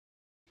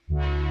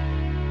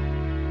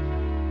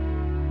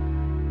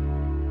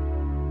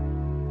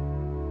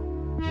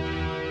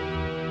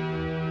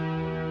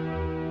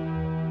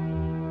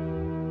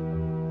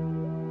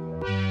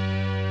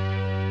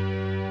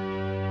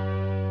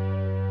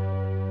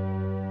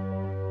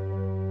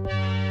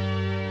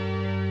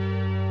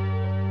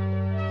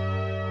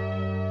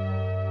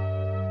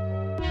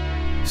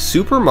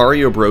Super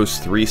Mario Bros.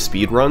 3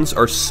 speedruns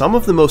are some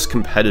of the most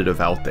competitive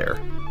out there.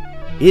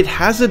 It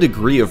has a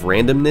degree of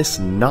randomness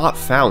not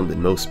found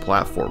in most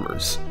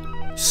platformers.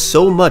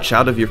 So much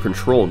out of your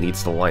control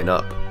needs to line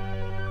up.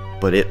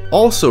 But it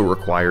also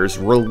requires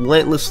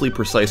relentlessly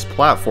precise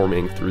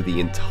platforming through the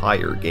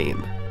entire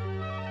game.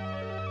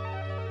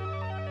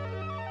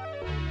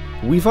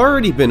 We've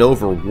already been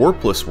over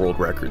warpless world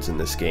records in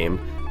this game,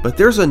 but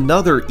there's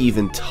another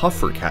even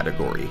tougher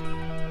category,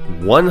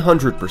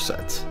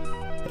 100%.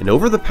 And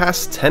over the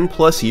past 10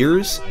 plus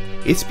years,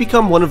 it's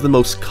become one of the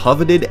most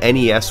coveted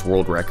NES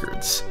world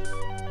records.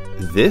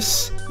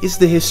 This is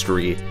the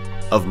history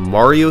of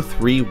Mario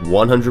 3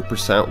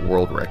 100%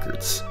 world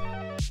records.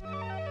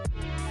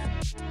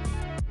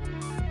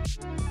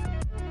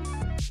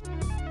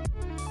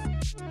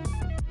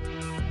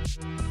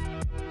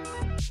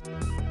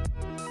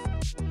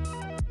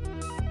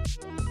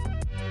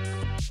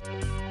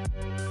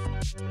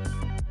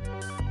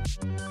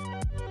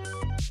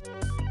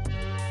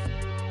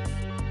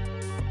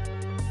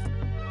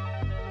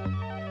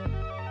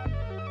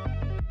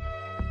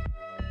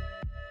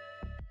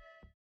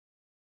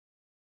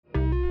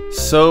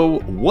 So,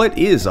 what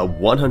is a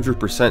 100%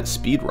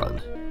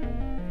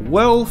 speedrun?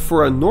 Well,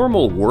 for a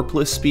normal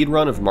warpless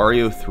speedrun of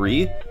Mario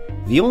 3,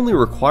 the only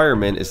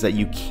requirement is that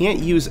you can't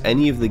use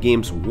any of the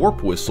game's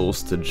warp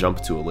whistles to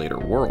jump to a later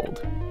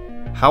world.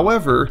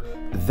 However,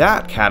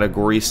 that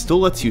category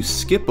still lets you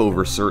skip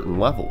over certain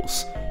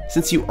levels,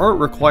 since you aren't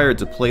required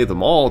to play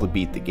them all to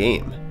beat the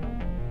game.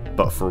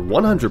 But for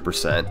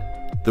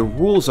 100%, the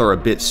rules are a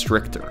bit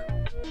stricter.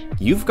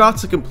 You've got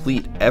to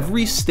complete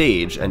every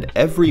stage and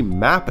every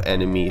map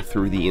enemy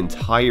through the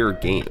entire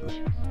game.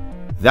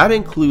 That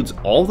includes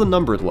all the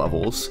numbered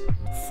levels,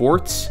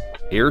 forts,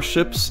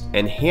 airships,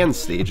 and hand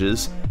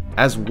stages,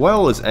 as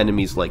well as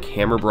enemies like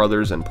Hammer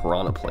Brothers and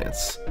Piranha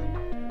Plants.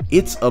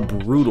 It's a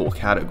brutal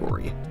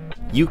category.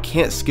 You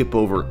can't skip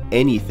over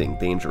anything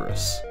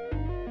dangerous.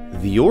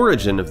 The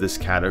origin of this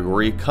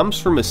category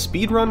comes from a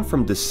speedrun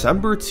from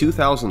December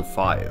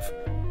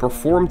 2005,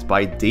 performed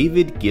by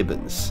David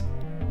Gibbons.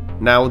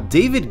 Now,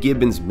 David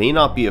Gibbons may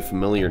not be a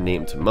familiar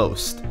name to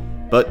most,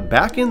 but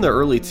back in the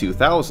early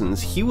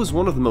 2000s, he was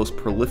one of the most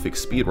prolific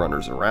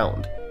speedrunners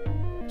around.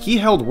 He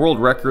held world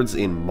records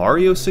in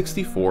Mario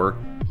 64,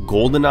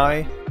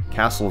 GoldenEye,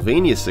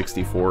 Castlevania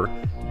 64,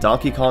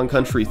 Donkey Kong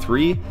Country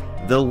 3,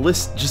 the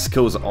list just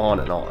goes on.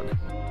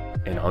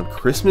 And on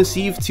Christmas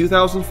Eve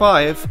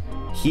 2005,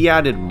 he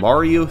added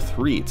Mario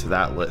 3 to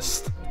that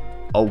list.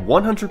 A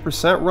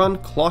 100% run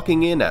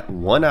clocking in at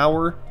 1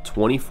 hour,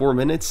 24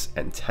 minutes,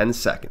 and 10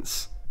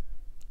 seconds.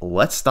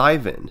 Let's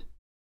dive in.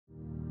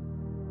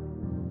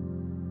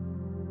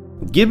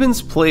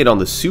 Gibbons played on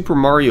the Super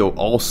Mario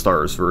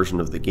All-Stars version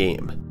of the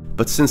game,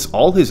 but since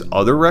all his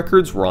other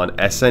records were on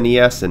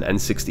SNES and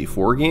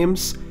N64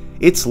 games,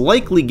 it's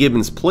likely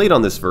Gibbons played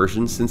on this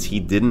version since he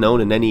didn't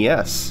own an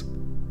NES.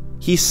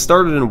 He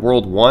started in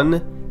World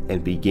 1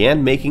 and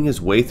began making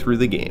his way through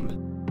the game.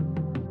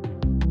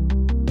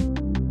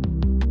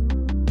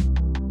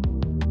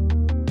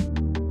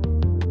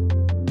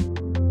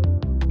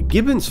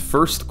 Gibbons'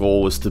 first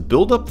goal was to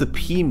build up the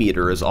P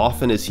meter as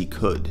often as he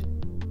could.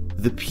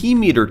 The P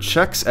meter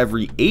checks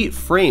every 8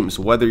 frames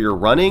whether you're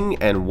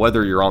running and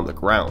whether you're on the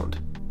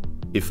ground.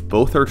 If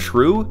both are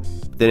true,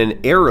 then an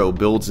arrow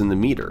builds in the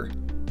meter,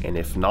 and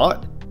if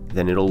not,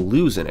 then it'll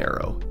lose an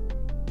arrow.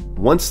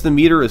 Once the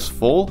meter is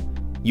full,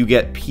 you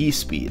get P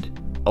speed,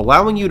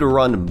 allowing you to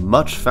run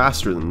much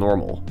faster than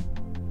normal.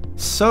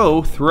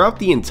 So, throughout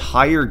the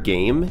entire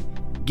game,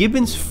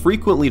 Gibbons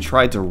frequently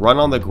tried to run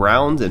on the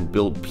ground and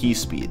build P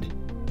speed.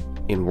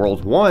 In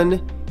World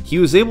 1, he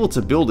was able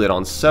to build it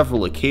on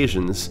several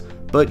occasions,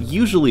 but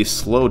usually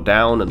slowed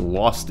down and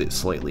lost it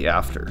slightly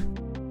after.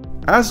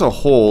 As a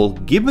whole,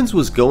 Gibbons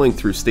was going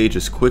through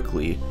stages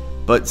quickly,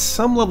 but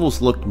some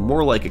levels looked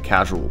more like a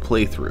casual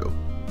playthrough.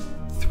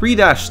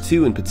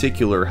 3-2 in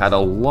particular had a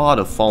lot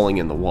of falling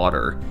in the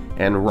water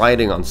and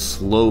riding on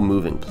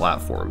slow-moving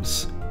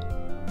platforms.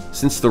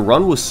 Since the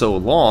run was so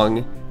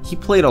long, he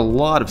played a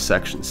lot of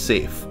sections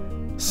safe,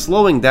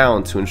 slowing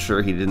down to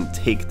ensure he didn't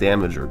take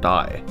damage or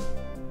die.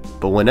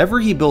 But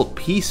whenever he built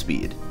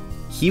P-speed,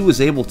 he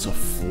was able to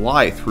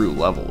fly through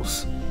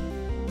levels.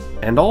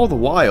 And all the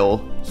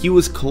while, he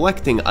was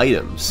collecting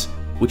items,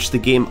 which the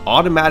game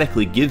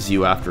automatically gives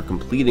you after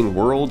completing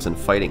worlds and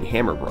fighting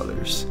Hammer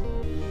Brothers.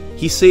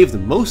 He saved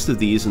most of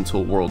these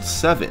until World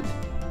 7,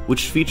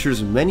 which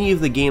features many of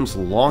the game's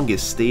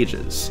longest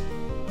stages.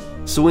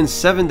 So in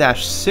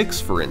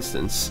 7-6, for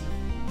instance,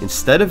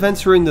 instead of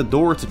entering the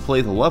door to play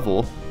the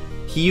level,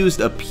 he used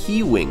a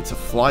P-wing to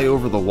fly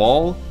over the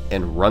wall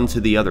and run to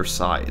the other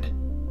side.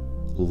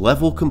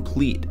 Level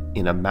complete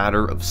in a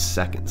matter of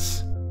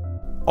seconds.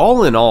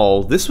 All in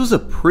all, this was a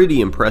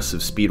pretty impressive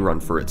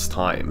speedrun for its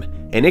time,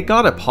 and it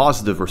got a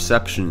positive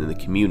reception in the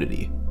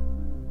community.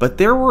 But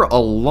there were a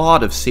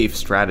lot of safe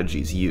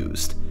strategies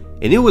used,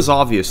 and it was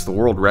obvious the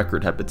world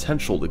record had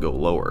potential to go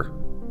lower.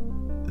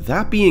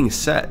 That being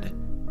said,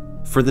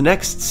 for the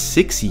next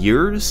 6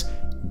 years,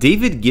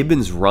 David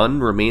Gibbons' run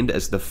remained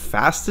as the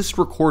fastest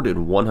recorded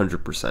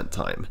 100%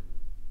 time.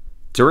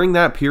 During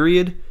that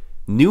period,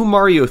 new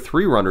Mario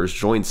 3 runners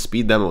joined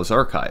Speed Demo's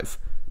archive,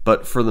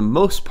 but for the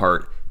most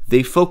part,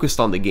 they focused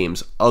on the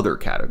game's other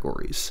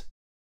categories.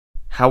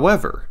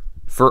 However,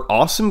 for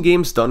Awesome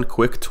Games Done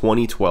Quick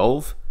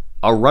 2012,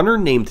 a runner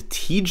named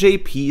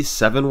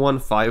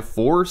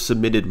TJP7154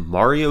 submitted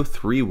Mario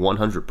 3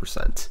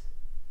 100%.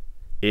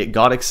 It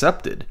got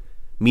accepted,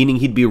 meaning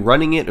he'd be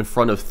running it in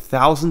front of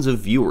thousands of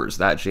viewers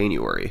that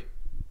January.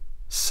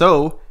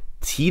 So,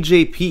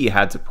 TJP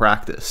had to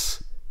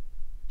practice.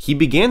 He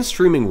began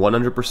streaming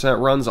 100%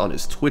 runs on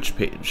his Twitch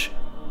page,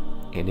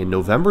 and in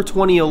November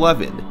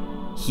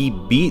 2011, he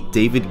beat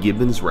David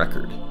Gibbons'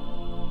 record.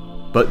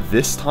 But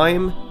this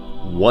time,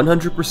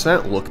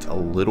 100% looked a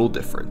little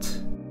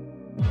different.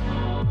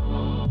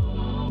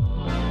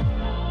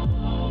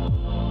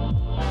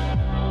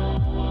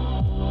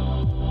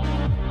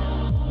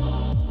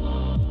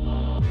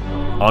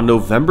 On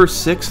November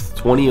 6,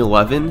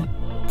 2011,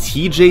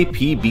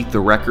 TJP beat the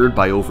record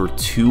by over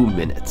 2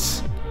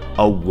 minutes,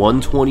 a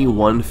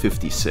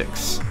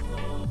 1:21:56,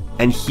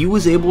 and he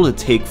was able to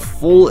take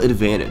full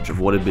advantage of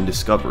what had been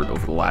discovered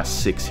over the last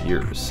 6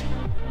 years.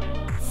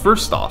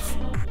 First off,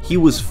 he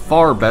was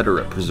far better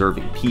at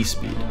preserving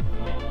P-speed.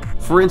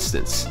 For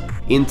instance,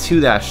 in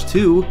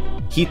 2-2,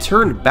 he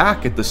turned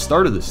back at the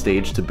start of the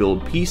stage to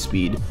build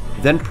P-speed,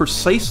 then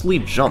precisely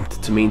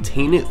jumped to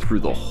maintain it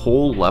through the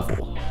whole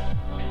level.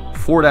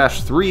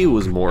 4-3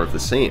 was more of the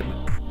same,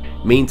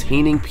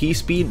 maintaining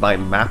P-speed by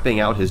mapping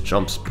out his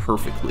jumps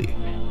perfectly.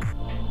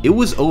 It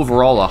was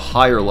overall a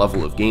higher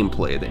level of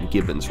gameplay than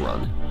Gibbons'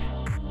 run.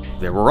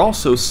 There were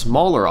also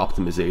smaller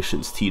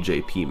optimizations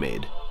TJP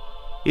made.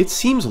 It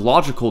seems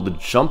logical to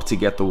jump to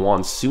get the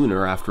wand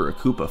sooner after a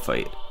Koopa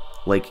fight,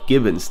 like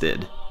Gibbons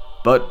did,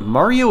 but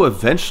Mario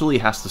eventually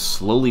has to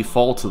slowly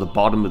fall to the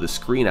bottom of the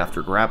screen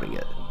after grabbing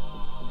it.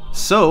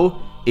 So,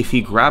 if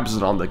he grabs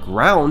it on the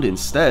ground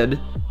instead,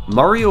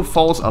 Mario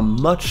falls a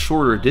much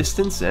shorter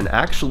distance and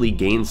actually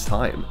gains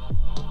time.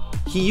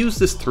 He used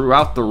this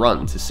throughout the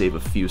run to save a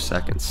few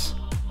seconds.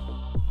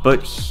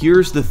 But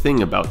here's the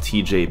thing about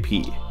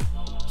TJP.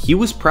 He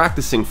was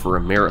practicing for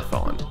a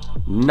marathon,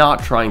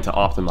 not trying to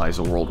optimize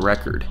a world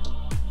record.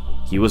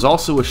 He was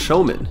also a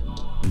showman,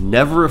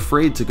 never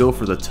afraid to go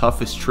for the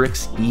toughest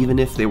tricks even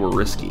if they were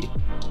risky.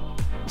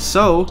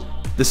 So,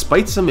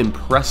 despite some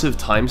impressive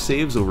time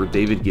saves over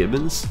David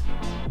Gibbons,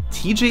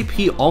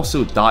 TJP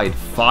also died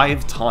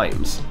 5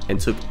 times and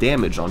took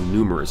damage on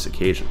numerous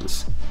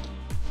occasions.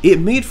 It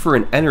made for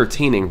an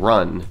entertaining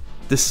run,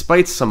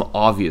 despite some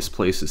obvious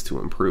places to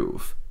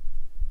improve.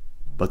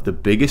 But the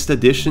biggest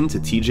addition to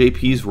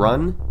TJP's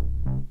run?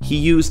 He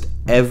used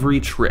every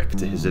trick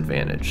to his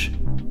advantage.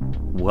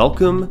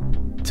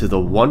 Welcome to the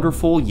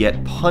wonderful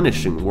yet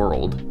punishing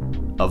world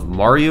of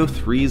Mario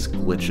 3's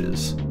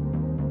glitches.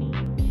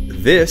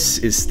 This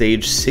is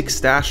stage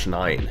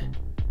 6-9.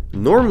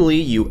 Normally,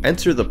 you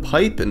enter the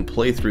pipe and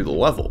play through the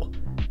level,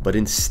 but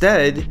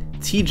instead,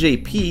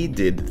 TJP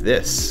did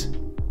this.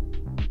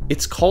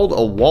 It's called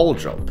a wall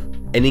jump,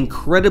 an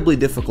incredibly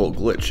difficult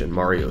glitch in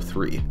Mario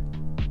 3.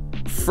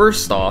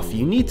 First off,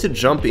 you need to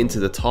jump into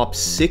the top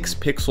 6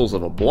 pixels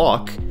of a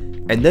block,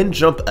 and then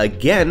jump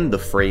again the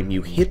frame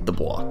you hit the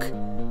block,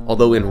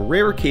 although in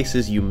rare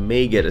cases you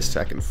may get a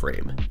second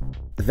frame.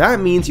 That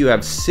means you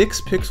have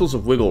 6 pixels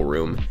of wiggle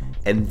room,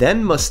 and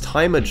then must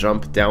time a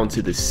jump down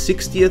to the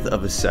 60th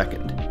of a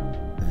second.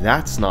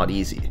 That's not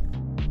easy.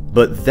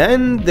 But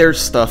then there's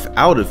stuff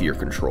out of your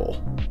control.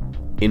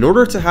 In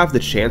order to have the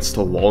chance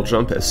to wall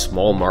jump as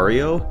Small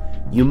Mario,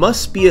 you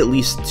must be at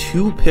least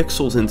 2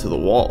 pixels into the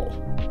wall.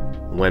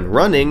 When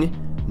running,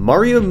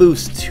 Mario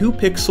moves 2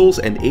 pixels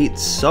and 8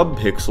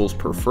 sub-pixels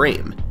per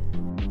frame.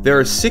 There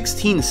are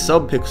 16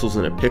 sub-pixels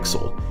in a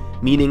pixel,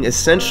 meaning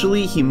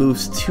essentially he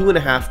moves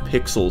 2.5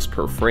 pixels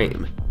per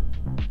frame.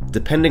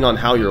 Depending on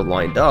how you're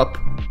lined up,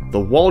 the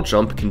wall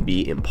jump can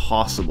be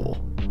impossible.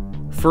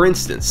 For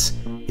instance,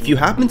 if you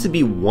happen to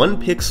be 1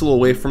 pixel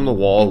away from the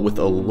wall with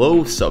a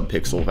low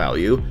sub-pixel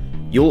value,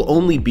 you'll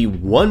only be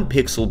 1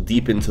 pixel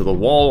deep into the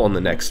wall on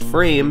the next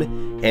frame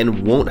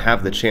and won't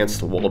have the chance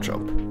to wall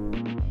jump.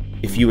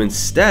 If you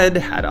instead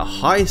had a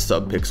high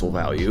sub-pixel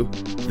value,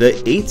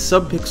 the 8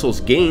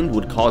 sub-pixels gained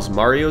would cause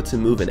Mario to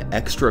move an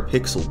extra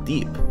pixel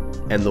deep,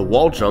 and the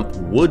wall jump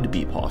would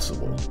be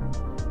possible.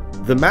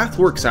 The math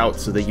works out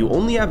so that you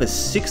only have a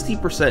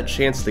 60%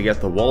 chance to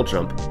get the wall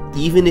jump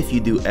even if you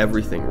do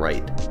everything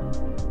right.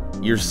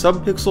 Your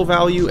sub-pixel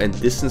value and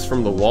distance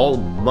from the wall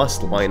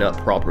must line up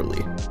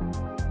properly.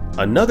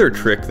 Another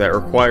trick that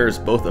requires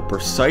both a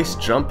precise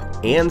jump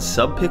and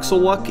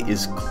sub-pixel luck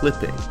is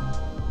clipping.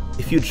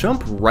 If you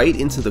jump right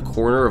into the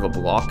corner of a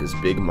block as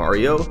Big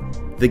Mario,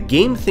 the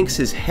game thinks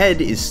his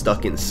head is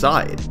stuck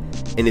inside,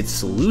 and its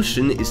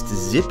solution is to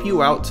zip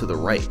you out to the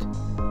right.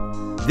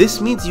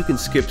 This means you can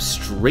skip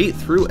straight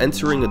through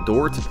entering a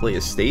door to play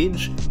a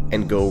stage,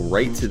 and go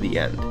right to the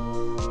end.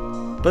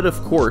 But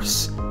of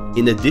course,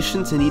 in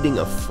addition to needing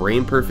a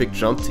frame-perfect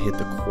jump to hit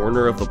the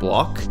corner of the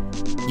block,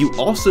 you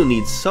also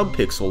need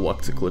sub-pixel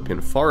luck to clip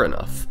in far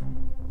enough.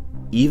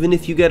 Even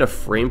if you get a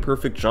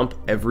frame-perfect jump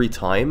every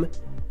time,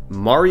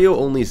 Mario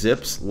only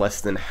zips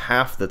less than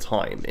half the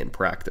time in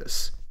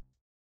practice.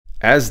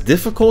 As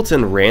difficult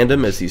and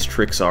random as these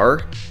tricks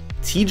are,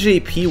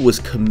 TJP was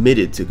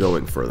committed to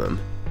going for them.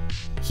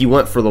 He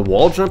went for the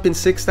wall jump in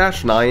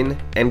 6-9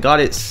 and got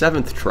it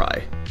 7th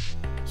try.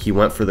 He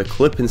went for the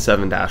clip in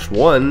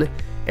 7-1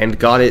 and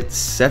got it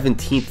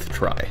 17th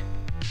try.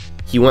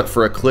 He went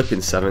for a clip in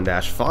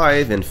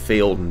 7-5 and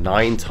failed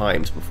 9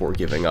 times before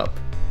giving up.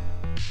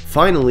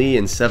 Finally,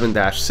 in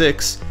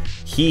 7-6,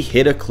 he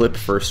hit a clip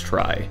first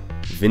try,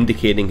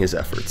 vindicating his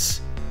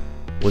efforts.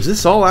 Was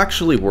this all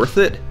actually worth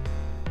it?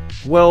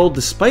 Well,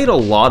 despite a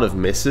lot of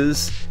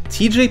misses,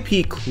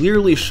 TJP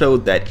clearly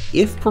showed that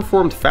if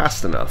performed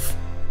fast enough,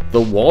 the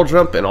wall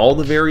jump and all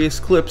the various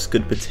clips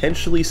could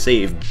potentially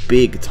save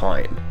big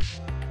time.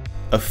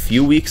 A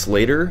few weeks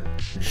later,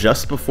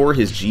 just before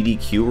his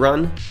GDQ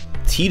run,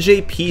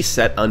 TJP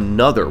set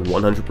another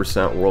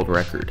 100% world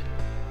record,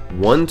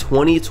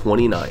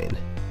 120.29.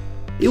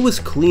 It was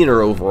cleaner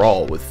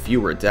overall with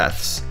fewer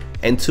deaths,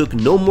 and took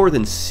no more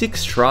than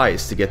 6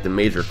 tries to get the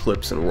major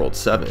clips in World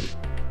 7.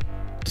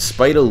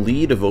 Despite a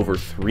lead of over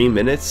 3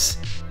 minutes,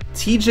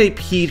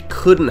 TJP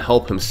couldn't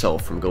help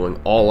himself from going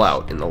all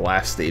out in the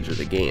last stage of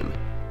the game.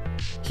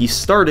 He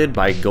started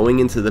by going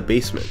into the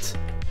basement,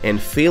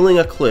 and failing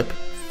a clip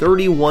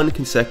 31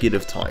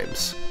 consecutive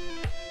times.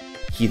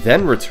 He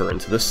then returned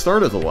to the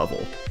start of the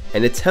level,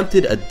 and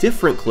attempted a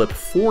different clip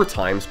 4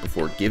 times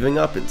before giving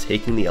up and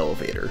taking the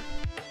elevator.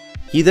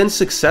 He then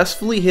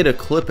successfully hit a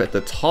clip at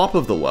the top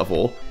of the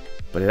level,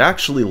 but it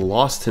actually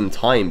lost him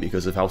time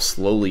because of how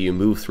slowly you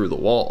move through the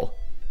wall.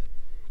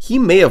 He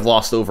may have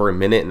lost over a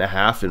minute and a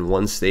half in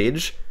one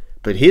stage,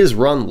 but his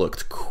run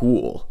looked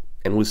cool,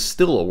 and was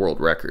still a world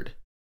record.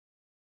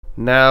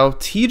 Now,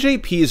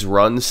 TJP's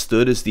run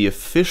stood as the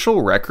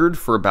official record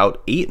for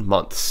about 8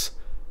 months.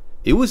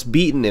 It was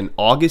beaten in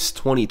August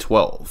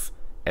 2012,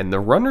 and the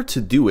runner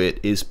to do it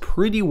is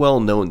pretty well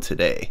known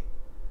today.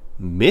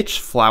 Mitch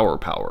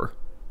Flowerpower.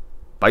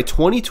 By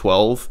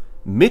 2012,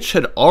 Mitch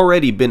had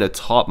already been a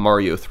top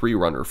Mario 3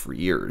 runner for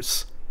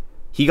years.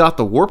 He got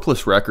the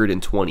warpless record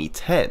in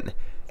 2010,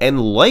 and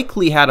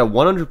likely had a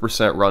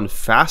 100% run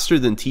faster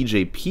than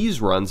TJP's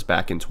runs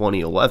back in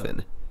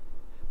 2011.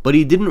 But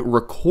he didn't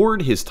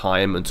record his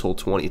time until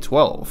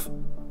 2012.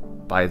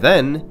 By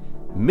then,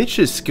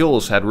 Mitch's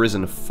skills had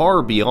risen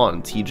far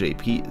beyond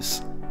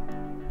TJP's.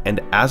 And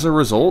as a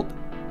result,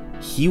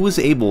 he was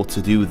able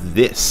to do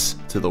this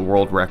to the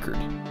world record.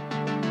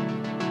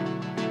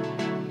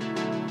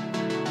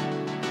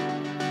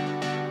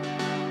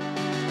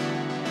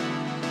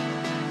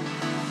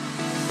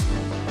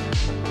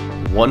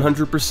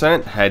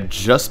 100% had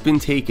just been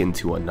taken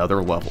to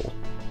another level.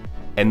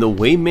 And the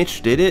way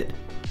Mitch did it,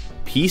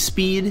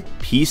 P-speed,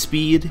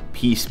 P-speed,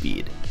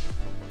 P-speed.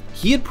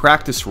 He had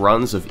practiced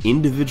runs of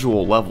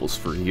individual levels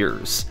for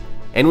years,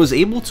 and was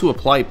able to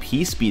apply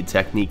P-speed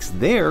techniques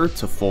there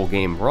to full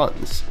game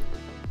runs.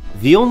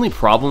 The only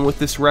problem with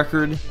this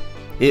record,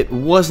 it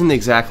wasn't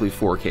exactly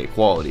 4K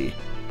quality,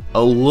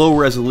 a low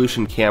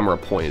resolution camera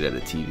pointed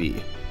at a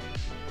TV.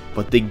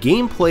 But the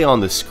gameplay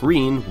on the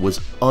screen was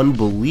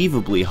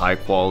unbelievably high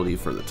quality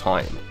for the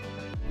time.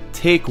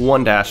 Take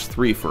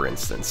 1-3 for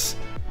instance.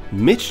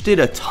 Mitch did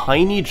a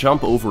tiny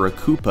jump over a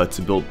Koopa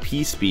to build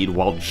P-speed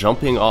while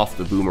jumping off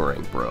the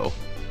boomerang bro.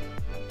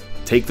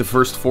 Take the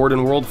first fort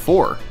in World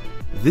 4.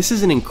 This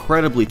is an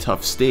incredibly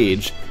tough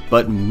stage,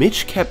 but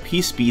Mitch kept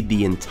P-speed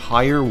the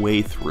entire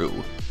way through.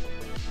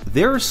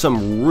 There are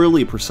some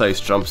really precise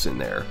jumps in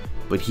there,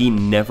 but he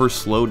never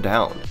slowed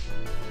down.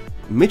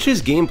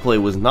 Mitch's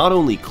gameplay was not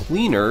only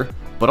cleaner,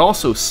 but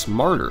also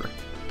smarter.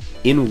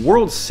 In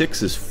World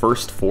 6's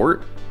first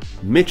fort,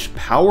 Mitch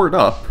powered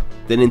up,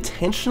 then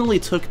intentionally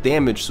took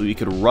damage so he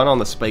could run on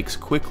the spikes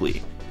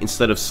quickly,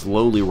 instead of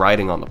slowly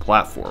riding on the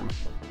platform.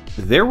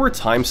 There were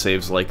time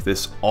saves like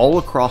this all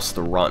across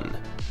the run,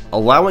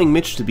 allowing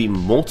Mitch to be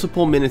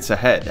multiple minutes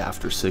ahead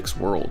after 6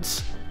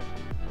 worlds.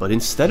 But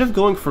instead of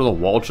going for the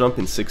wall jump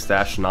in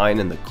 6-9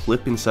 and the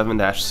clip in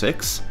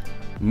 7-6,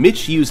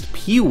 Mitch used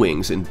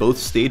P-wings in both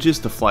stages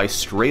to fly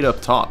straight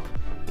up top,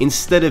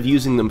 instead of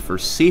using them for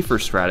safer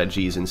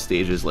strategies in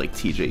stages like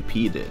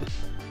TJP did.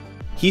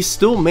 He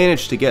still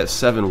managed to get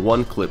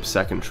 7-1 clip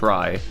second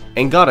try,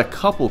 and got a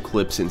couple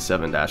clips in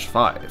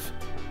 7-5.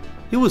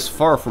 It was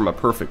far from a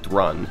perfect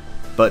run,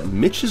 but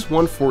Mitch's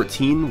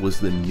 114 was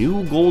the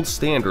new gold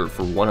standard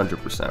for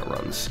 100%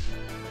 runs.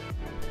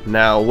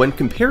 Now, when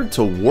compared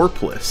to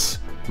Warpless,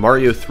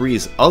 Mario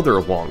 3's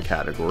other long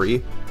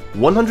category,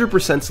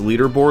 100%'s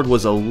leaderboard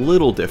was a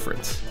little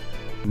different.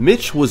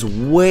 Mitch was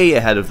way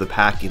ahead of the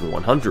pack in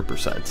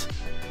 100%,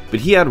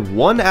 but he had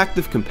one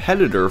active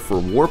competitor for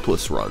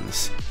Warpless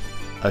runs,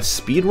 a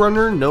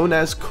speedrunner known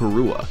as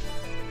Karua.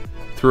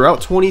 Throughout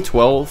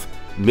 2012,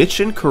 Mitch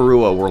and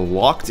Karua were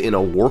locked in a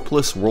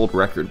Warpless world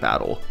record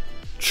battle,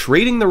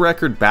 trading the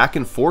record back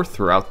and forth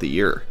throughout the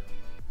year.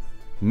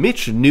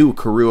 Mitch knew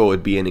Karua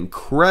would be an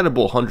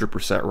incredible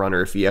 100%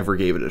 runner if he ever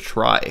gave it a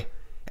try,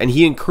 and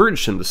he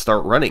encouraged him to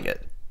start running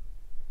it.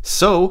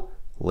 So,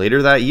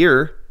 later that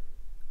year,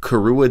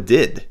 Korua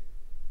did.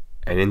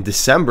 And in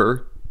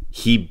December,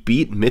 he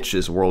beat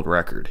Mitch's world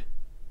record,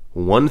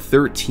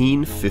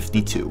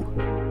 1:13:52.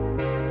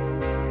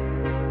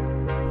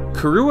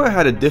 Korua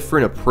had a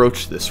different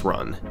approach this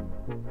run.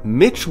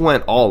 Mitch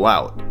went all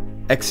out,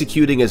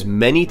 executing as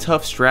many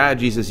tough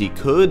strategies as he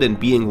could and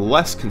being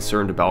less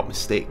concerned about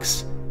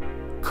mistakes.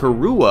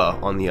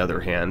 Korua, on the other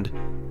hand,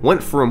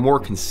 went for a more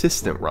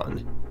consistent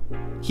run.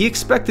 He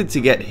expected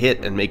to get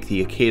hit and make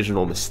the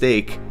occasional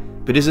mistake,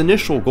 but his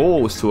initial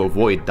goal was to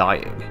avoid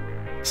dying,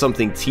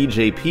 something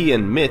TJP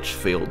and Mitch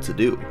failed to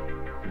do.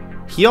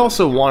 He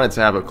also wanted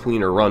to have a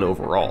cleaner run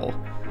overall.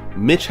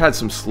 Mitch had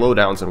some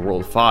slowdowns in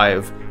World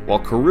 5, while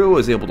Korua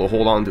was able to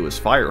hold on to his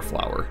Fire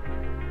Flower.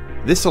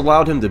 This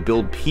allowed him to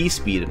build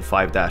P-speed in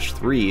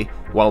 5-3,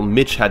 while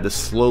Mitch had to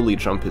slowly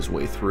jump his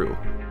way through.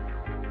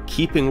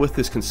 Keeping with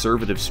his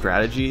conservative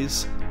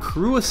strategies,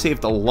 Korua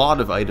saved a lot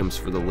of items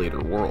for the later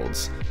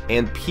worlds,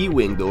 and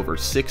P-winged over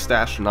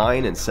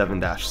 6-9 and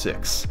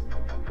 7-6.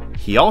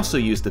 He also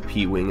used the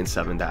P-wing in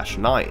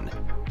 7-9,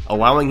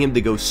 allowing him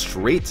to go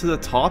straight to the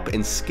top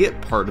and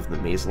skip part of the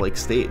maze-like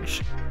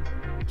stage.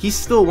 He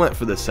still went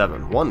for the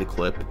 7-1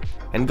 clip,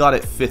 and got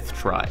it 5th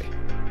try.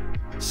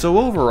 So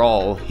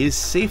overall, his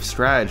safe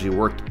strategy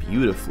worked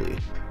beautifully.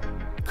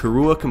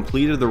 Korua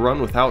completed the run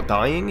without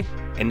dying,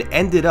 and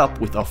ended up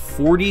with a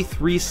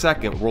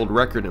 43-second world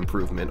record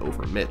improvement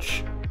over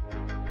Mitch.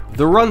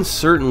 The run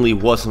certainly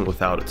wasn't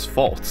without its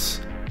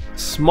faults.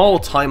 Small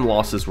time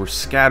losses were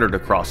scattered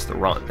across the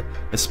run,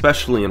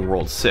 especially in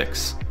World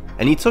 6,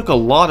 and he took a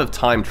lot of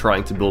time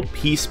trying to build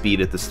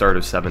P-speed at the start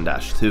of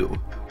 7-2.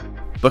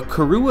 But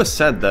Korua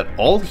said that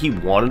all he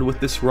wanted with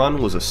this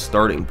run was a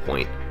starting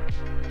point.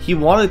 He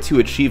wanted to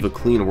achieve a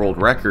clean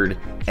world record,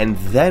 and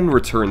then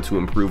return to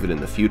improve it in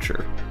the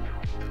future.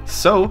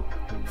 So,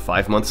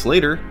 5 months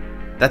later,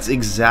 that's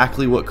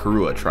exactly what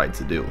Korua tried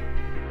to do.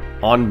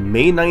 On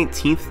May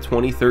 19th,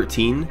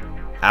 2013,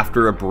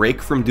 after a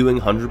break from doing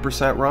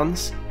 100%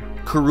 runs,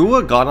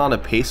 Korua got on a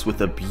pace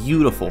with a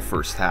beautiful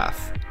first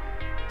half.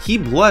 He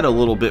bled a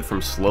little bit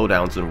from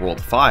slowdowns in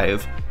World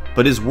 5,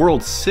 but his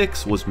World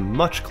 6 was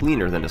much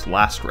cleaner than his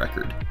last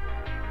record.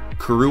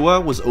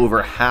 Korua was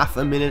over half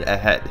a minute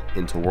ahead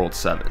into World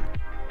 7,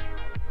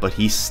 but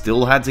he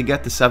still had to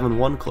get the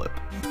 7-1 clip.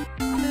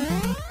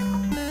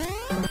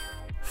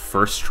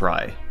 First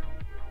try.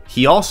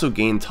 He also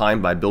gained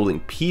time by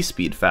building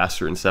P-speed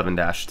faster in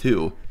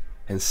 7-2,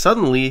 and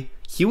suddenly,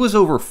 he was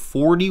over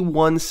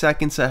 41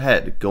 seconds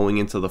ahead going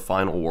into the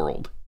final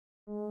world.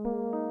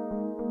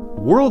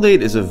 World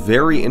 8 is a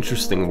very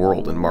interesting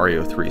world in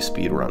Mario 3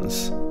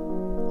 speedruns.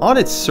 On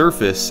its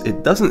surface,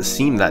 it doesn't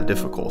seem that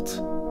difficult.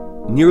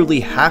 Nearly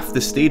half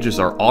the stages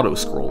are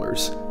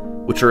auto-scrollers,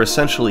 which are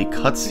essentially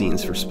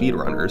cutscenes for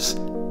speedrunners,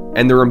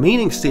 and the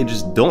remaining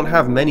stages don't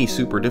have many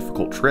super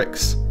difficult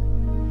tricks.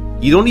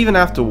 You don't even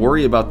have to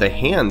worry about the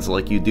hands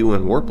like you do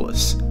in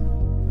Warpless.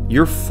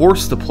 You're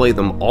forced to play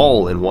them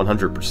all in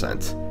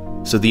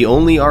 100%, so the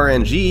only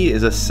RNG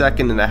is a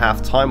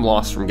 1.5 time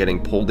loss from getting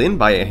pulled in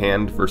by a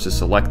hand versus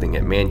selecting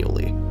it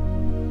manually.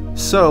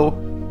 So,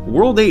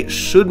 World 8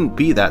 shouldn't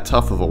be that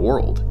tough of a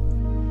world.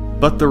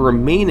 But the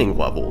remaining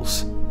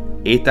levels,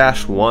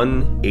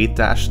 8-1,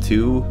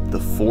 8-2, the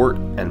Fort,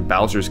 and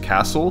Bowser's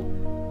Castle,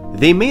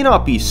 they may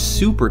not be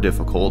super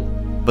difficult,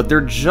 but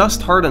they're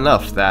just hard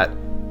enough that,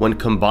 when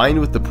combined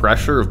with the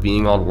pressure of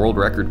being on world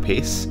record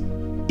pace,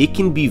 it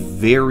can be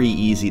very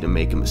easy to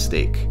make a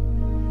mistake.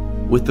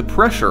 With the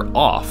pressure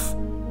off,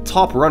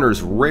 top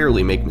runners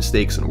rarely make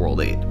mistakes in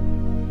World 8.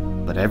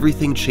 But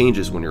everything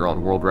changes when you're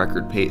on world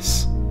record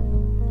pace.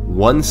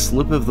 One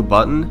slip of the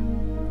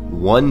button,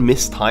 one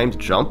mistimed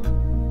jump,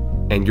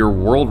 and your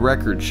world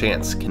record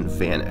chance can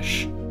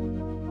vanish.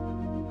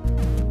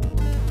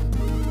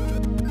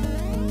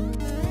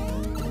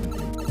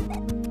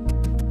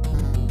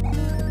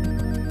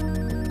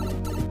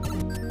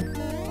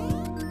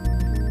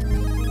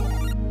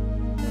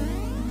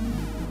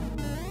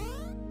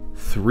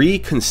 Three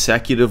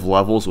consecutive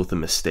levels with a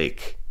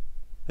mistake.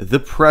 The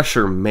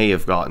pressure may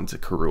have gotten to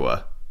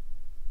Korua.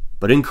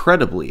 But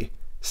incredibly,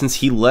 since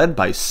he led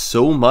by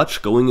so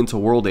much going into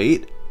World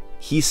 8,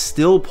 he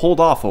still pulled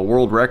off a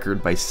world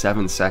record by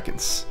 7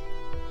 seconds.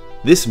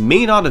 This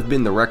may not have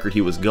been the record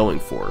he was going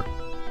for,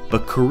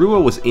 but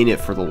Korua was in it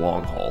for the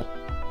long haul.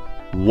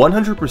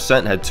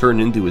 100% had turned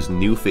into his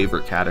new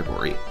favorite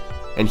category,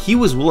 and he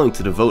was willing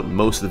to devote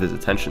most of his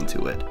attention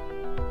to it.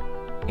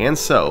 And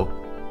so,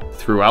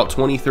 throughout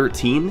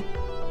 2013,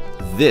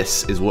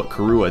 this is what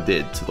Korua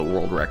did to the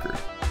world record.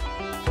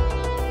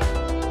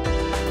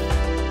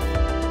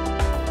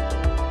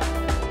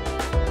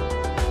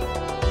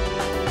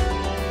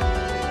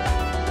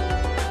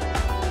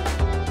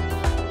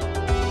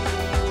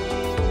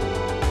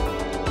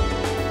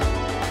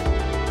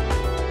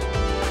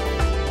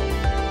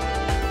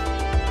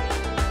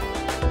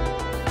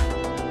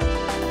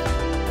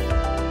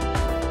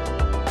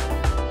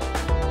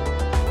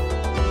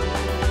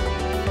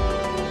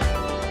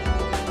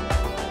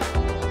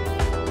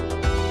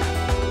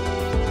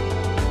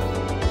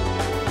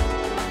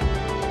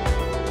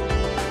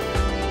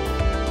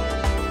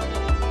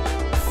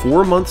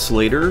 4 months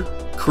later,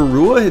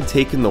 Kurua had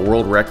taken the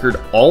world record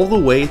all the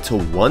way to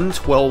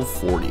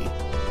 1:12:40.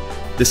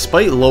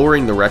 Despite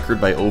lowering the record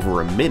by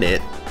over a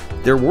minute,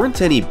 there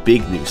weren't any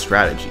big new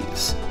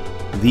strategies.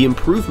 The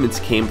improvements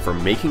came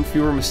from making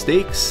fewer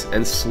mistakes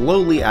and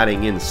slowly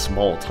adding in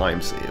small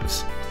time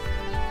saves.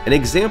 An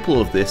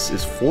example of this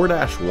is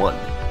 4-1.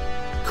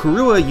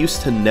 Kurua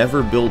used to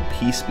never build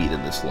P-speed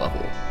in this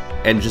level,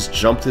 and just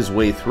jumped his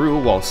way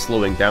through while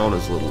slowing down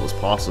as little as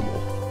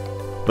possible.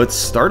 But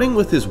starting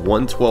with his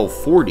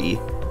 1:12:40,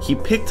 he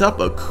picked up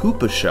a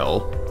Koopa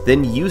shell,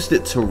 then used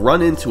it to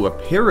run into a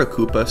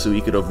Parakoopa so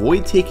he could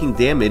avoid taking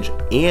damage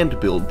and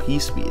build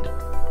P-speed.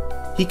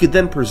 He could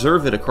then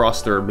preserve it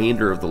across the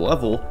remainder of the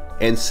level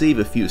and save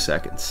a few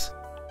seconds.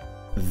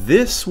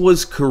 This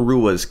was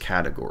Kurua's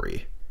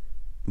category.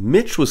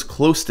 Mitch was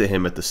close to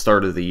him at the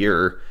start of the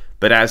year,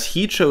 but as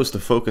he chose to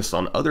focus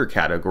on other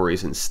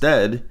categories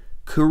instead,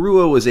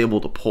 Kurua was able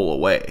to pull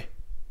away.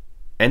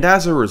 And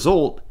as a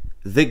result,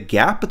 the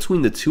gap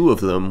between the two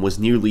of them was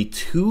nearly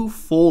 2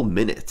 full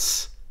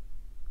minutes.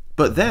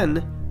 But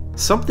then,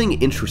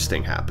 something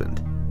interesting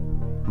happened.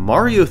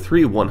 Mario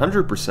 3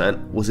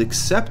 100% was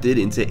accepted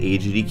into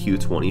AGDQ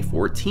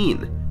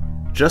 2014,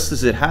 just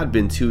as it had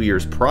been 2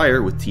 years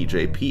prior with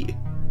TJP.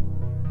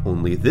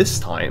 Only this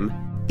time,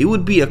 it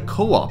would be a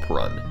co-op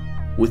run,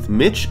 with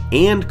Mitch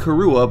and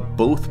Kurua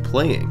both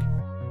playing.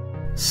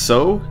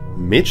 So,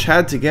 Mitch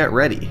had to get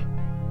ready.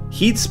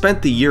 He'd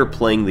spent the year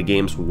playing the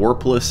game's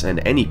warpless and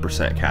any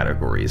percent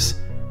categories,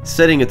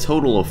 setting a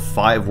total of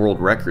 5 world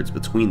records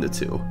between the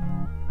two.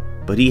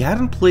 But he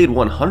hadn't played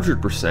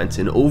 100%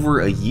 in over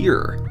a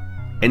year,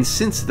 and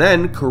since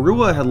then,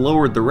 Kurua had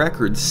lowered the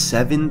record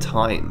 7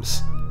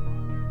 times.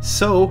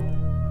 So,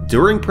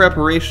 during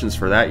preparations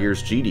for that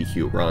year's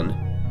GDQ run,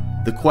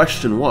 the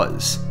question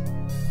was,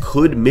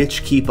 could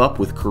Mitch keep up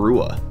with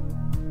Kurua?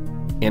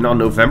 And on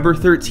November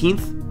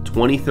 13th,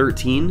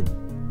 2013,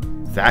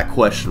 that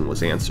question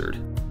was answered.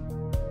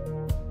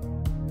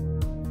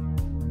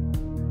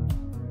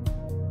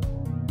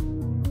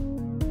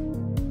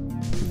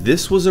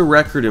 This was a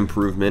record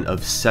improvement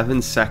of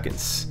 7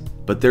 seconds,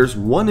 but there's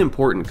one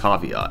important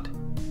caveat.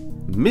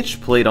 Mitch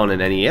played on an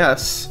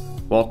NES,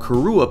 while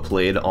Kurua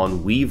played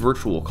on Wii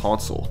Virtual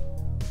Console.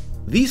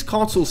 These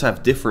consoles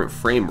have different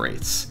frame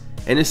rates,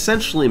 and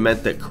essentially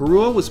meant that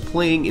Kurua was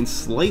playing in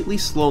slightly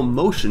slow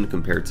motion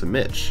compared to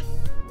Mitch.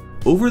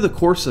 Over the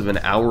course of an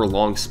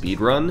hour-long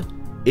speedrun,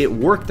 it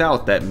worked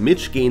out that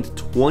Mitch gained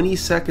 20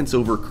 seconds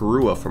over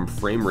Kurua from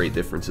frame rate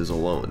differences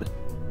alone.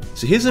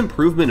 So his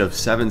improvement of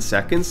 7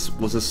 seconds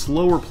was a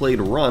slower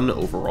played run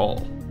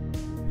overall.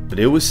 But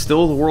it was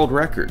still the world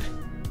record.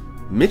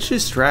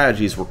 Mitch's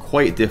strategies were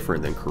quite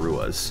different than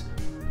Kurua's.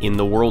 In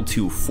the World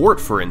 2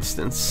 Fort, for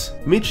instance,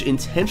 Mitch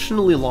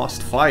intentionally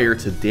lost fire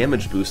to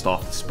damage boost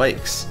off the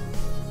spikes.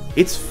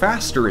 It's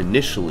faster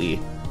initially,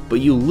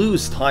 but you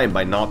lose time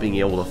by not being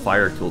able to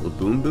fire kill the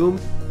Boom Boom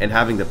and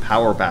having to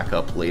power back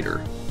up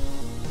later.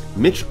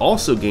 Mitch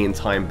also gained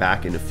time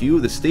back in a few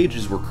of the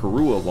stages where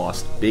Kurua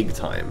lost big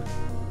time,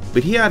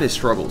 but he had his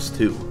struggles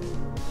too.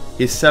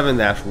 His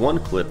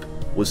 7-1 clip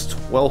was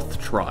 12th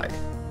try.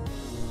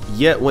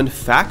 Yet when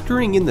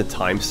factoring in the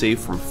time save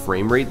from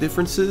frame rate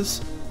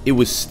differences, it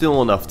was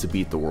still enough to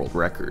beat the world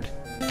record.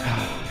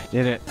 I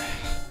did it.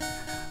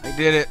 I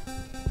did it.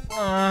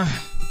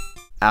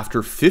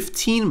 After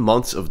 15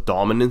 months of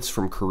dominance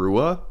from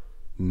Kurua,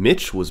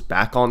 Mitch was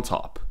back on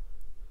top.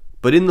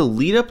 But in the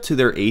lead up to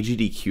their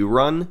AGDQ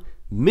run,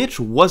 Mitch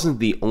wasn't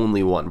the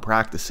only one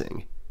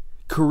practicing.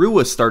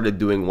 Kurua started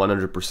doing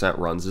 100%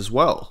 runs as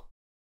well.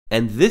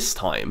 And this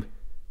time,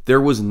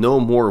 there was no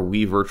more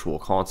Wii Virtual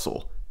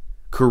Console.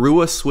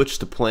 Kurua switched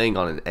to playing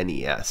on an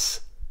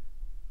NES.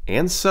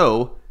 And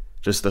so,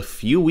 just a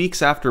few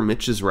weeks after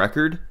Mitch's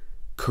record,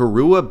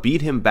 Kurua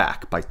beat him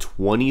back by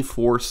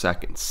 24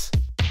 seconds.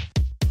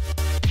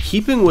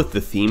 Keeping with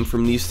the theme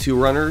from these two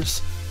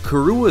runners,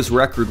 Kurua's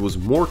record was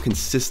more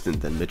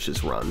consistent than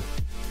Mitch's run.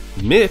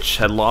 Mitch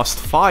had lost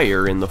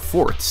fire in the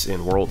forts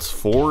in Worlds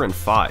 4 and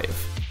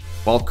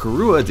 5, while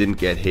Kurua didn't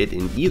get hit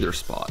in either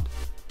spot.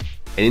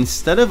 And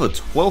instead of a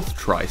 12th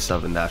try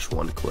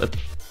 7-1 clip,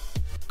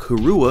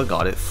 Kurua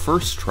got it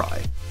first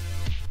try.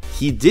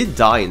 He did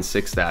die in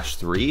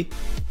 6-3,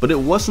 but it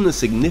wasn't a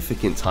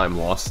significant time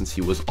loss since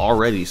he was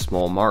already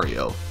Small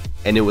Mario,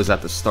 and it was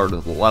at the start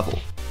of the level.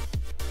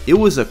 It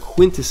was a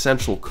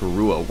quintessential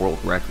Kurua world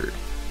record.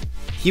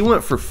 He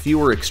went for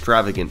fewer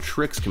extravagant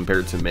tricks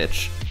compared to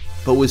Mitch,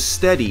 but was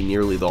steady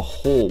nearly the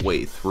whole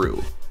way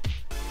through.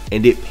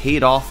 And it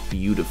paid off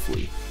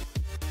beautifully.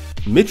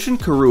 Mitch and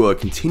Kurua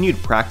continued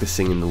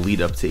practicing in the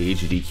lead up to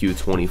AGDQ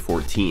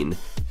 2014,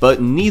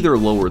 but neither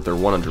lowered their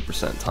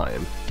 100%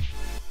 time.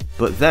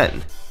 But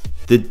then,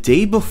 the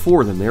day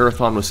before the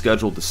marathon was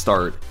scheduled to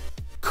start,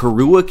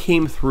 Kurua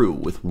came through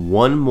with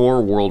one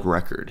more world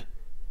record,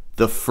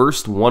 the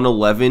first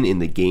 111 in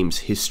the game's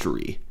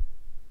history.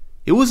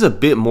 It was a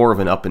bit more of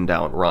an up and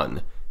down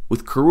run,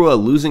 with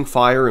Kurua losing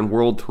fire in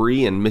World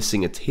 3 and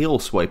missing a tail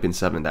swipe in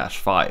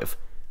 7-5,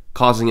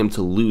 causing him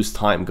to lose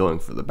time going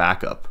for the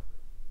backup.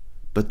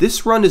 But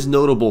this run is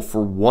notable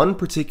for one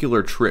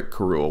particular trick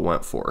Karua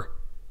went for.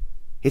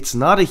 It's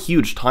not a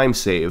huge time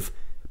save,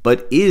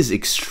 but is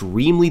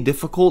extremely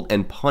difficult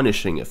and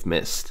punishing if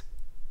missed.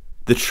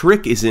 The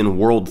trick is in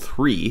World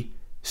 3,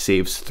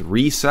 saves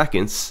 3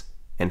 seconds,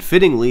 and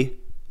fittingly,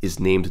 is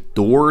named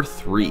Door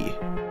 3.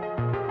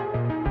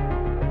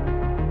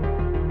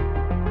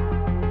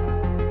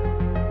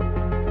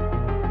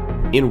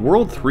 In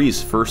World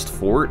 3's first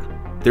fort,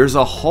 there's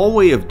a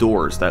hallway of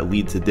doors that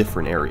lead to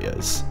different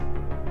areas.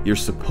 You're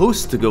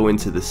supposed to go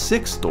into the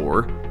 6th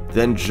door,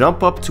 then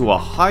jump up to a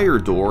higher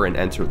door and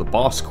enter the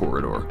boss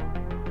corridor.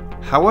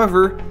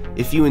 However,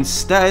 if you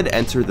instead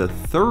enter the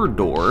 3rd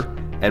door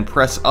and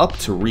press up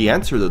to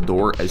re-enter the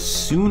door as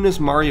soon as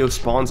Mario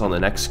spawns on the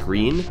next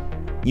screen,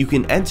 you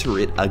can enter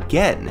it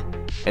again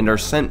and are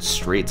sent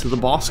straight to the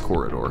boss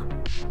corridor.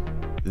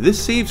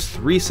 This saves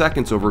 3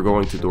 seconds over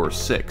going to door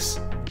 6,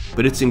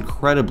 but it's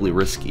incredibly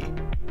risky.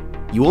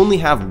 You only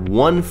have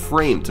 1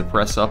 frame to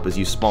press up as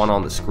you spawn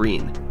on the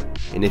screen,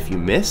 and if you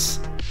miss,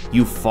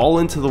 you fall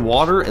into the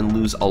water and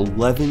lose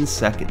 11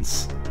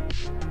 seconds.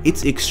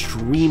 It's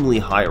extremely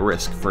high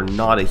risk for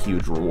not a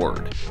huge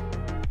reward.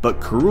 But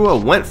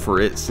Karua went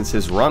for it since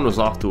his run was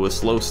off to a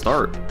slow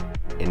start,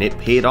 and it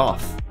paid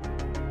off.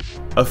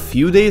 A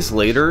few days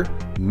later,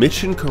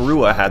 Mitch and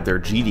Karua had their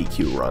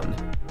GDQ run,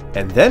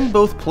 and then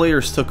both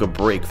players took a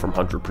break from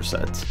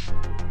 100%.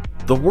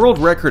 The world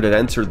record had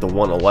entered the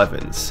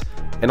 111s,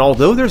 and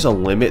although there's a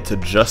limit to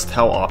just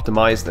how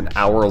optimized an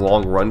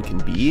hour-long run can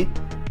be,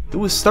 it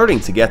was starting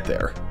to get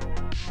there.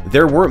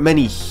 There weren't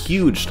many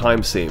huge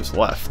time saves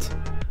left.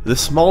 The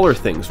smaller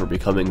things were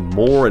becoming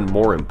more and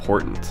more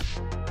important.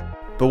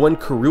 But when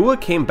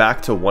Karua came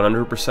back to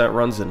 100%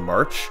 runs in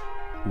March,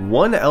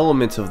 one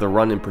element of the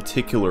run in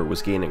particular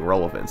was gaining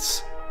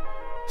relevance.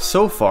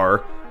 So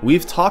far,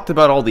 we've talked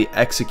about all the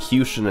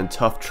execution and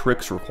tough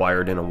tricks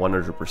required in a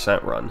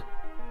 100% run.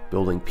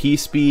 Building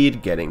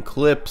P-speed, getting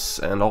clips,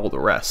 and all the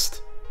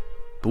rest.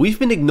 But we've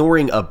been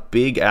ignoring a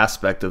big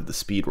aspect of the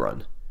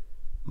speedrun.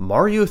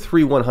 Mario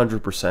 3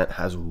 100%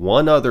 has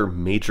one other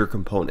major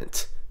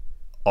component: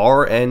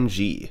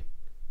 RNG.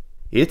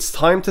 It's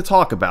time to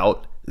talk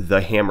about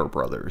the Hammer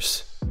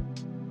Brothers.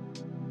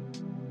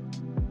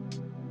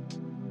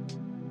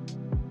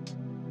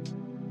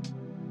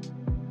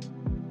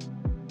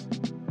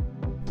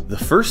 The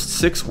first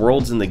 6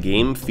 worlds in the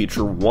game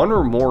feature one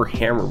or more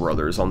Hammer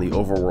Brothers on the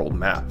overworld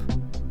map.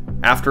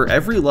 After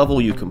every level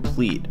you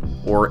complete,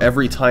 or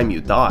every time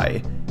you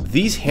die,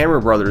 these Hammer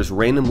Brothers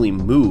randomly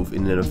move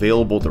in an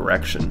available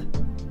direction.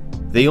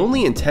 They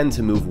only intend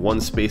to move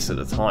one space at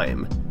a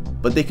time,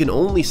 but they can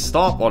only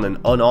stop on an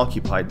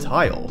unoccupied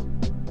tile.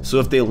 So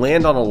if they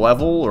land on a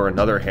level or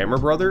another Hammer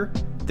Brother,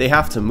 they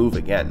have to move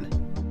again.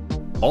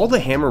 All the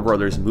Hammer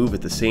Brothers move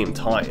at the same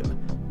time,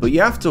 but you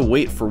have to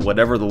wait for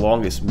whatever the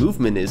longest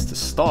movement is to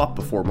stop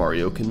before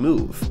Mario can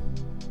move.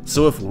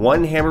 So if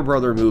one Hammer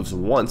Brother moves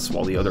once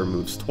while the other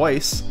moves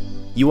twice,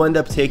 you end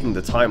up taking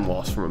the time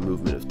loss from a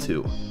movement of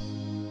 2.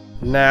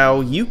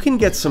 Now, you can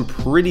get some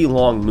pretty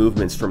long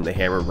movements from the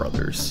Hammer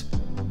Brothers.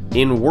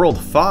 In World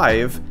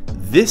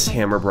 5, this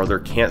Hammer Brother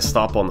can't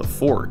stop on the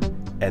fort,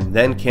 and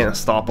then can't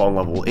stop on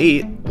level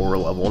 8 or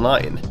level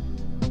 9.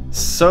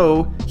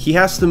 So, he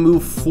has to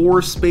move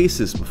 4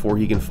 spaces before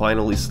he can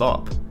finally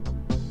stop.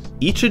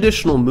 Each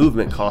additional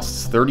movement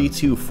costs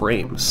 32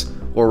 frames,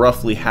 or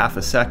roughly half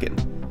a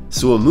second,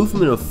 so a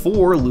movement of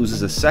 4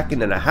 loses a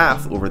second and a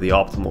half over the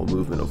optimal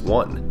movement of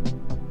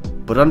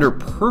 1. But under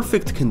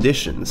perfect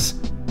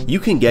conditions, you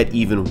can get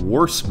even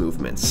worse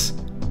movements.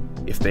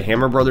 If the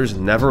Hammer Brothers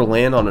never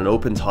land on an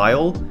open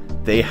tile,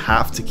 they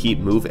have to keep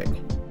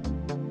moving.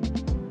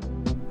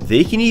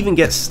 They can even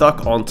get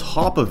stuck on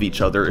top of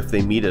each other if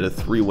they meet at a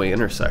 3-way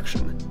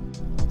intersection.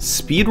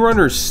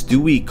 Speedrunner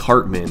Stewie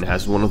Cartman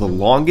has one of the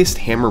longest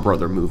Hammer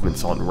Brother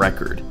movements on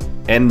record,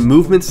 and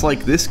movements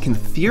like this can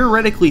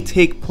theoretically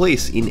take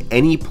place in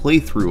any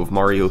playthrough of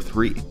Mario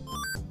 3.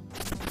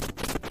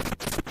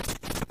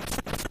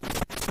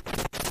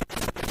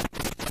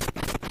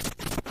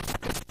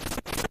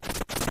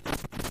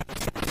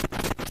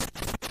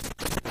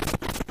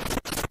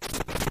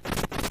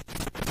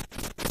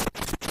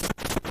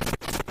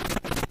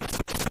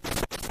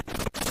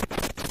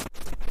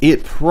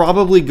 It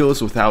probably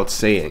goes without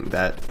saying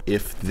that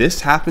if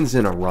this happens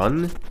in a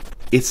run,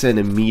 it's an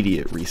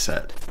immediate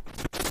reset.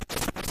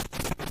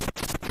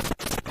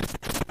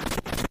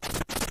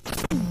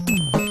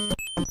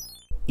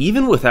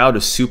 Even without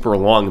a super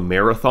long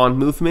marathon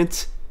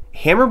movement,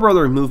 Hammer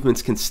Brother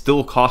movements can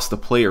still cost a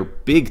player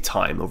big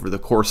time over the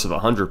course of a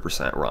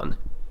 100% run.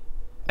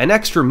 An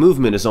extra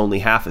movement is only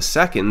half a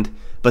second,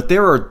 but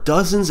there are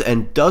dozens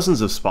and dozens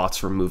of spots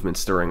for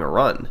movements during a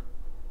run.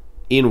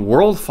 In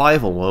World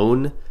 5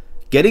 alone,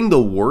 getting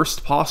the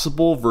worst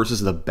possible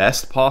versus the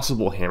best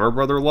possible Hammer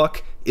Brother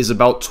luck is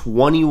about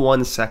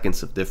 21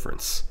 seconds of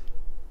difference.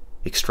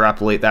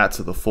 Extrapolate that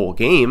to the full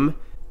game,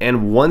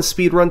 and one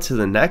speedrun to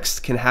the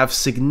next can have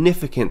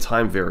significant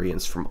time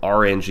variance from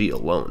RNG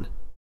alone.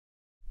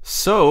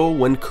 So,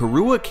 when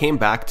Karua came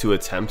back to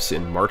attempts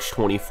in March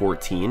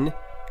 2014,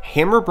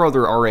 Hammer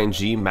Brother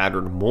RNG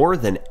mattered more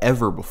than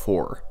ever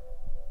before.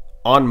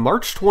 On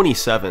March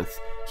 27th,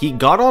 he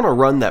got on a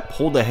run that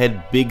pulled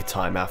ahead big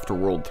time after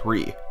World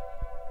 3.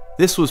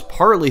 This was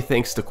partly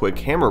thanks to quick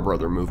Hammer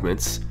Brother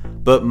movements,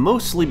 but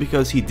mostly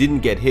because he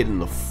didn't get hit in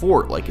the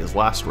fort like his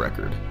last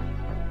record.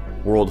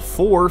 World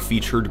 4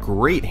 featured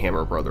great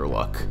Hammer Brother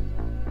luck.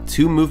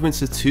 2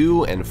 movements of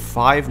 2 and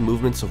 5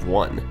 movements of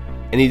 1,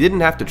 and he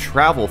didn't have to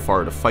travel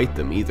far to fight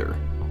them either.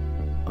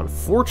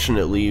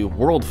 Unfortunately,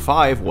 World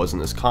 5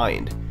 wasn't as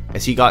kind,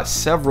 as he got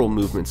several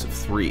movements of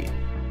 3.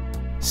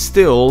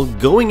 Still,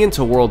 going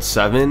into World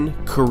 7,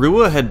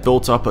 Kurua had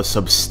built up a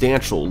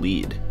substantial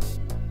lead,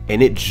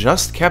 and it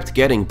just kept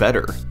getting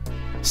better.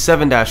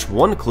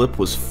 7-1 clip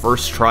was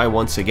first try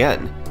once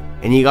again,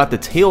 and he got the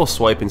tail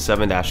swipe in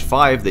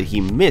 7-5 that he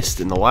missed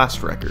in the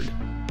last record.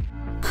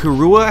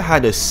 Kurua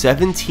had a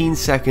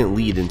 17-second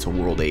lead into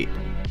World 8,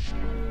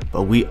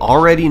 but we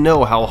already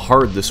know how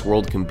hard this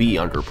world can be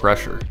under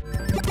pressure.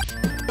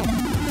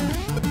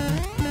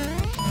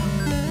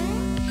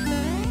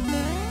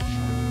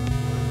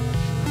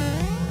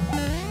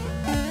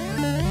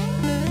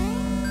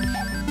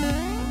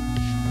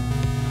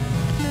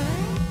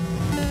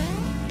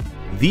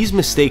 These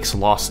mistakes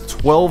lost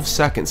 12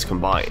 seconds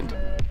combined.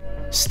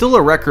 Still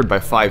a record by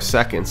 5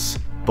 seconds,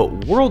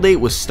 but World 8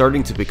 was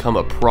starting to become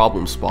a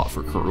problem spot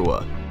for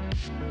Kurua.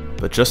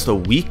 But just a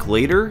week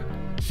later,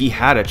 he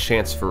had a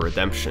chance for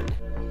redemption.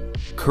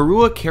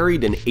 Kurua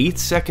carried an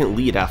 8-second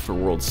lead after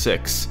World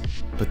 6,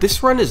 but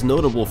this run is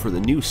notable for the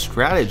new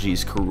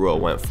strategies Kurua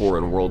went for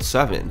in World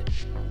 7.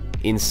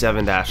 In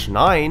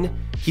 7-9,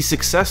 he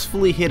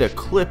successfully hit a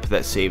clip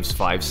that saves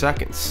 5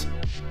 seconds.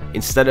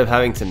 Instead of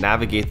having to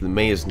navigate the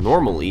maze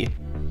normally,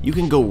 you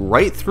can go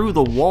right through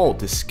the wall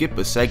to skip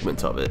a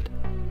segment of it.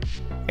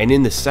 And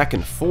in the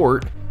second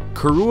fort,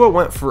 Kurua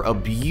went for a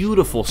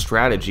beautiful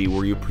strategy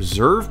where you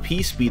preserve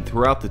P-speed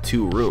throughout the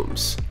 2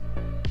 rooms.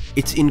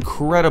 It's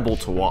incredible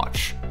to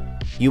watch.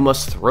 You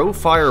must throw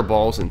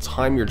fireballs and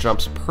time your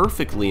jumps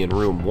perfectly in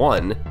room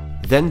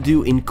 1, then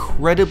do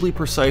incredibly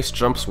precise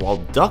jumps while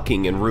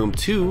ducking in room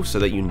 2 so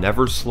that you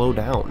never slow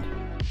down.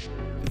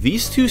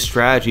 These 2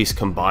 strategies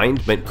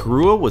combined meant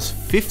Kurua was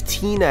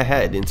 15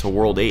 ahead into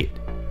World 8.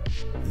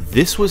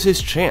 This was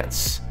his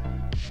chance.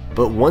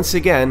 But once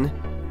again,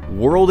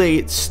 World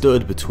 8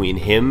 stood between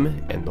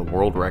him and the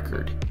world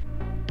record.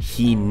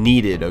 He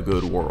needed a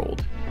good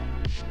world.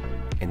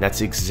 And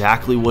that's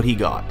exactly what he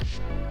got.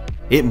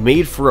 It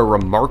made for a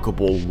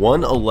remarkable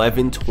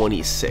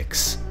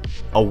 1:11.26,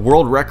 a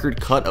world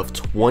record cut of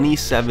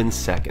 27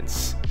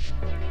 seconds.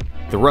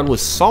 The run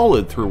was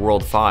solid through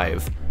World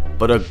 5,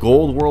 but a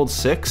gold World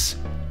 6,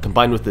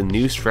 combined with the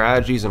new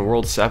strategies in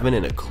World 7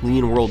 and a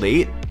clean World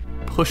 8,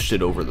 pushed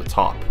it over the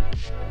top.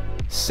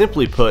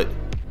 Simply put,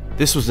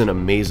 this was an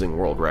amazing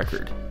world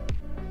record.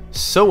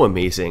 So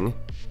amazing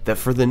that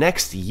for the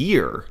next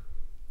year,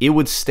 it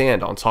would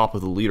stand on top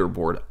of the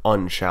leaderboard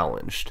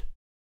unchallenged.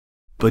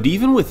 But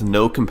even with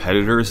no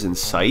competitors in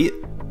sight,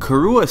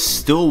 Kurua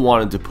still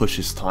wanted to push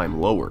his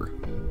time lower.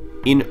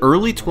 In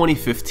early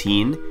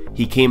 2015,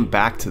 he came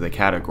back to the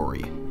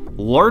category,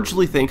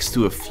 largely thanks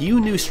to a few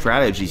new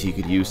strategies he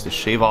could use to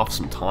shave off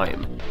some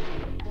time.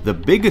 The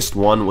biggest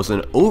one was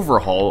an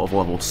overhaul of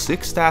level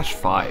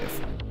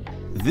 6-5.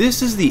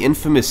 This is the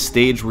infamous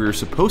stage where you're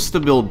supposed to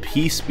build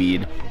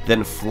P-speed,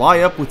 then fly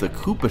up with a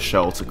Koopa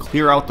shell to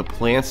clear out the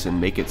plants and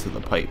make it to the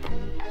pipe.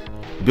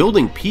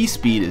 Building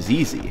P-speed is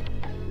easy,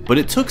 but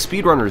it took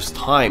speedrunners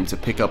time to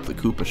pick up the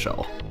Koopa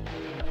shell.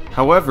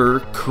 However,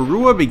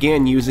 Kurua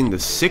began using the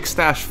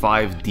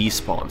 6-5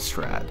 despawn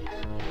strat.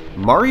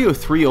 Mario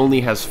 3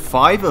 only has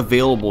 5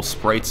 available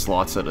sprite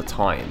slots at a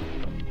time.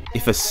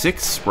 If a 6th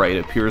sprite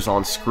appears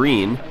on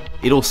screen,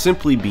 it'll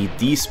simply be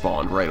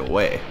despawned right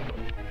away.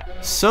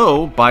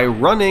 So, by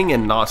running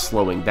and not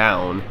slowing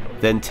down,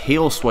 then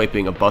tail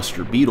swiping a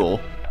Buster Beetle,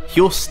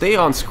 he'll stay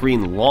on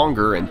screen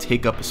longer and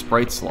take up a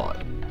sprite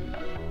slot.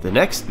 The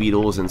next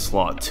Beetle is in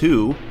slot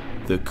 2,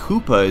 the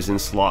Koopa is in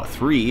slot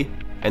 3,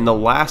 and the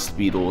last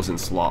Beetle is in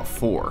slot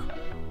 4.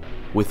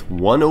 With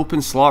 1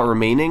 open slot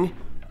remaining,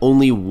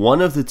 only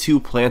one of the 2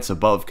 plants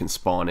above can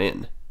spawn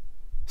in.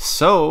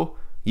 So,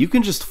 you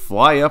can just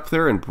fly up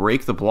there and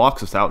break the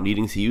blocks without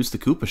needing to use the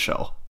Koopa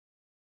shell.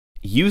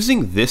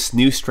 Using this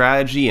new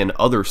strategy and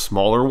other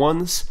smaller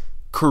ones,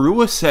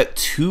 Kurua set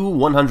 2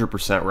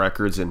 100%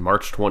 records in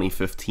March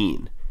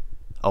 2015,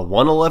 a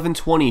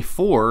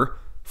 1:11.24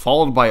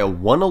 followed by a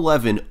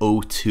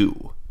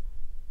 1:11.02.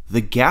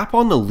 The gap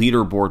on the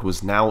leaderboard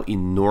was now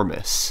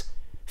enormous,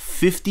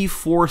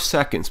 54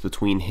 seconds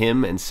between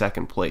him and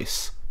second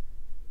place.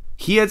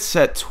 He had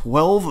set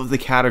 12 of the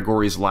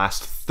category's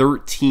last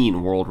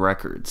 13 world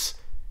records.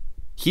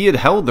 He had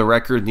held the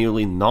record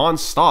nearly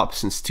non-stop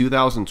since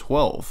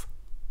 2012.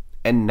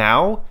 And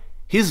now,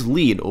 his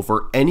lead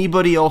over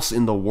anybody else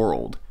in the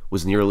world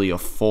was nearly a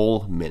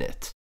full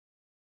minute.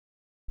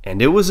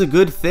 And it was a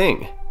good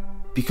thing,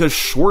 because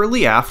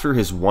shortly after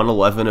his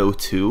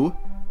 1:11.02,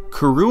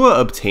 Kurua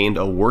obtained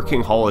a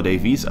working holiday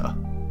visa,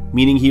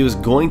 meaning he was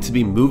going to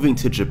be moving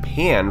to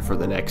Japan for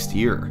the next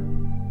year.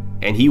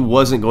 and he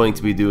wasn't going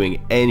to be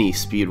doing any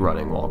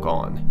speedrunning while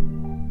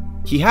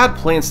gone. He had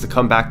plans to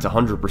come back to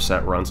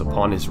 100% runs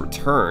upon his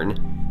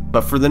return,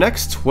 but for the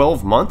next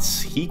 12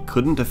 months, he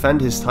couldn't defend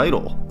his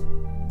title.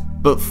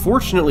 But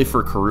fortunately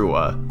for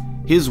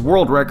Kurua, his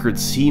world record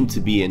seemed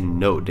to be in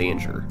no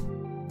danger.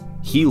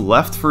 He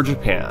left for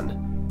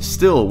Japan,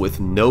 still with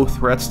no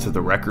threats to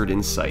the record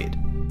in sight.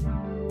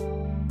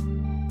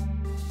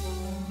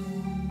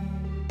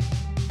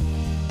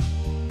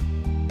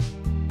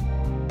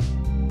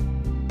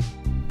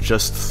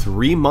 Just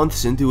 3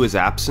 months into his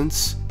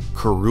absence,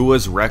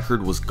 Kurua's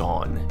record was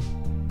gone.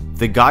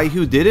 The guy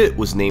who did it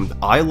was named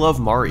I Love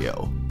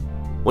Mario.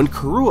 When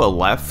Kurua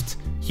left,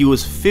 he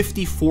was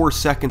 54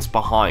 seconds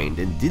behind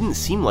and didn't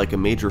seem like a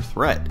major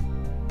threat.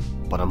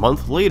 But a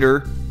month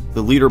later,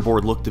 the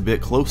leaderboard looked a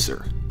bit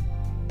closer.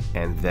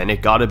 And then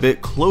it got a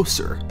bit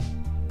closer.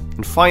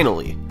 And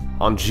finally,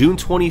 on June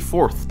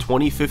 24th,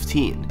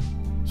 2015,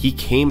 he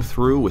came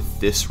through with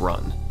this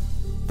run.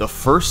 The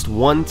first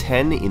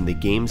 110 in the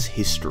game's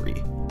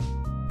history.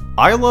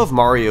 I Love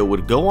Mario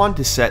would go on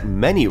to set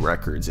many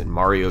records in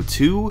Mario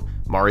 2,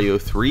 Mario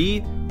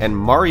 3, and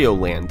Mario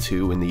Land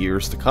 2 in the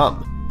years to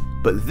come,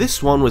 but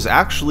this one was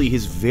actually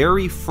his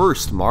very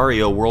first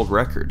Mario world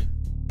record.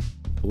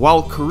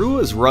 While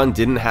Kurua's run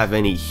didn't have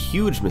any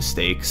huge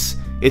mistakes,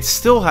 it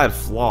still had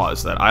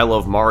flaws that I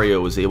Love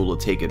Mario was able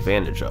to take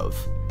advantage of.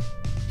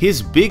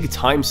 His big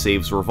time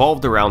saves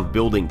revolved around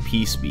building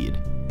P-speed,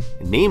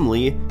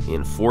 namely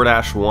in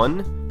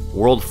 4-1,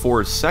 World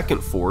 4's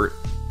second fort,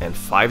 and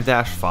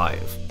 5-5.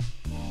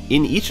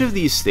 In each of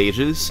these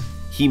stages,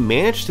 he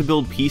managed to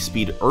build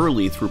P-speed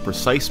early through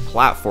precise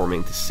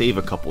platforming to save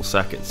a couple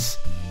seconds.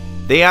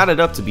 They added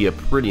up to be a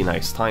pretty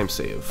nice time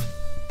save.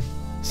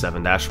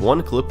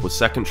 7-1 clip was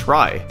second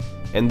try,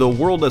 and the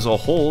world as a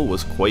whole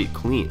was quite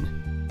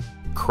clean.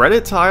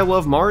 Credit to I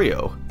Love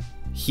Mario.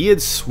 He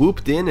had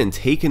swooped in and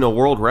taken a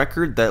world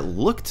record that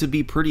looked to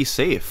be pretty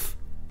safe.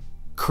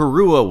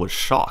 Kurua was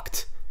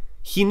shocked.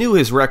 He knew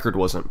his record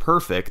wasn't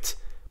perfect,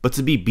 but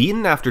to be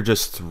beaten after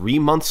just 3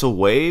 months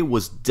away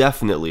was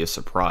definitely a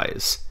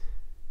surprise.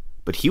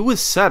 But he was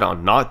set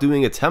on not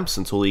doing attempts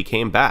until he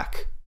came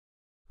back.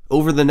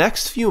 Over the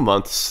next few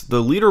months,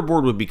 the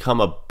leaderboard would become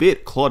a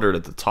bit cluttered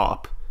at the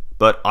top,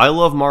 but I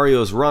Love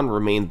Mario's run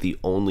remained the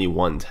only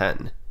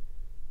 110.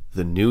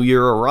 The new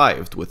year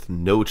arrived with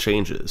no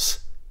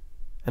changes.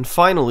 And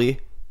finally,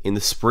 in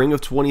the spring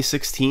of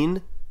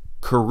 2016,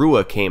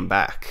 Kurua came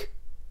back.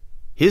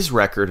 His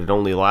record had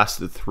only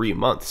lasted 3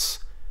 months,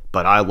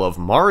 but I Love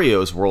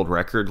Mario's world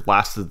record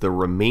lasted the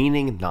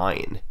remaining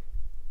 9.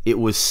 It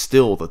was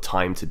still the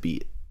time to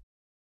beat.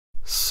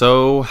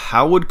 So,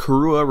 how would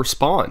Kurua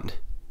respond?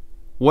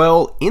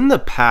 Well, in the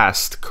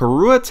past,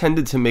 Kurua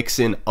tended to mix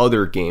in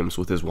other games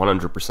with his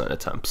 100%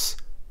 attempts.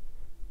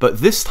 But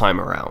this time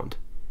around,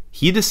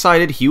 he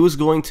decided he was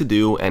going to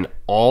do an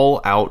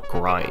all-out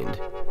grind.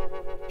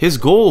 His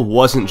goal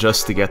wasn't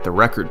just to get the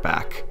record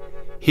back.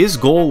 His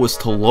goal was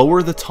to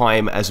lower the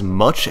time as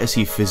much as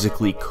he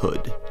physically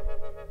could.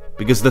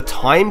 Because the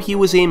time he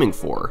was aiming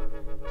for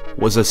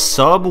was a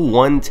sub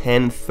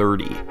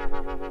 110:30.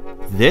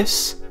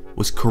 This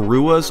was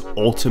Kurua's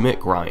ultimate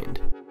grind.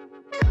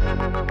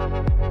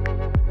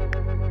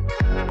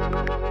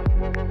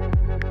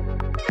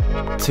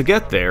 To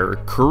get there,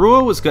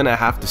 Kurua was gonna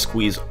have to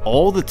squeeze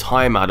all the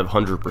time out of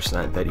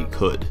 100% that he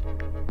could.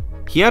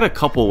 He had a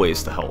couple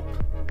ways to help.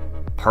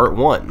 Part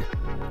 1.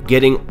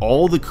 Getting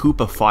all the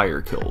Koopa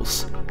fire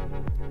kills.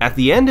 At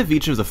the end of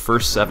each of the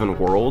first 7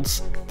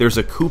 worlds, there's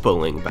a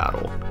Koopaling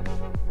battle.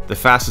 The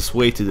fastest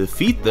way to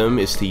defeat them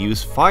is to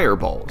use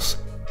fireballs,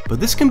 but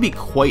this can be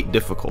quite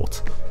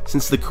difficult,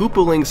 since the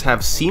Koopalings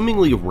have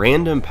seemingly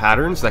random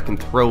patterns that can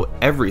throw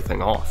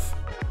everything off.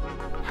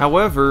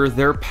 However,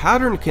 their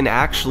pattern can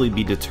actually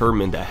be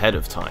determined ahead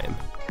of time.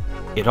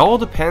 It all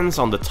depends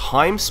on the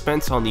time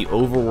spent on the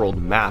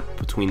overworld map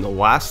between the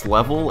last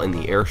level and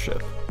the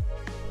airship.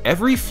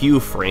 Every few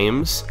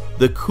frames,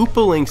 the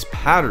Koopaling's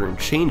pattern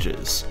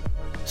changes,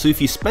 so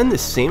if you spend the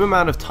same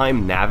amount of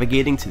time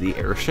navigating to the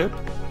airship,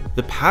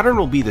 the pattern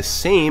will be the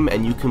same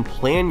and you can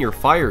plan your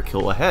fire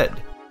kill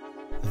ahead.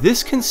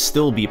 This can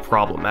still be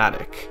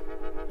problematic.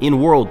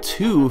 In World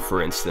 2,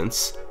 for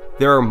instance,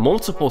 there are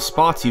multiple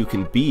spots you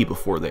can be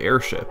before the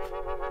airship.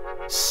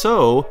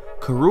 So,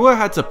 Kurua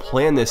had to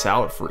plan this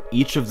out for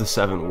each of the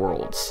 7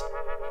 worlds.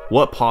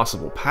 What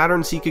possible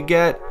patterns he could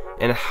get,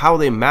 and how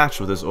they match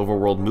with his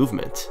overworld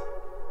movement.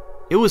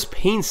 It was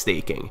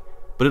painstaking,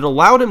 but it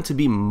allowed him to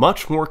be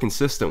much more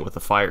consistent with the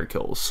fire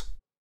kills.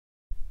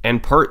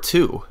 And Part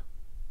 2.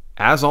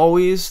 As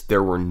always,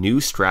 there were new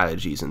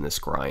strategies in this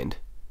grind.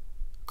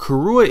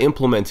 Kurua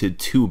implemented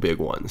 2 big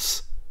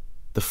ones.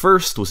 The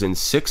first was in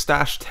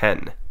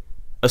 6-10,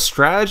 a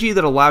strategy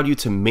that allowed you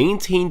to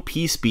maintain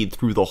P-speed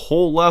through the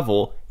whole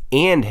level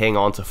and hang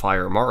on to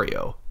Fire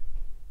Mario.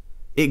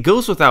 It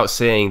goes without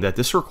saying that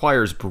this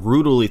requires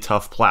brutally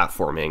tough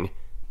platforming,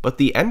 but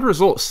the end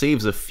result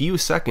saves a few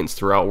seconds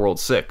throughout World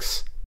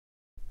 6.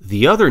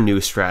 The other new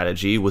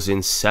strategy was in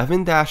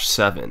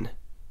 7-7.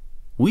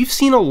 We've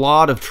seen a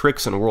lot of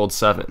tricks in World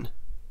 7.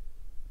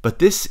 But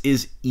this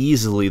is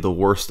easily the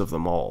worst of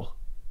them all.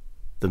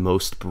 The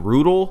most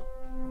brutal,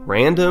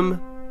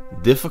 random,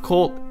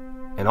 difficult,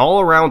 and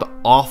all-around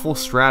awful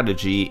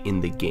strategy in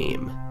the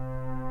game.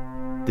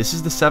 This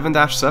is the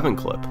 7-7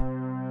 clip.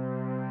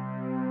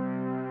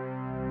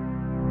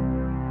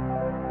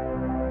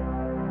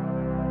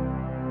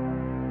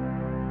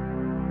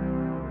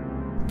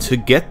 To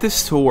get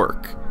this to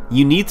work,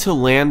 you need to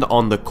land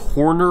on the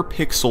corner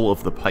pixel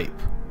of the pipe.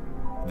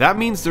 That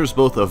means there's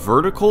both a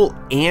vertical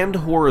and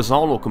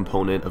horizontal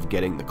component of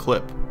getting the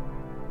clip.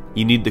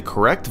 You need the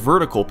correct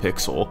vertical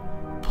pixel,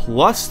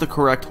 plus the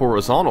correct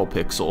horizontal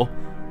pixel,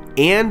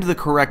 and the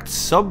correct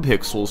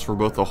subpixels for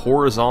both the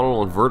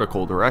horizontal and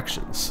vertical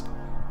directions.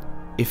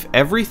 If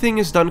everything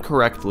is done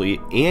correctly,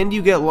 and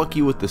you get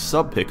lucky with the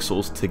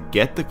subpixels to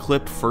get the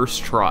clip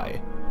first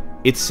try,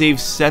 it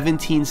saves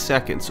 17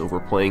 seconds over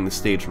playing the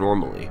stage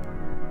normally.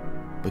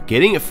 But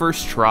getting it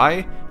first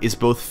try is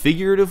both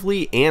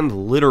figuratively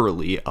and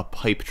literally a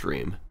pipe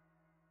dream.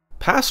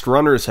 Past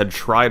runners had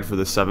tried for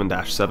the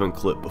 7-7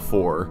 clip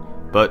before,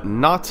 but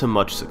not to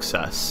much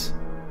success.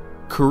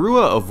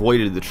 Kurua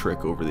avoided the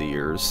trick over the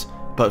years,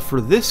 but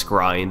for this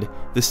grind,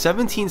 the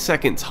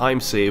 17-second time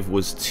save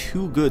was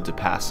too good to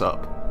pass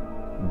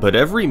up. But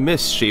every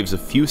miss shaves a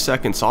few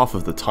seconds off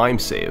of the time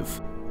save,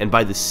 and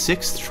by the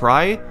 6th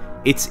try,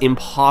 it's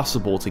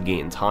impossible to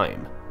gain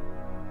time.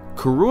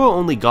 Kurua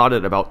only got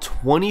it about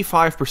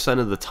 25%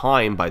 of the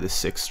time by the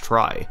 6th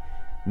try,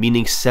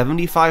 meaning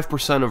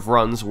 75% of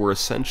runs were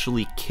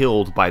essentially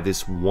killed by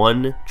this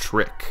one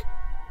trick,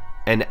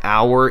 an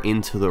hour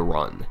into the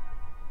run.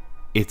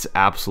 It's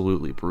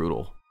absolutely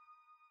brutal.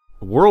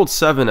 World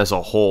 7 as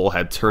a whole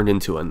had turned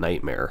into a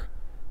nightmare.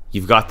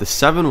 You've got the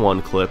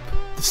 7-1 clip,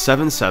 the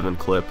 7-7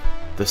 clip,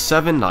 the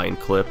 7-9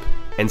 clip,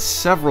 and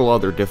several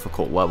other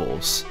difficult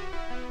levels.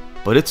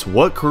 But it's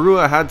what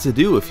Kurua had to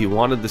do if he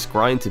wanted this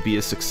grind to be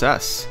a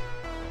success.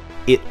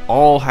 It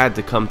all had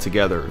to come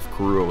together if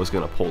Kurua was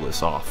going to pull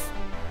this off.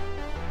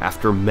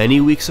 After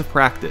many weeks of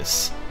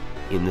practice,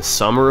 in the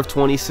summer of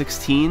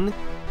 2016,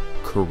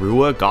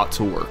 Kurua got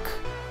to work.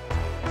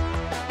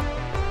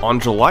 On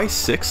July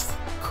 6th,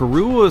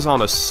 Kurua was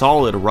on a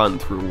solid run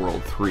through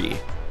World 3.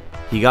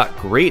 He got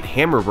great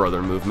Hammer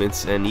Brother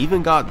movements and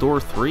even got Door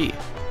 3.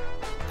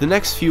 The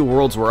next few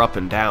worlds were up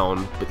and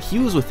down, but he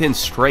was within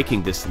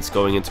striking distance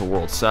going into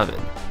World 7,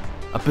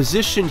 a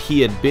position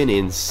he had been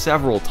in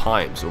several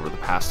times over the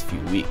past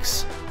few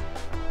weeks.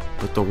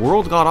 But the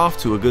world got off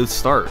to a good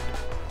start.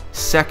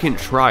 Second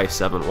try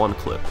 7-1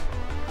 clip.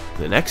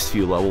 The next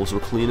few levels were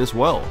clean as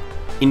well,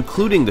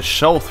 including the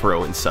shell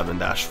throw in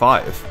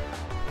 7-5.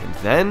 And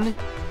then,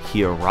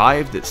 he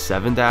arrived at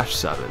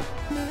 7-7.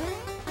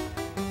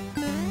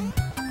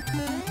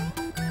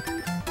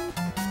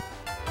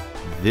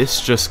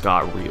 This just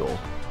got real.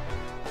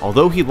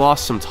 Although he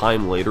lost some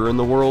time later in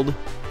the world,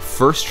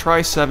 first try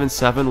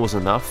 7-7 was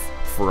enough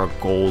for a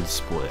gold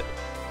split.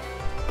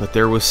 But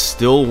there was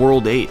still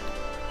World 8.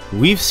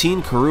 We've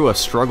seen Kurua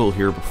struggle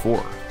here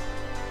before.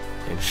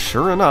 And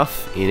sure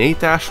enough, in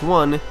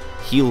 8-1,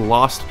 he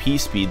lost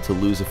P-speed to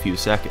lose a few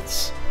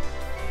seconds.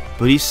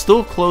 But he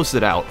still closed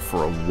it out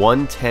for a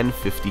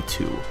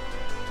 1:10.52.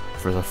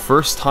 For the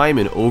first time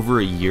in over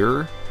a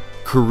year,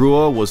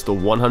 Kurua was the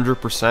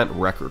 100%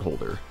 record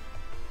holder.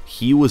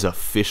 He was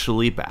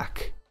officially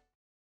back.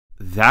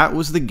 That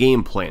was the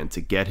game plan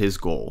to get his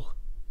goal.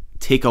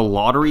 Take a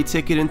lottery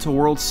ticket into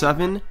World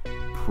 7,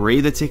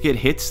 pray the ticket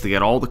hits to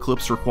get all the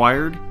clips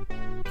required,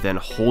 then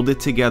hold it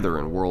together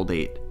in World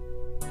 8.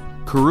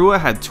 Kurua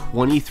had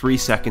 23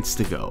 seconds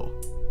to go.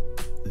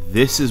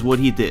 This is what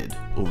he did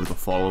over the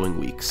following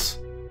weeks.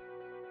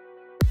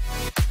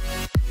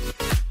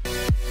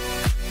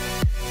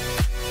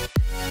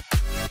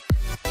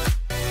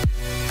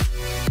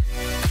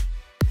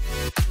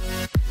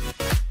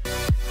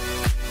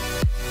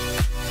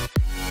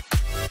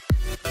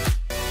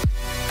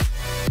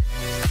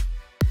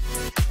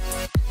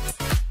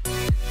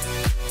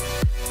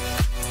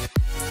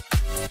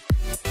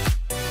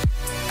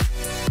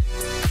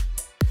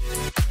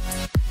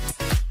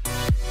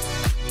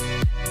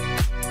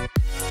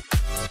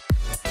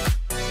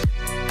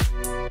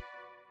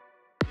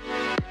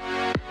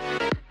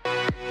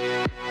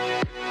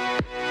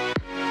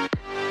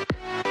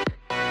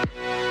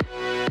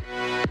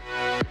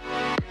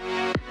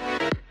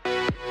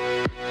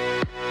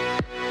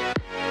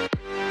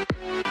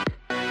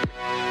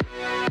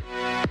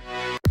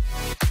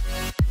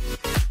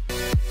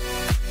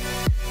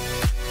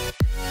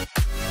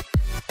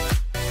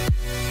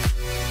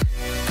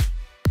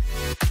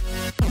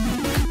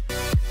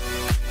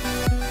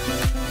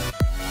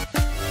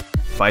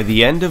 By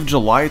the end of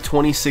July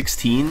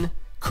 2016,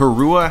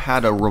 Kurua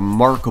had a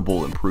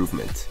remarkable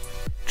improvement,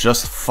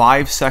 just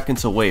 5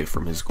 seconds away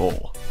from his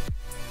goal.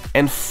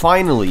 And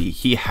finally,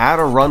 he had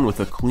a run with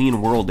a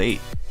clean World 8.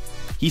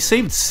 He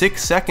saved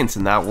 6 seconds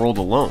in that world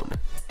alone,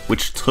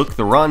 which took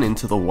the run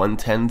into the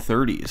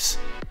 1:10.30s.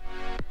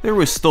 There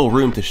was still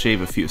room to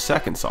shave a few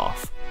seconds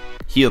off.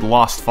 He had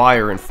lost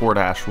fire in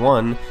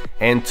 4-1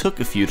 and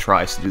took a few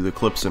tries to do the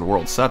clips in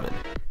World 7.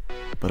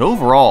 but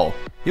overall,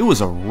 it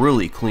was a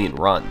really clean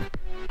run.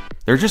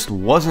 There just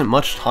wasn't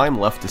much time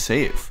left to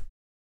save.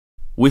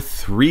 With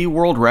 3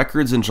 world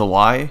records in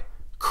July,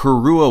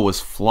 Kurua was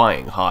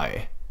flying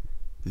high.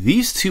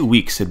 These 2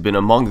 weeks had been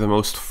among the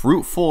most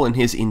fruitful in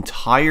his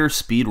entire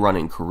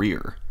speedrunning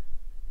career.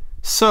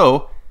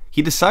 So,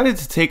 he decided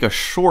to take a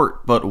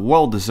short but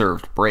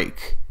well-deserved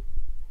break.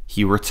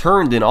 He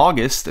returned in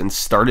August and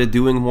started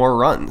doing more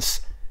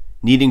runs,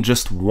 needing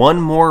just 1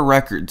 more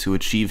record to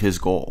achieve his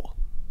goal.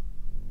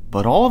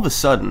 But all of a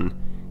sudden,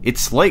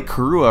 it's like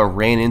Kurua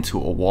ran into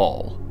a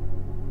wall.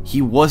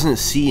 He wasn't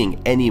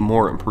seeing any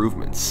more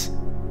improvements.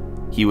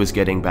 He was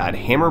getting bad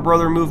Hammer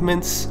Brother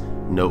movements,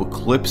 no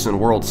clips in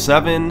World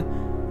 7,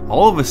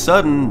 all of a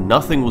sudden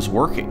nothing was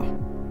working.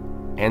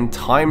 And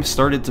time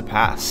started to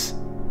pass.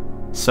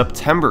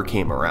 September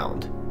came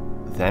around,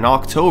 then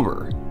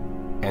October,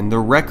 and the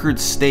record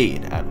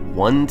stayed at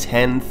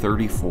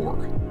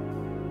 1:10:34.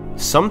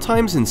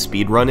 Sometimes in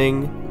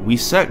speedrunning, we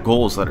set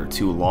goals that are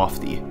too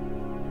lofty.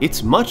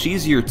 It's much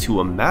easier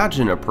to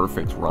imagine a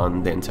perfect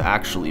run than to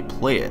actually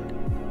play it,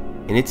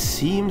 and it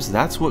seems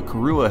that's what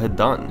Kurua had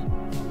done.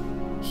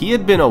 He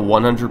had been a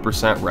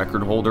 100%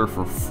 record holder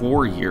for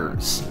 4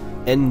 years,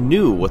 and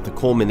knew what the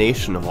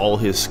culmination of all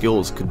his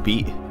skills could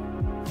be.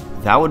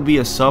 That would be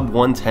a sub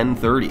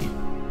 1:10:30.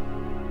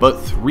 But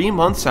 3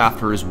 months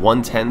after his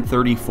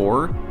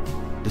 1:10:34,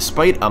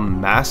 despite a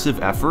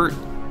massive effort,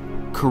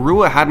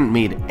 Kurua hadn't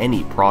made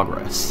any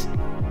progress.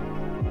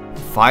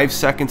 5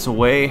 seconds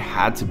away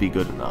had to be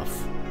good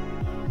enough.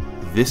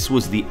 This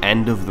was the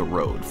end of the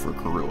road for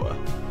Kurua.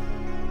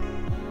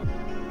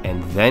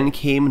 And then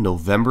came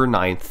November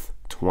 9th,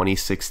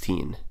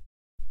 2016,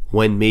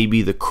 when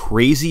maybe the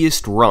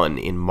craziest run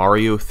in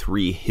Mario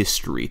 3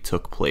 history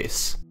took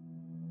place.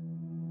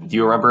 Do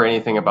you remember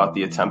anything about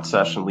the attempt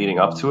session leading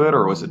up to it,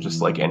 or was it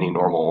just like any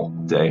normal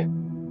day?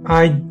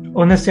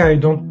 Honestly, I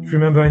don't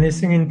remember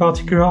anything in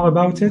particular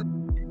about it.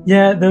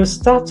 Yeah, the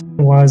start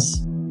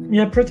was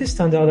pretty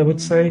standard, I would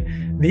say.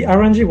 The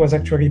RNG was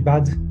actually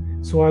bad,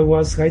 so I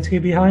was slightly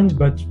behind,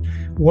 but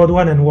World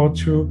 1 and World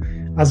 2,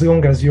 as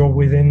long as you're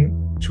within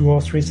 2 or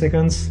 3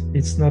 seconds,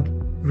 it's not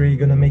really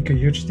gonna make a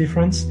huge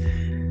difference.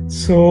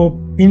 So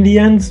in the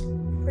end,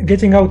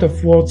 getting out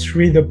of World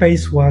 3, the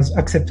pace was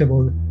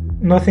acceptable.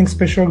 Nothing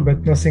special,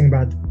 but nothing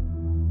bad.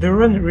 The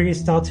run really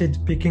started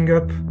picking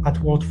up at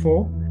World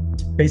 4.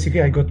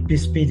 Basically, I got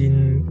B-speed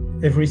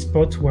in every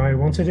spot where I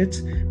wanted it,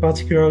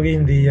 particularly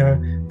in the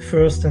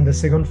first and the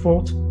second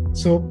fort,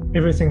 so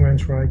everything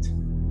went right.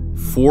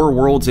 4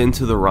 worlds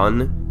into the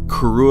run,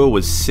 Kurua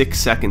was 6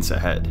 seconds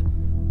ahead,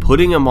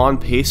 putting him on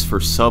pace for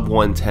sub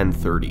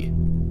 1:10:30.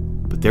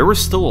 But there was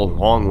still a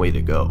long way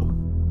to go.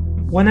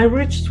 When I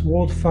reached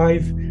World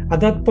 5, at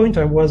that point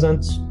I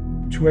wasn't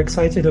too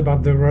excited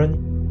about the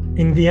run.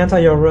 In the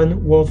entire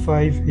run, World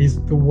 5 is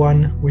the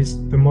one with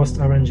the most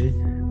RNG.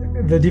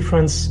 The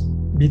difference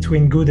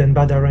between good and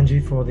bad RNG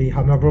for the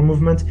hammer bro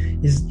movement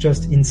is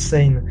just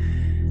insane.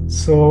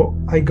 So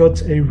I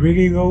got a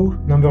really low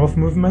number of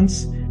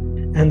movements,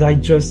 and I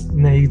just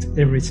nailed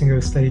every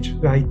single stage.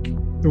 Like,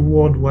 the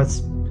world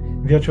was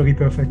virtually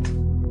perfect.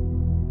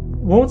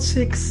 World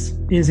 6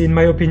 is, in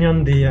my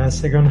opinion, the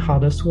second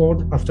hardest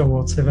world after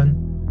World 7.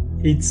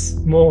 It's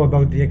more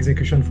about the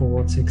execution for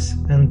World 6,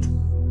 and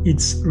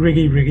it's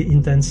really, really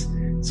intense.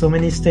 So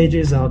many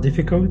stages are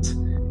difficult,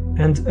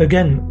 and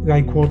again,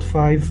 like World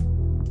 5,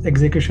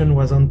 execution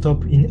was on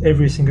top in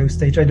every single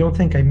stage. I don't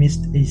think I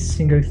missed a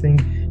single thing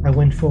I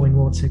went for in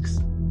World 6.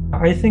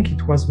 I think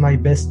it was my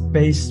best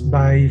pace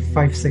by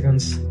 5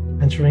 seconds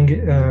entering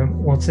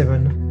World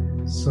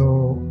 7.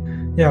 So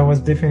yeah, I was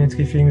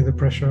definitely feeling the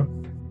pressure.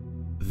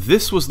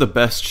 This was the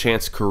best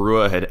chance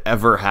Kurua had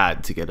ever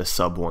had to get a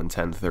sub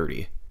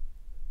 1:10:30.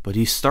 But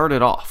he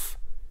started off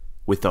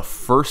with a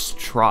first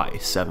try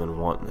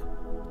 7-1.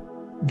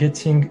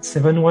 Getting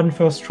 7-1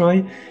 first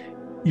try,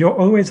 you're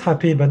always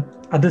happy, but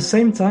at the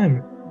same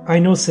time, I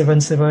know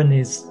 7-7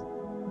 is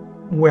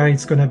where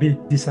it's gonna be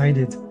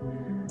decided.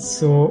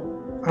 So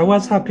I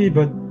was happy,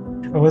 but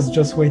I was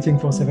just waiting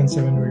for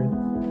 7-7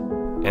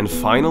 really. And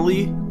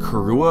finally,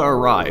 Kurua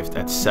arrived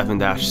at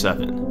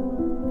 7-7.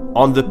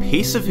 On the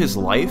pace of his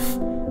life,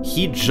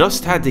 he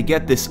just had to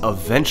get this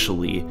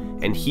eventually,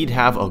 and he'd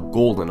have a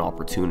golden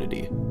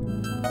opportunity.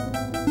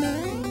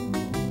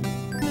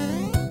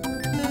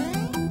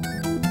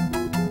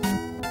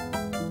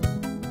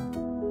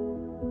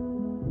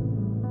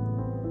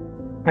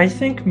 I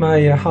think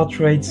my heart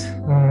rate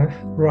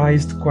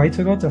rised quite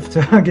a lot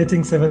after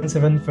getting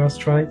 7-7 first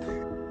try.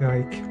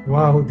 Like,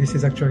 wow, this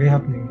is actually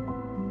happening.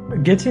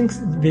 Getting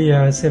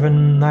the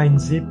 7-9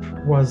 zip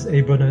was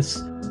a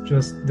bonus,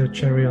 just the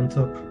cherry on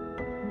top.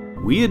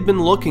 We had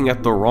been looking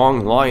at the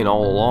wrong line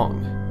all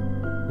along.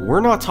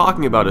 We're not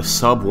talking about a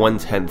sub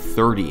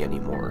 1:10:30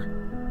 anymore.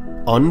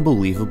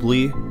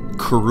 Unbelievably,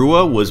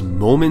 Kurua was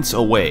moments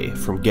away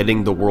from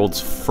getting the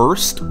world's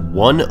first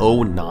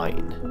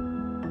 109.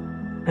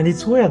 And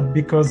it's weird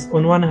because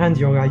on one hand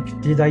you're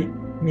like, did I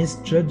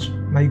misjudge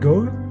my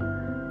goal?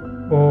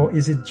 Or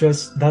is it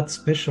just that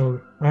special?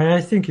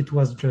 I think it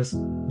was just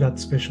that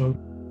special.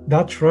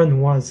 that run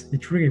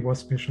it really was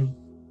special.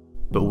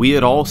 But we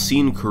had all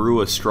seen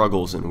Karua's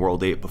struggles in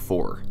World 8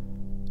 before.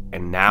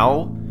 And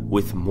now,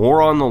 with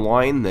more on the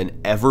line than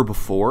ever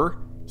before,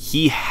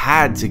 he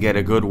had to get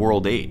a good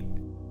World 8.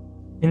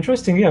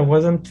 Interestingly, I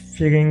wasn't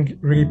feeling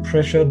really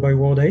pressured by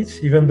World 8,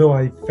 even though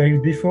I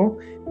failed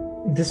before.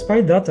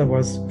 Despite that, I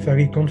was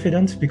very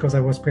confident because I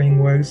was playing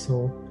well,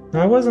 so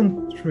I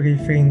wasn't really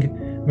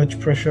feeling much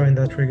pressure in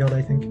that regard,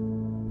 I think.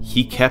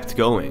 He kept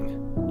going,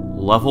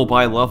 level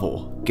by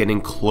level,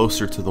 getting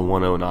closer to the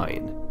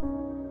 109.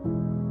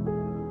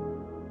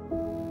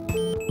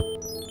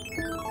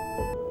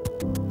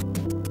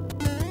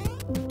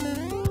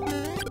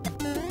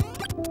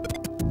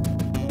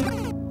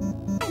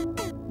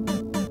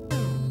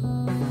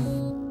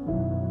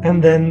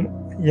 And then,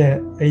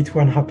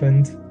 8-1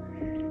 happened.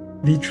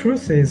 The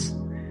truth is,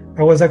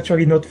 I was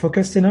actually not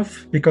focused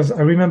enough because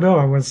I remember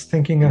I was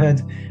thinking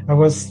ahead. I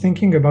was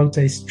thinking about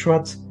a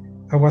strat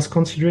I was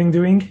considering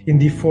doing in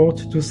the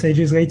fort 2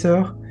 stages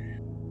later,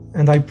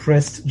 and I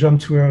pressed jump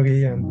too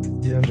early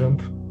and didn't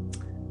jump.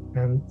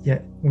 And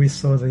we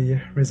saw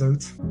the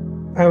result.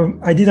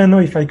 I didn't know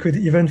if I could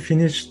even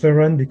finish the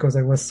run because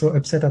I was so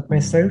upset at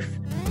myself.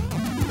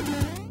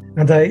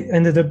 And I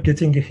ended up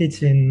getting a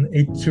hit in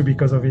 8-2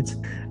 because of it.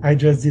 I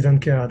just didn't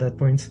care at that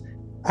point.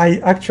 I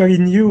actually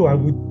knew I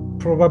would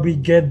probably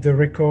get the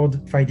record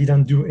if I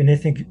didn't do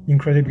anything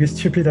incredibly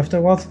stupid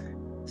afterwards.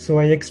 So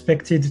I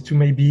expected to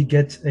maybe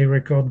get a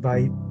record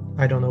by,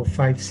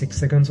 5-6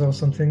 seconds or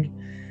something.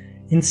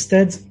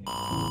 Instead,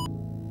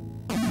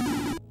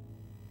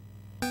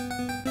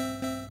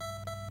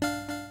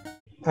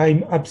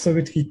 I'm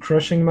absolutely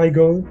crushing my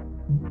goal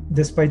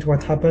despite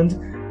what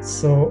happened.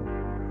 So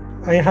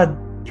I had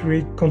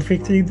really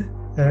conflicted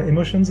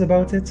emotions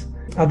about it.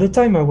 At the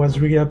time I was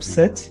really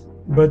upset,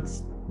 but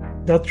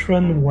that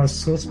run was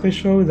so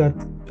special that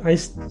I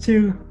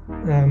still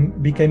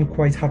became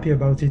quite happy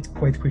about it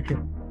quite quickly.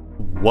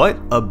 What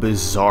a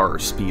bizarre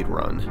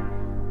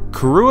speedrun.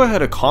 Karua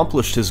had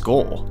accomplished his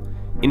goal.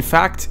 In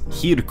fact,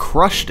 he had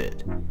crushed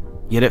it,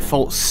 yet it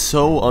felt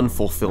so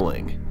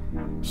unfulfilling.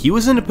 He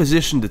was in a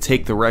position to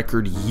take the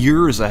record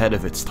years ahead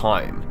of its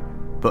time,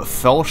 but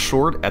fell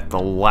short at the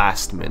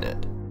last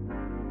minute.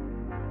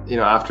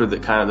 After the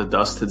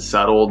dust had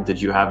settled,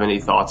 did you have any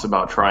thoughts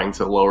about trying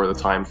to lower the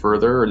time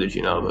further, or did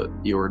you know that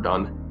you were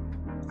done?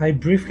 I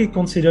briefly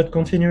considered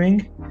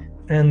continuing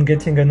and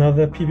getting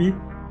another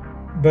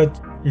PB,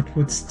 but it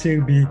would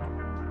still be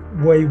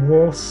way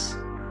worse,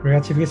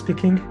 relatively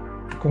speaking,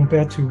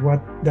 compared to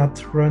what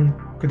that run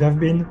could have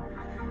been.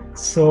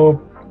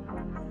 So,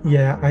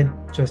 I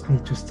just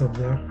need to stop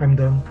there. I'm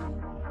done.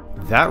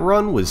 That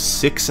run was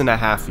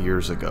 6.5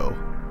 years ago.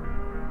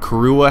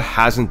 Karua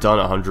hasn't done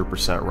a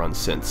 100% run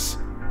since,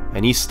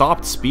 and he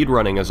stopped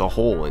speedrunning as a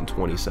whole in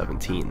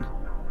 2017.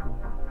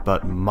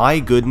 But my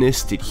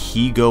goodness, did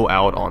he go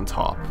out on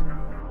top.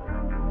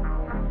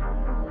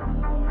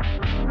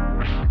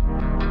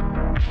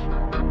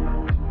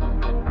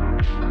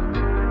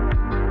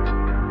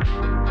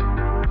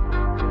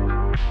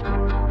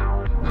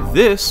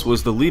 This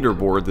was the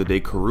leaderboard the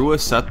day Karua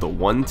set the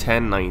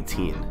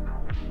 1:10:19.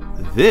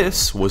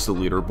 This was the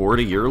leaderboard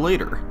a year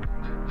later.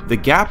 The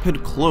gap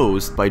had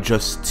closed by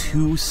just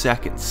 2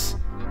 seconds.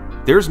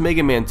 There's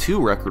Mega Man 2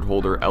 record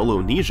holder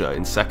Elonesia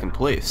in second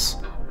place.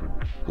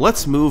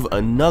 Let's move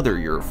another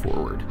year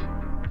forward.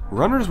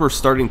 Runners were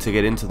starting to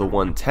get into the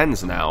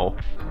 110s now,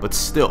 but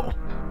still,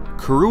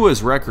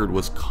 Karua's record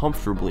was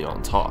comfortably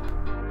on top.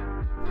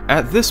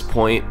 At this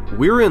point,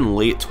 we're in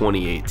late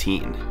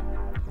 2018,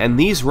 and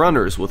these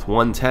runners with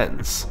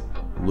 110s,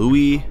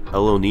 Louis,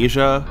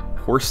 Elonesia,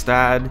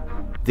 Horstad,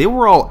 they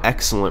were all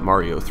excellent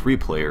Mario 3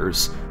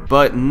 players,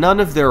 but none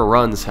of their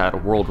runs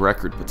had world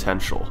record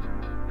potential.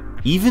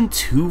 Even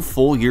 2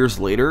 full years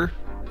later,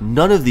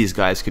 none of these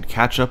guys could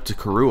catch up to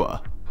Karua.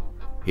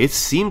 It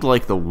seemed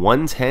like the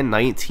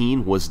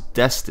 1:10:19 was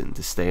destined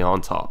to stay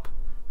on top.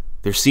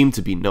 There seemed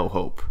to be no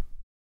hope.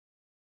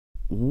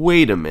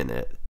 Wait a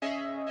minute.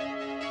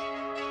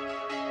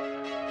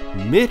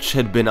 Mitch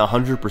had been a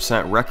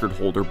 100% record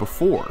holder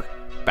before,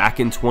 back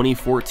in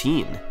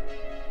 2014.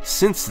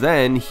 Since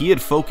then, he had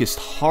focused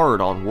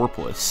hard on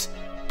Warpless,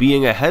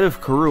 being ahead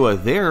of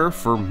Karua there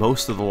for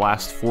most of the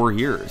last 4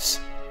 years.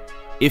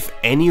 If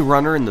any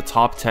runner in the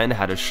top 10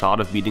 had a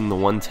shot of beating the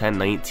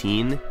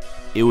 1:10:19,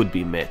 it would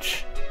be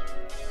Mitch.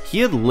 He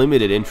had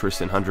limited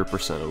interest in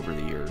 100% over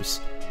the years,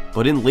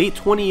 but in late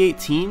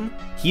 2018,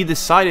 he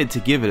decided to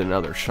give it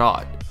another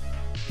shot.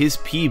 His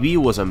PB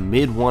was a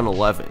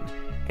mid-111,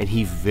 and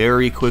he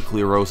very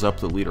quickly rose up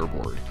the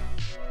leaderboard.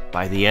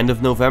 By the end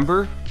of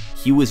November,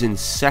 he was in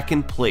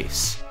second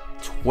place,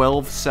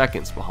 12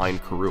 seconds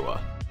behind Karua.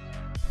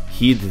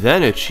 He'd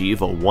then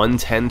achieve a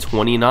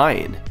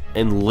 1:10:29,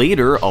 and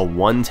later a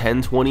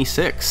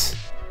 1:10:26.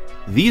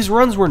 These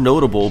runs were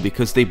notable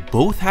because they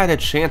both had a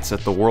chance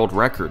at the world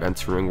record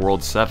entering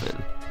World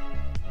 7,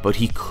 but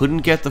he couldn't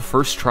get the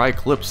first try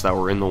clips that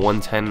were in the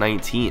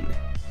 1:10:19.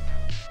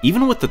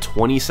 Even with the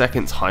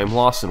 20-second time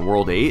loss in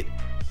World 8,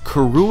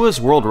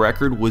 Karua's world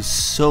record was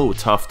so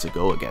tough to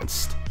go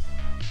against.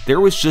 there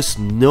was just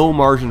no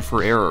margin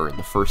for error in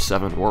the first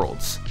 7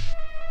 worlds.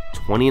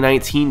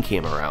 2019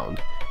 came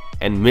around,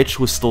 and Mitch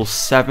was still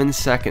 7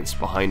 seconds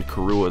behind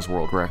Karua's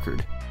world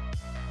record.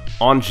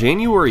 On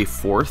January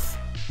 4th,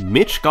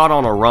 Mitch got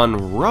on a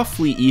run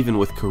roughly even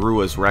with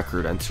Karua's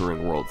record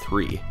entering World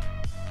 3.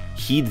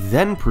 He'd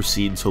then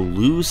proceed to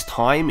lose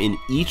time in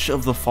each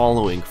of the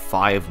following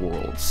 5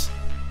 worlds.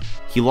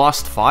 He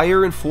lost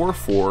fire in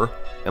 4.4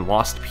 and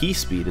lost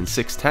P-speed in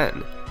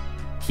 6.10.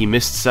 He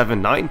missed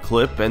 7.9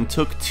 clip and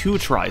took 2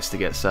 tries to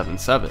get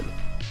 7.7.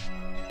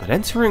 But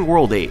entering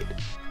World 8,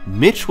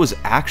 Mitch was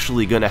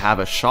actually going to have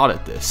a shot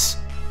at this,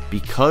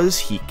 because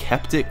he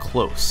kept it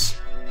close.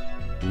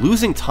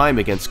 Losing time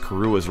against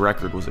Karua's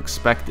record was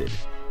expected.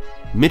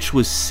 Mitch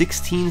was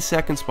 16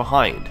 seconds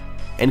behind,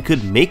 and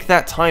could make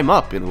that time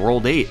up in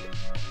World 8.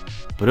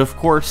 But of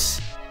course,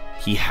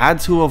 he had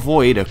to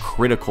avoid a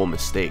critical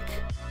mistake.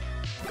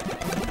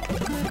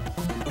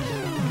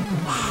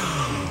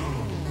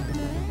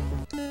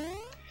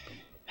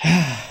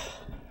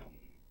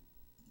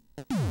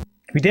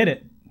 We did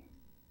it.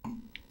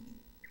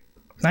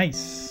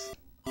 Nice.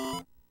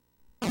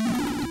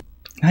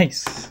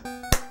 Nice.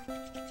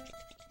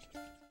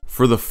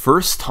 For the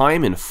first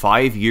time in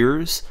 5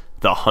 years,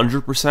 the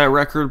 100%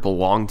 record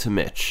belonged to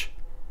Mitch.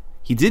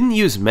 He didn't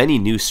use many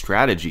new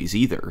strategies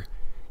either.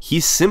 He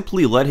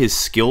simply let his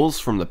skills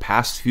from the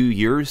past few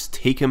years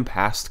take him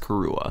past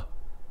Karua.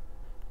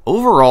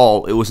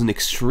 Overall, it was an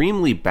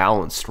extremely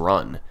balanced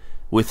run,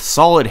 with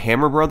solid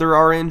Hammer Brother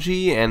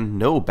RNG and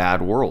no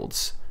bad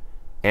worlds.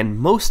 And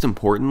most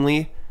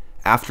importantly,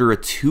 after a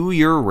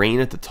 2-year reign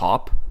at the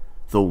top,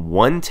 the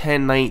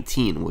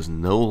 1:10.19 was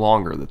no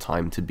longer the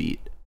time to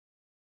beat.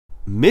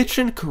 Mitch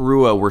and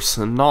Karua were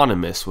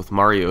synonymous with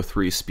Mario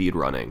 3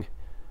 speedrunning.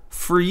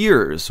 For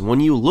years,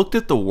 when you looked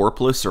at the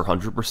Warpless or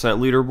 100%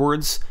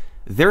 leaderboards,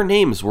 their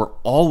names were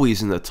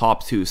always in the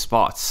top 2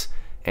 spots,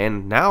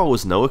 and now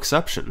was no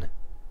exception.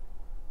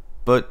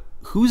 But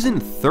who's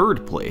in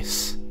 3rd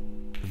place?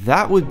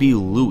 That would be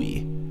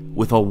Louis,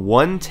 with a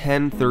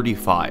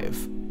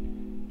 1:10.35.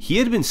 He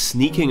had been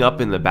sneaking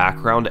up in the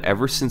background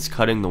ever since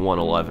cutting the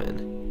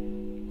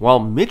 111. While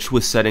Mitch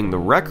was setting the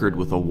record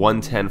with a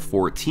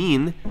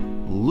 1:10.14,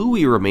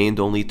 Louis remained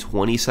only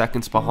 20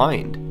 seconds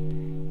behind,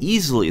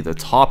 easily the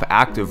top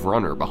active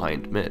runner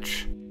behind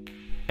Mitch.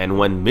 And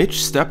when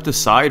Mitch stepped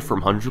aside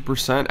from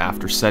 100%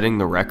 after setting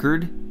the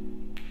record,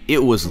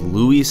 it was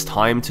Louis'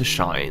 time to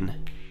shine.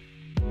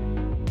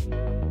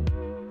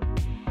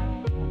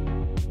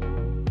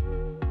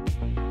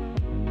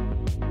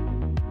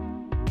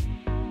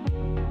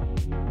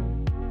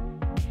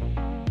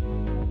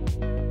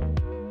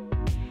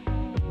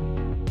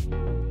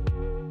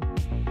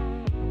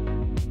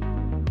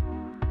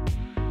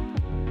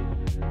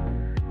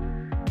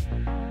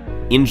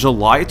 In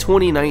July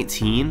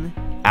 2019,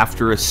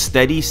 after a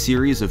steady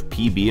series of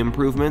PB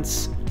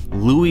improvements,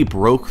 Louis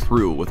broke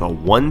through with a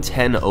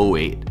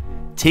 1:10.08,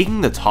 taking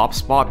the top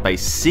spot by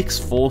 6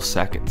 full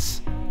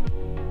seconds.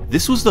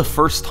 This was the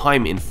first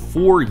time in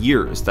 4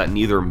 years that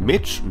neither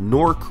Mitch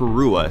nor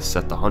Karua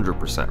set the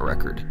 100%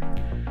 record.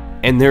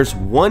 And there's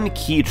one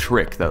key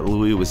trick that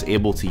Louis was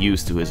able to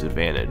use to his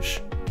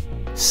advantage: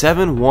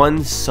 7.1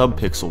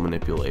 subpixel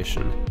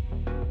manipulation.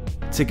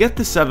 To get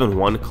the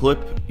 7.1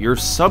 clip, your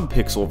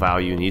subpixel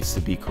value needs to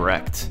be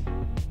correct.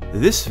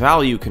 This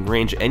value can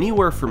range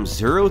anywhere from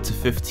 0 to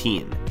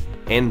 15,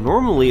 and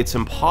normally it's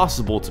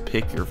impossible to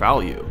pick your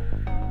value.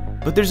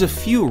 But there's a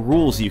few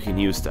rules you can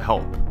use to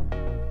help.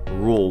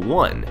 Rule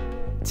 1.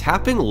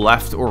 Tapping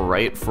left or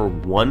right for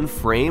 1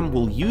 frame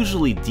will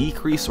usually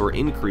decrease or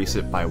increase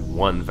it by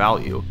 1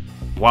 value,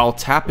 while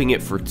tapping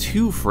it for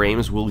 2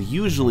 frames will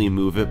usually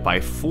move it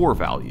by 4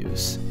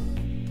 values.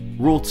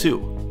 Rule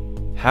 2.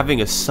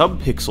 Having a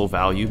subpixel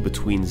value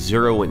between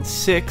 0 and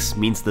 6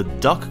 means the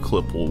duck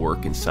clip will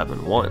work in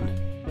 7.1.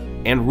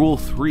 And Rule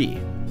 3.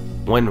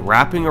 When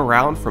wrapping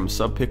around from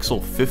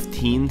subpixel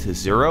 15 to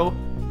 0,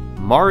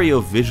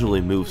 Mario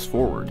visually moves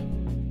forward.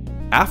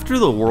 After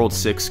the World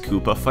 6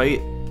 Koopa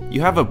fight,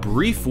 you have a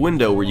brief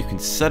window where you can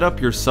set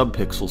up your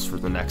subpixels for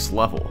the next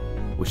level,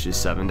 which is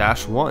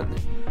 7-1.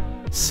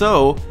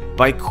 So,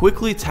 by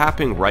quickly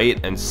tapping right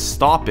and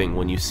stopping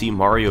when you see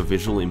Mario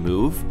visually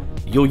move,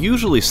 you'll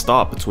usually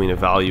stop between a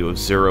value of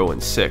 0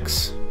 and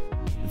 6.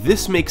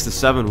 This makes the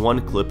 7.1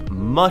 clip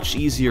much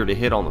easier to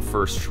hit on the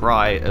first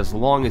try as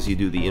long as you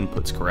do the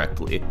inputs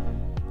correctly,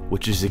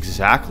 which is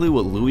exactly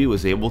what Louis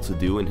was able to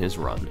do in his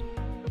run.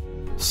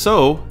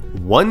 So,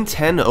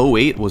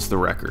 1:10.08 was the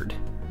record.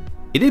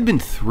 It had been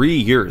 3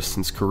 years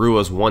since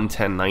Karua's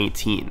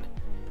 1:10.19,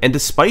 and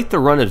despite the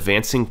run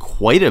advancing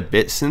quite a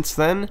bit since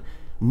then,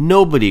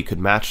 nobody could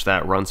match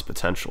that run's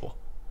potential.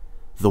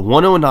 The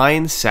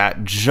 109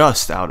 sat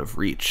just out of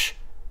reach.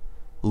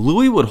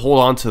 Louis would hold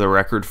on to the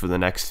record for the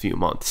next few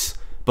months,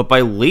 but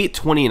by late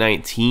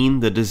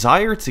 2019, the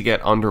desire to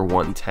get under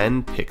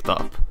 110 picked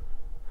up.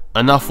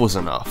 Enough was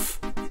enough,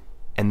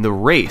 and the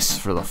race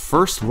for the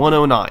first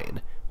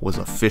 109 was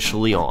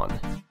officially on.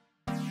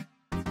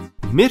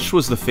 Mitch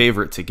was the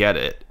favorite to get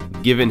it,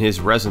 given his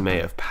resume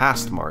of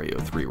past Mario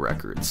 3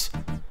 records,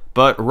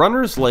 But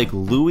runners like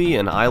Louis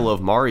and I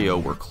Love Mario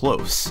were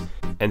close,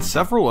 and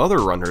several other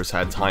runners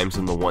had times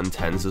in the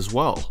 110s as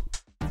well.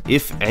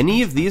 If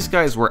any of these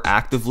guys were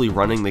actively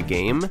running the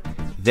game,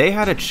 they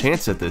had a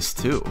chance at this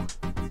too.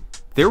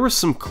 There was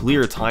some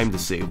clear time to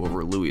save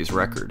over Louis'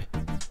 record.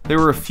 There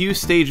were a few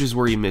stages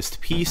where he missed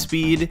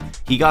P-Speed,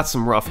 he got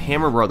some rough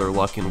Hammer Brother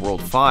luck in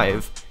World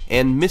 5,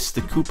 and missed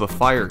the Koopa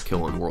Fire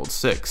kill in World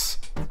 6.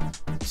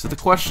 So the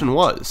question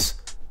was,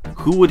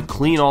 who would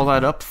clean all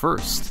that up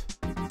first?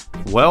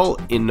 Well,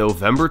 in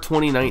November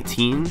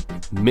 2019,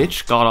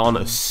 Mitch got on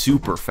a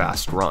super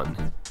fast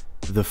run.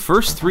 The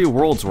first 3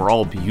 worlds were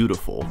all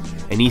beautiful,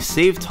 and he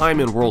saved time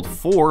in World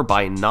 4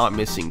 by not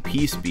missing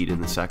P-Speed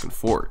in the second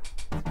fort.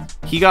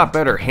 He got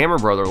better Hammer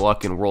Brother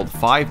luck in World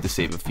 5 to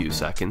save a few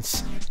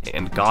seconds,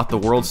 and got the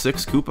World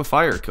 6 Koopa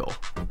Fire kill.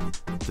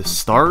 The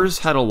stars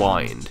had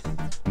aligned.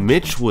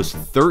 Mitch was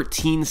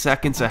 13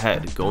 seconds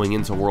ahead going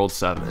into World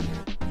 7,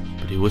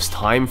 but it was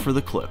time for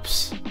the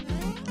clips.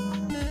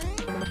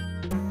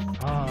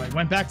 I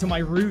went back to my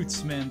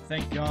roots, man,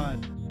 thank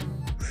God.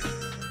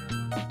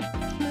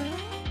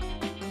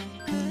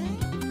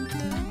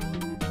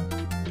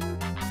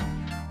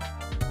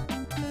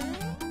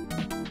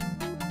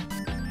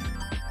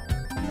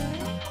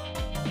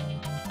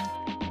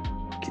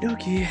 Okie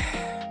dokie.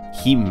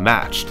 He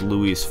matched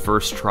Louis'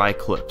 first try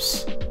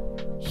clips.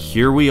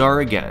 Here we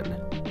are again,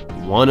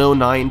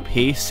 109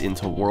 pace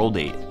into World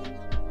 8.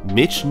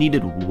 Mitch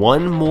needed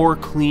one more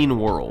clean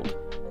world,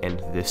 and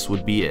this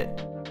would be it.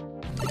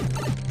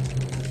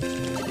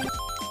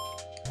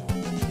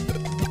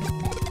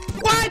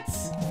 What?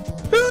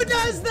 Who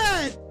does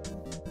that?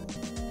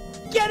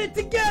 Get it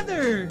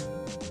together!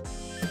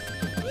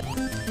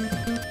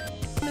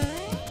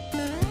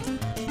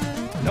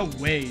 No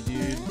way,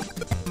 dude.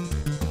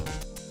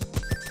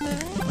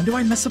 When do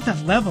I mess up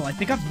that level? I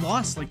think I've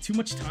lost like too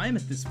much time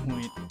at this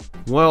point.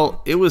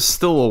 Well, it was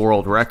still a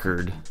world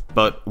record,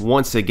 but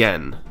once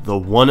again, the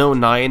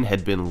 109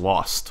 had been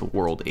lost to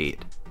World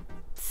 8.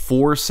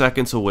 4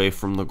 seconds away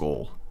from the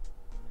goal.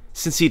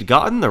 Since he'd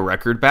gotten the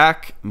record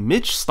back,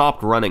 Mitch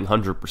stopped running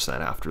 100%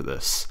 after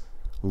this,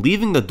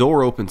 leaving the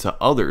door open to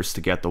others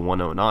to get the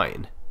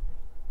 109.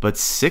 But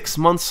 6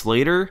 months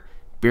later,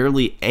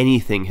 barely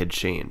anything had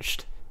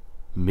changed.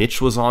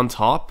 Mitch was on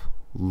top,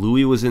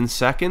 Louis was in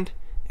second,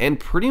 and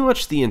pretty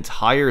much the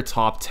entire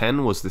top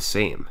 10 was the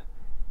same.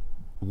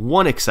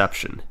 One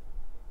exception.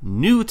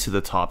 New to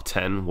the top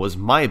 10 was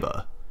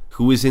Maiba,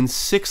 who was in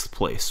 6th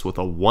place with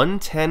a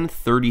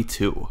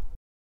 1:10.32.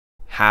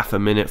 Half a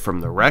minute from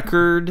the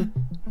record,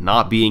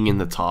 not being in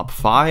the top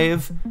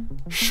 5,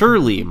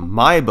 surely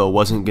Maiba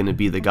wasn't going to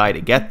be the guy to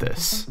get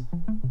this.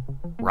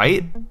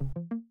 Right?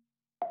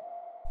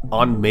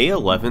 On May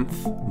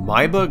 11th,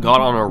 Maiba got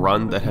on a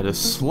run that had a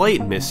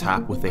slight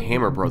mishap with the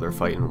Hammer Brother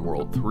fight in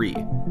World 3.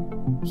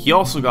 He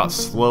also got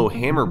slow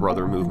Hammer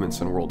Brother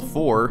movements in World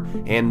 4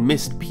 and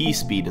missed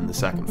P-Speed in the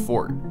second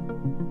fort.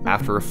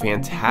 After a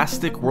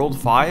fantastic World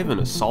 5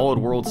 and a solid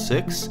World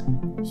 6,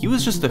 he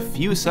was just a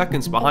few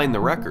seconds behind the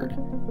record,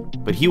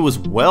 but he was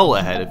well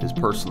ahead of his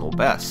personal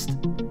best.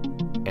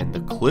 And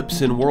the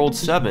clips in World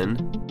 7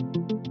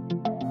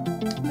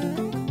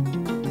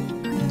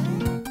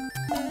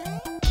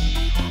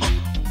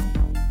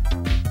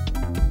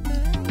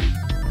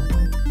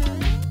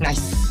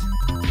 Nice.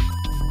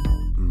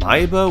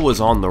 Maiba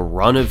was on the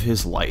run of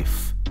his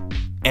life.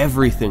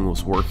 Everything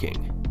was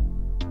working.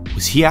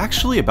 Was he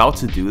actually about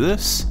to do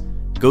this?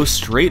 Go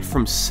straight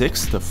from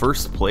 6th to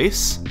 1st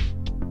place?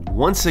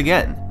 Once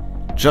again,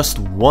 just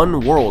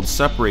one world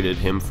separated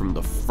him from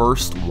the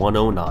first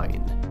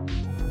 109.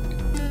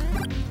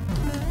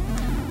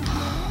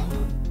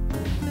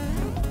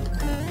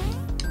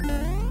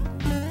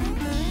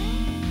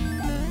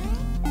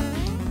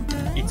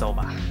 It's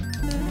over.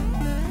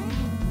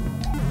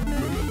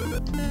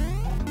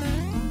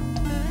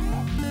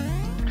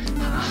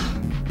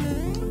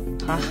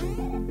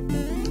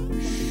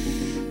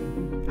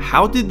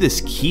 How did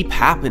this keep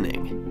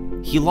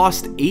happening? He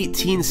lost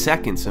 18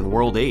 seconds in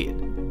World 8.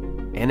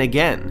 And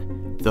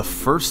again, the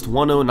first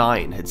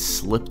 109 had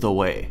slipped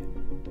away.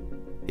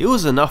 It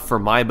was enough for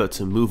Maiba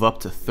to move up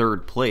to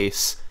 3rd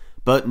place,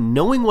 but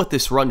knowing what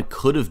this run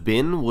could have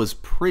been was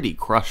pretty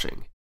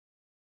crushing.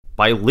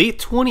 By late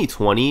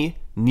 2020,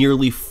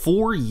 nearly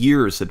 4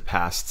 years had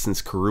passed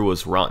since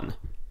Karua's run.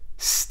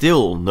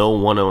 Still no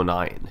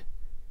 109.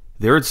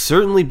 There had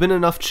certainly been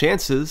enough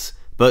chances,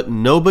 but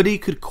nobody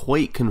could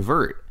quite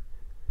convert.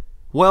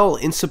 Well,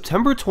 in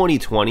September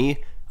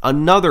 2020,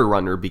 another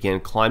runner began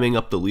climbing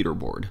up the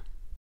leaderboard.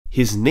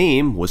 His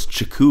name was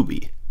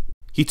Chikubi.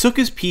 He took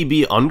his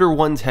PB under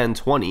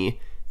 110.20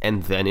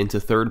 and then into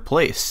 3rd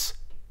place.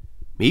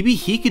 Maybe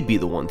he could be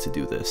the one to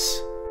do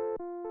this.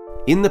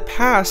 In the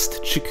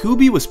past,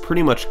 Chikubi was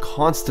pretty much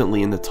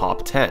constantly in the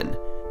top 10,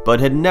 but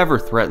had never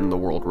threatened the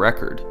world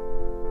record.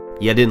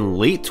 Yet in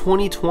late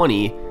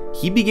 2020,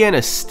 he began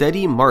a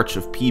steady march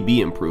of PB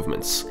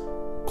improvements,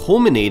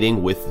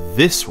 culminating with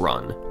this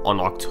run on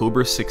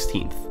October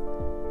 16th.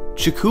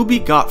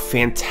 Chikubi got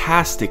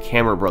fantastic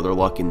Hammer Brother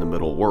luck in the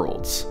middle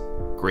worlds.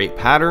 Great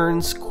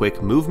patterns,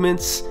 quick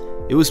movements,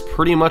 it was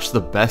pretty much the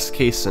best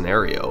case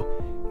scenario,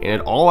 and it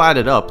all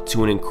added up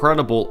to an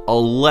incredible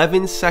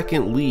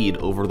 11-second lead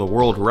over the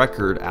world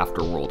record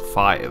after World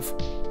 5.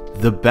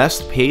 The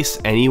best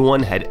pace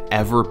anyone had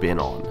ever been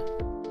on.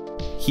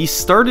 He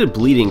started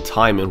bleeding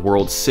time in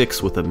World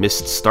 6 with a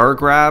missed star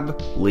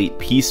grab, late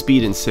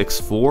P-speed in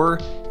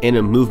 6-4, and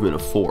a movement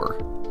of 4.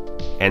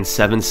 And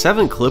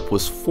 7-7 clip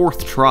was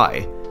 4th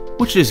try,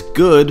 which is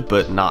good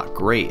but not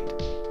great.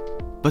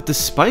 But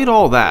despite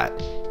all that,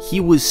 he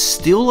was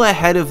still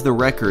ahead of the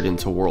record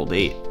into World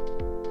 8.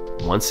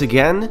 Once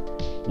again,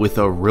 with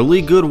a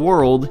really good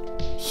world,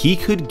 he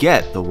could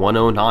get the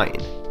 109.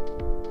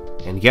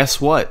 And guess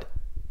what?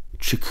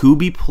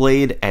 Chikubi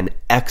played an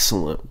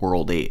excellent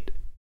World 8.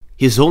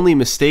 His only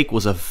mistake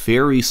was a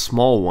very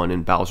small one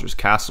in Bowser's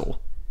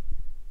Castle.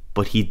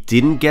 But he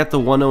didn't get the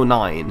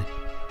 109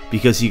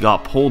 because he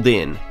got pulled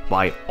in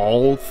by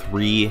all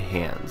 3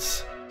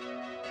 hands.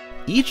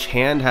 Each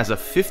hand has a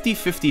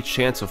 50-50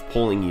 chance of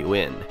pulling you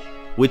in,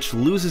 which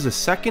loses a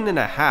second and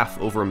a half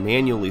over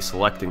manually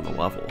selecting the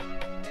level.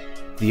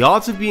 The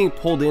odds of being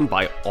pulled in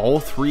by all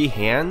 3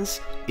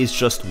 hands is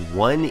just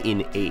 1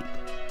 in 8.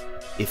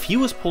 If he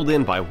was pulled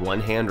in by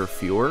 1 hand or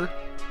fewer,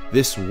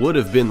 this would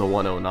have been the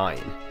 109.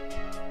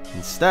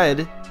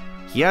 Instead,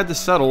 he had to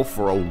settle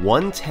for a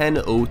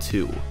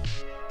 110.02.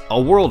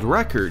 A world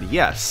record,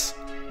 yes,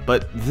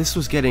 but this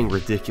was getting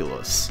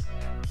ridiculous.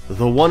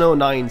 The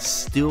 109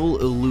 still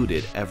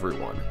eluded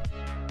everyone.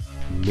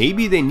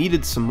 Maybe they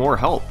needed some more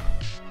help.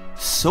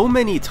 So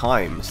many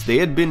times they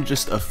had been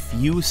just a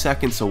few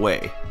seconds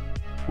away.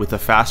 With a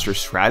faster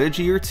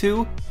strategy or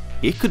two,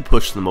 it could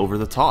push them over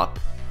the top.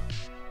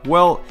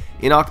 Well,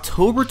 in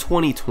October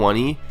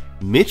 2020,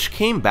 Mitch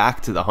came back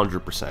to the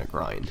 100%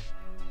 grind.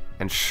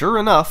 And sure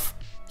enough,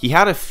 he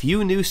had a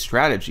few new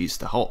strategies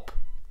to help.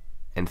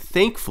 And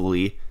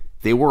thankfully,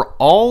 they were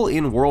all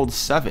in World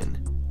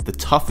 7, the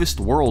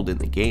toughest world in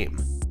the game.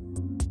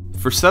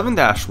 For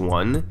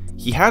 7-1,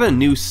 he had a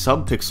new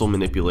subpixel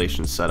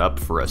manipulation setup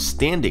for a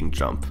standing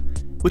jump,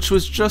 which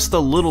was just a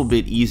little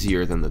bit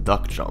easier than the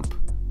duck jump.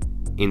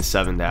 In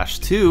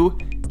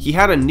 7-2, he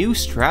had a new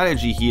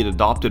strategy he had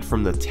adopted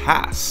from the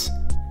TAS.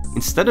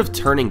 Instead of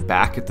turning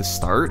back at the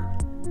start,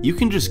 you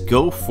can just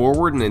go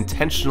forward and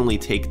intentionally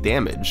take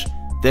damage,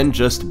 then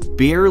just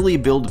barely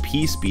build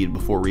P-speed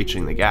before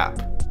reaching the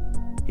gap.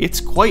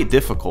 It's quite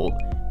difficult,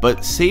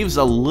 but saves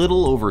a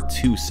little over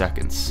 2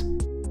 seconds.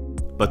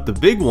 But the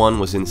big one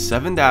was in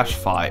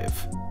 7-5.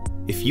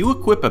 If you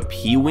equip a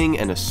P-wing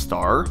and a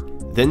star,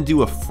 then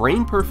do a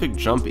frame-perfect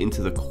jump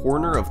into the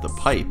corner of the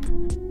pipe,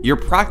 you're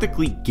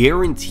practically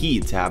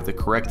guaranteed to have the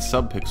correct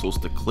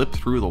subpixels to clip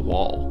through the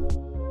wall.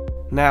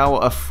 Now,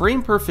 a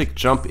frame-perfect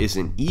jump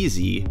isn't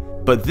easy,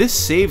 but this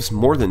saves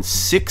more than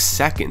 6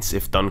 seconds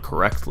if done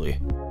correctly,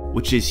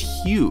 which is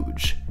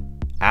huge.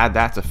 Add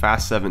that to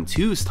Fast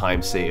 7-2's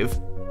time save,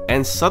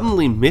 and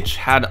suddenly Mitch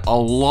had a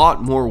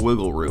lot more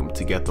wiggle room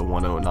to get the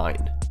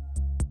 109.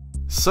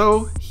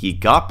 So, he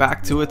got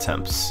back to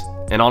attempts,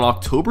 and on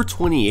October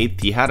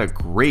 28th he had a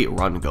great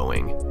run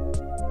going.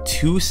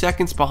 2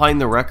 seconds behind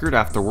the record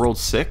after World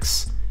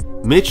 6,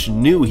 Mitch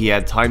knew he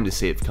had time to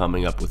save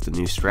coming up with the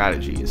new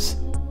strategies.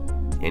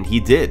 And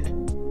he did.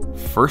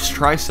 First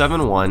try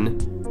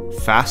 7-1,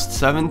 fast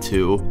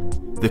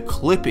 7-2, the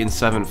clip in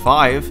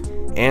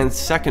 7-5, and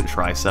second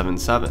try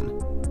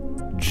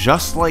 7-7.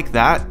 Just like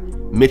that,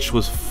 Mitch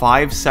was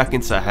 5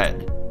 seconds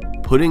ahead,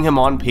 putting him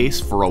on pace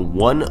for a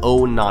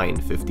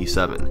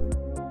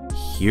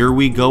 109.57. Here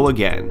we go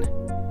again.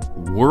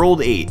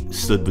 World 8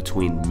 stood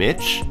between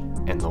Mitch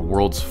and the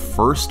world's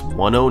first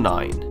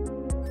 109.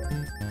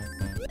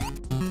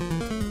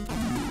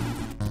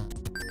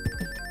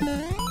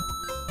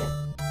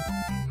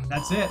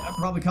 That's it. That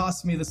probably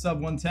cost me the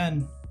sub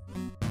 110.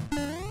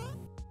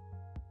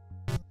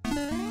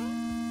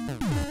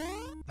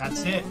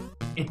 That's it.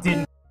 It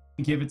didn't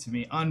give it to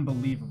me.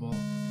 Unbelievable.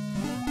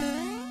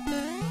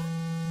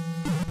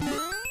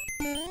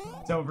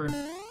 It's over.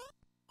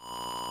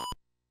 Ah,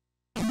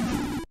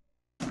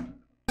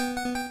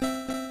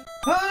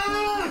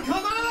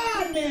 come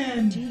on,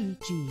 man!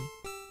 GG.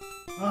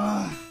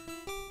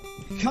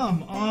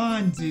 Come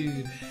on,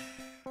 dude.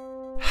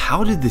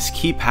 How did this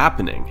keep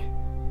happening?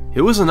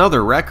 It was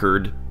another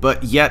record,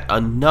 but yet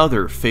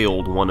another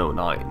failed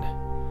 109.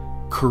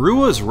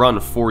 Kurua's run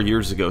 4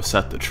 years ago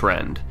set the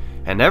trend,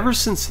 and ever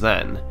since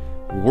then,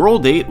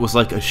 World 8 was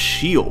like a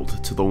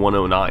shield to the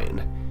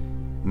 109.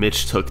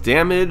 Mitch took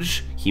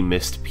damage, he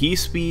missed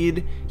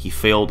P-speed, he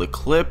failed a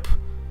clip.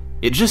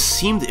 It just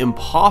seemed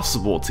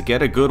impossible to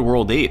get a good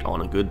World 8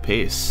 on a good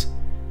pace.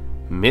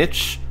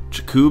 Mitch,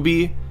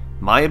 Chikubi,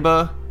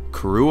 Maiba,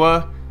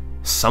 Kurua,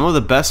 some of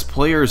the best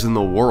players in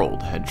the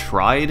world had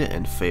tried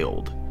and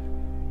failed.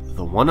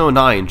 The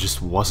 109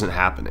 just wasn't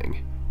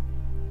happening.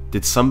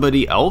 Did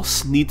somebody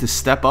else need to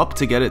step up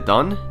to get it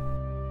done?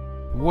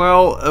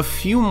 Well, a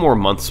few more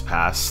months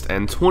passed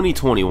and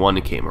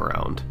 2021 came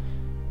around.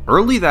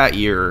 Early that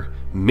year,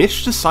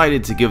 Mitch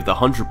decided to give the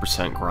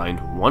 100%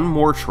 grind one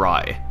more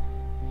try.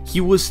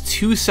 He was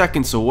 2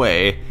 seconds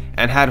away,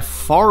 and had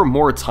far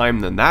more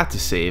time than that to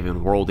save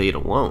in World 8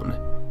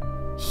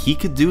 alone. He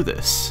could do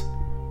this.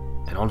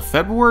 And on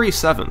February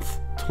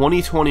 7th,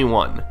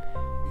 2021,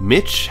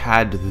 Mitch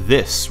had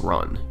this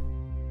run.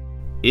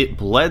 It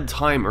bled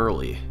time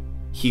early.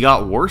 He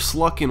got worse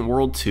luck in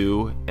World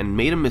 2 and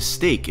made a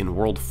mistake in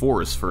World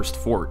 4's first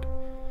fort.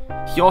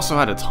 He also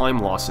had a time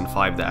loss in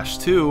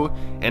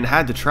 5-2 and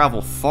had to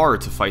travel far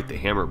to fight the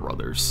Hammer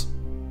Brothers.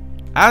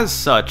 As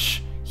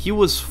such, he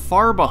was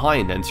far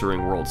behind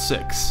entering World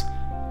 6,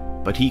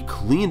 but he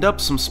cleaned up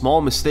some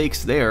small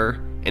mistakes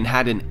there and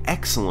had an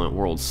excellent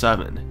World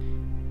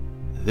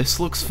 7. This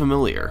looks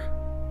familiar.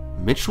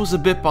 Mitch was a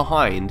bit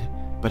behind,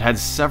 but had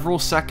several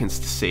seconds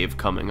to save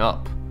coming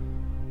up.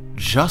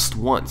 Just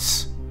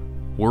once,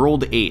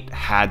 World 8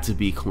 had to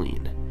be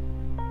clean.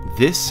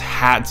 This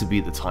had to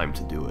be the time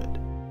to do it.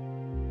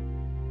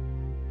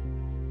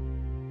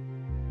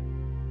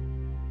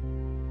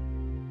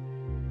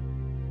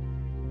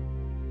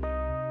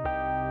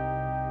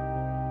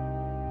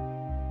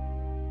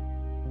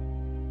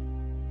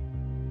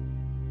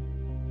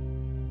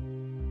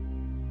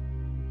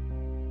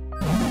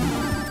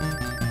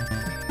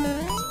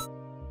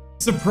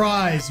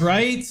 Surprised,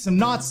 right? I'm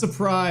not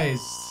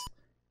surprised.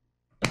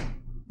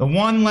 The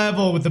one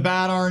level with the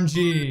bad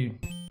RNG.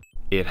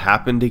 It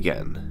happened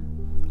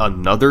again.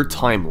 Another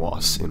time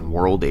loss in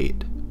World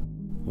 8.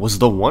 Was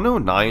the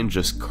 109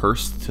 just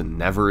cursed to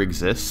never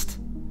exist?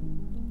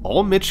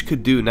 All Mitch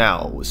could do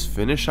now was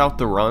finish out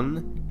the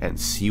run and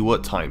see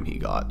what time he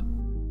got.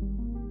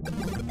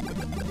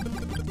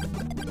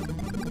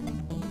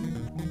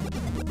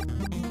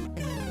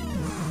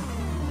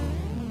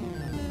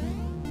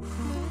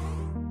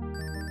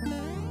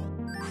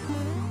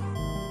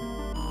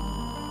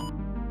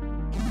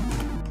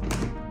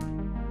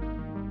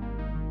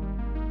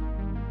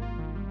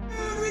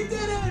 We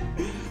did it!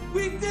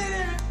 We did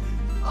it!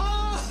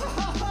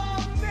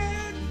 Oh,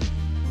 man!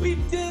 We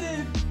did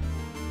it!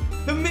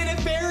 The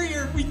minute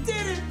barrier! We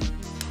did it!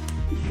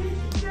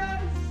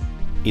 Yes!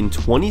 In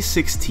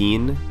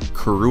 2016,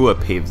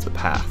 Karua paved the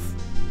path.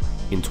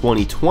 In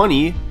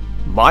 2020,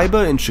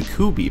 Maiba and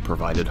Shikubi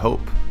provided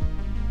hope.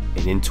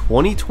 And in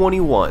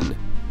 2021,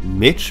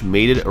 Mitch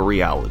made it a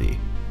reality.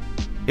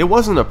 It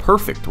wasn't a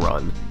perfect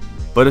run,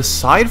 but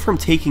aside from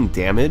taking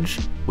damage,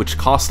 which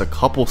cost a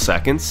couple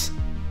seconds,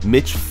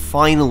 Mitch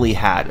finally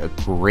had a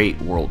great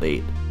World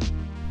 8.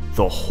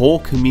 The whole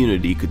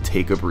community could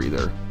take a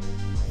breather.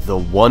 The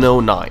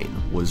 109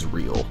 was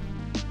real.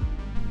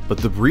 But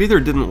the breather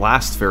didn't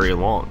last very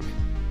long.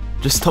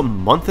 Just a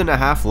month and a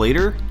half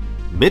later,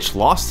 Mitch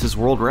lost his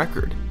world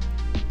record.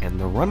 And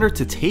the runner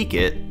to take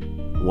it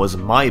was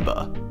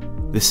Maiba,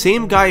 the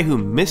same guy who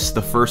missed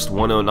the first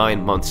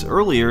 109 months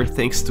earlier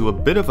thanks to a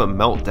bit of a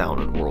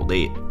meltdown in World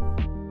 8.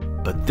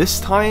 But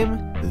this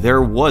time,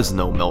 there was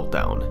no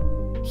meltdown.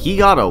 He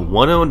got a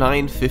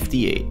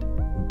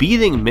 109.58,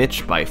 beating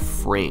Mitch by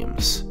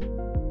frames.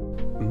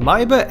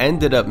 Maiba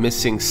ended up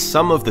missing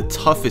some of the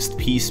toughest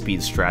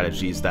P-speed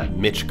strategies that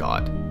Mitch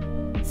got.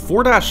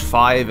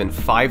 4-5 and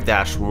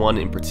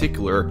 5-1 in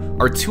particular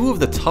are two of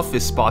the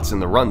toughest spots in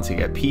the run to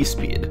get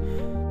P-speed.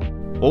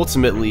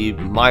 Ultimately,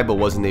 Maiba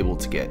wasn't able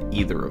to get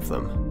either of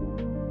them.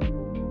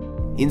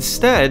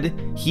 Instead,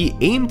 he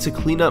aimed to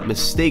clean up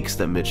mistakes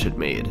that Mitch had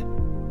made,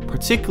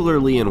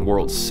 particularly in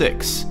World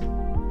 6.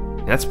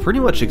 And that's pretty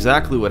much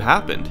exactly what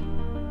happened.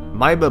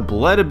 Maiba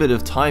bled a bit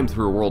of time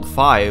through World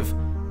 5,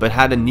 but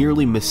had a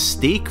nearly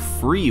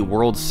mistake-free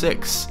World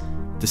 6,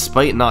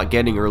 despite not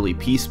getting early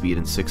P-speed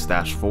in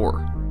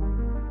 6-4.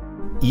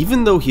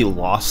 Even though he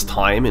lost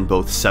time in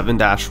both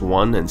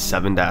 7-1 and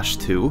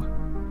 7-2,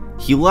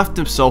 he left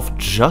himself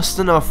just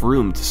enough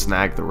room to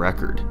snag the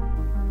record.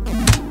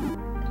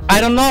 I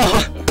don't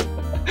know,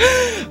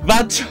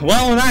 but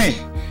 109,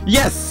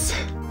 yes!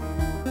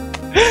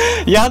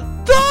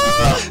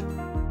 Yatta!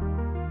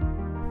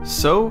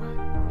 So,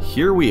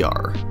 here we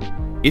are.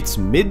 It's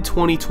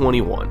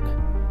mid-2021.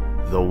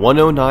 The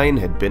 109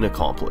 had been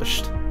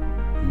accomplished.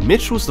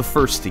 Mitch was the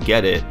first to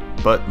get it,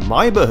 but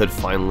Maiba had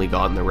finally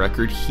gotten the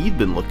record he'd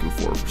been looking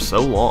for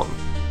so long.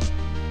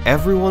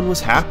 Everyone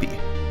was happy.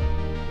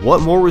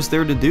 What more was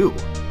there to do?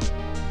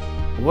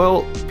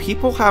 Well,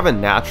 people have a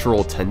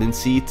natural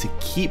tendency to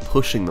keep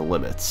pushing the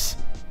limits.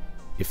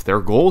 If their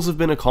goals have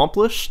been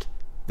accomplished,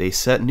 they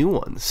set new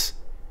ones.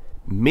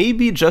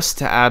 Maybe just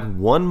to add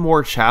one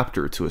more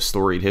chapter to a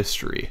storied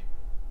history.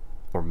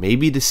 Or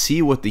maybe to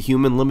see what the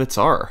human limits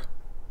are.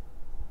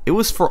 It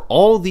was for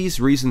all these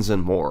reasons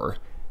and more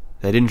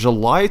that in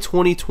July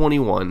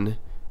 2021,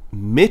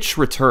 Mitch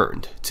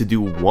returned to do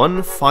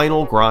one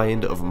final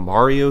grind of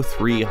Mario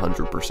 3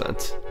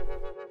 100%.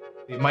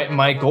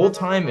 My goal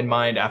time in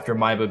mind after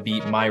Maiba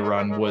beat my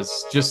run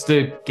was just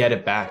to get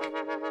it back.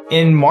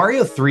 In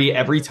Mario 3,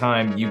 every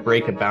time you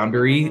break a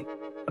boundary,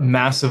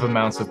 massive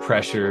amounts of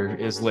pressure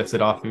is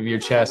lifted off of your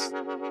chest.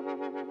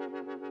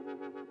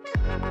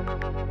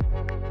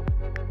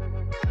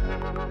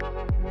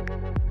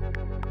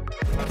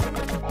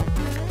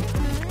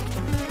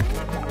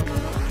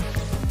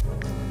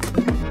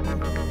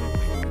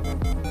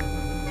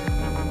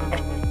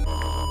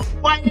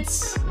 What?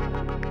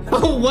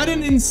 What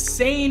an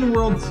insane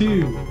World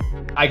 2.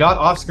 I got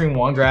off-screen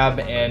wand grab,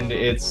 and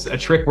it's a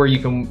trick where you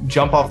can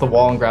jump off the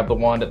wall and grab the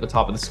wand at the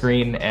top of the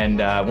screen, and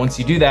once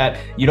you do that,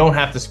 you don't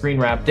have to screen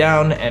wrap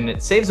down, and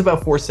it saves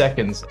about 4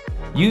 seconds.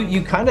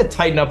 You kind of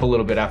tighten up a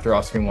little bit after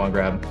off-screen wand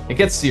grab. It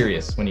gets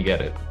serious when you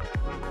get it.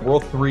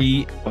 World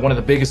 3, one of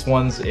the biggest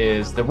ones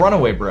is the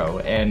runaway bro,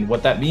 and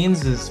what that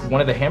means is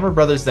one of the Hammer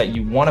brothers that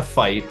you want to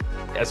fight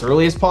as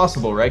early as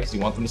possible, right, because you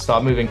want them to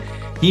stop moving,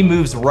 he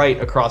moves right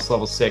across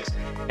level 6,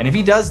 and if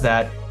he does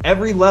that,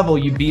 every level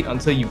you beat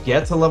until you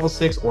get to level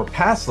 6 or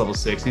past level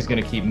 6, he's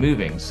going to keep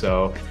moving.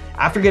 So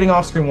after getting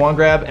off-screen wand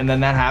grab and then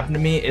that happened to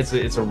me, it's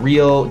a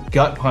real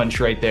gut punch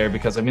right there,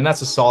 because I mean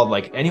that's a solid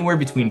like anywhere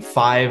between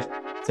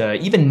 5 to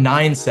even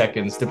 9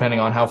 seconds depending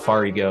on how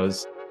far he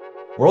goes.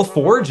 World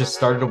 4 just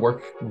started to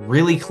work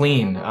really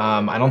clean.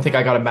 I don't think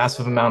I got a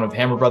massive amount of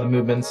Hammer Brother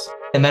movements.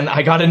 And then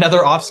I got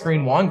another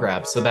off-screen wand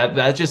grab, so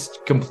that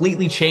just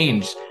completely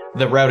changed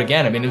the route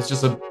again. I mean, it was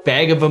just a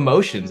bag of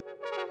emotions.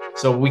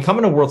 So we come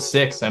into World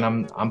 6, and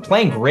I'm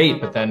playing great,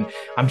 but then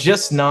I'm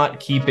just not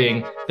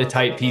keeping the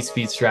tight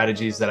P-speed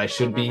strategies that I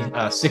should be.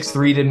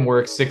 6-3 didn't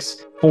work,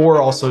 6-4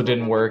 also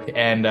didn't work,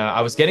 and I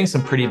was getting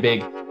some pretty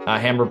big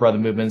Hammer Brother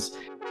movements.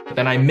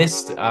 Then I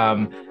missed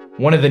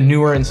one of the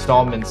newer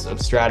installments of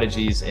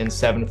strategies in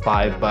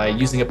 7.5 by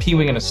using a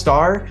P-Wing and a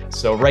star.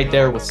 So right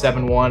there with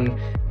 7.1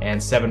 and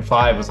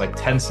 7.5 was like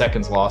 10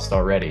 seconds lost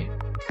already.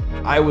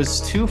 I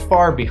was too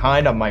far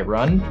behind on my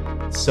run,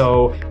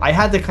 so I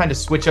had to kind of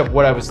switch up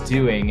what I was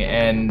doing,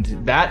 and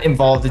that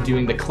involved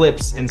doing the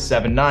clips in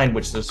 7.9,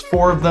 which there's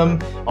 4 of them.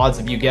 Odds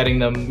of you getting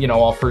them, you know,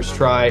 all first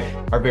try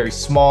are very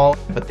small,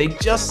 but they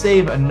just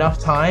save enough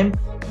time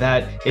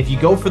that if you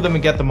go for them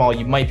and get them all,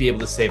 you might be able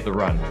to save the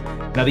run.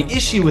 Now the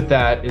issue with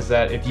that is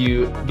that if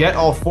you get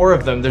all 4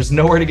 of them, there's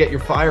nowhere to get your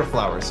fire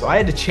flowers. So I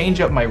had to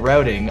change up my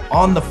routing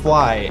on the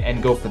fly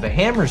and go for the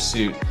hammer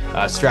suit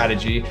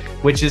strategy,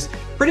 which is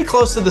pretty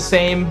close to the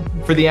same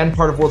for the end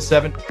part of World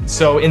 7.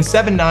 So in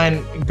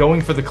 7.9,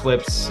 going for the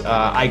clips,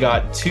 I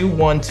got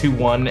 2-1,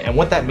 2-1, and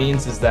what that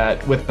means is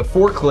that with the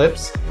 4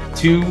 clips,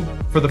 2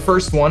 for the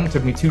first one,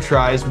 took me 2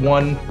 tries,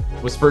 1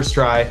 was first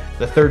try,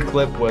 the 3rd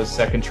clip was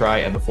 2nd try,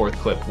 and the 4th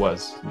clip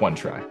was 1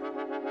 try.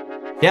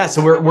 Yeah,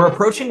 so we're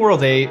approaching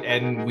World 8,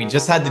 and we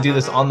just had to do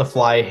this on the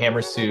fly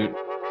hammer suit.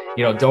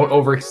 You know, don't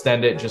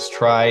overextend it, just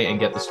try and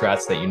get the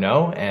strats that you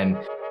know. And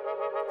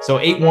so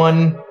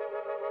 8-1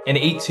 and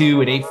 8-2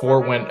 and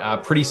 8-4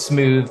 went pretty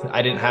smooth.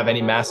 I didn't have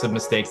any massive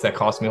mistakes that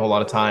cost me a whole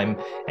lot of time.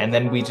 And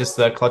then we just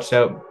clutched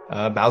out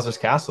Bowser's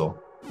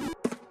Castle.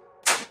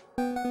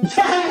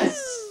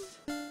 Yes!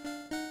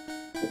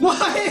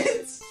 What?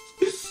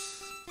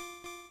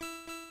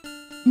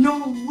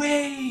 No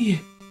way!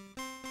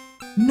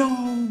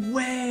 No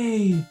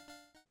way!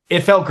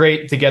 It felt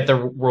great to get the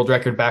world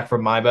record back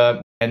from Maiba,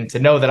 and to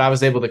know that I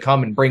was able to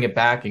come and bring it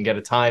back and get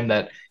a time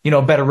that, you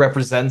know, better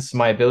represents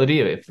my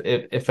ability.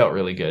 It felt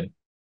really good.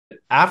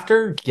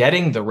 After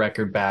getting the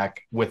record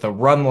back with a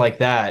run like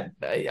that,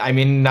 I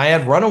mean, I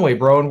had Runaway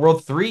Bro in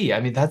World 3. I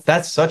mean,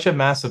 that's such a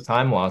massive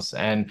time loss,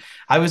 and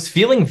I was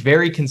feeling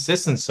very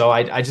consistent, so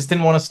I just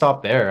didn't want to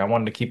stop there. I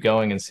wanted to keep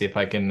going and see if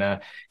I can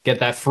get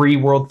that free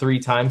World 3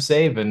 time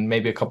save and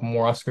maybe a couple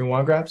more off-screen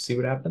wand grabs, see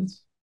what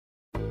happens.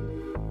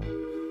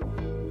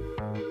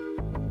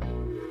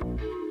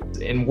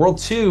 In World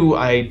 2,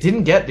 I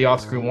didn't get the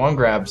off-screen wand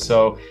grab,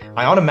 so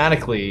I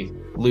automatically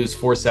lose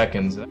 4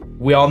 seconds.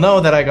 We all know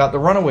that I got the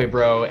Runaway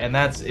Bro, and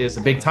that is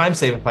a big time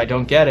save if I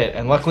don't get it,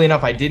 and luckily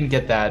enough I didn't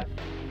get that.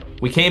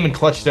 We came and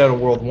clutched out a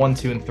World 1,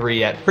 2, and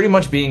 3 at pretty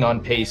much being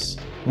on pace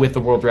with the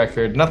world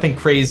record. Nothing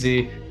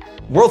crazy.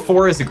 World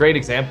 4 is a great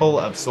example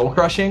of soul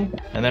crushing,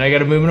 and then I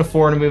got a movement of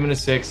 4 and a movement of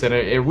 6, and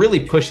it really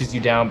pushes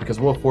you down because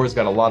World 4 has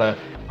got a lot of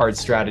hard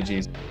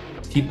strategies.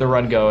 Keep the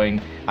run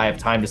going. I have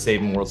time to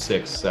save in World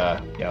 6. Yeah,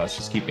 let's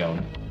just keep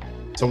going.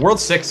 So World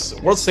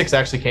 6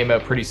 actually came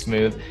out pretty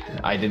smooth.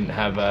 I didn't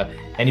have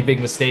any big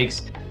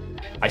mistakes.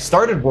 I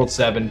started World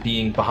 7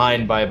 being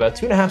behind by about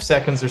 2.5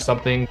 seconds or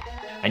something.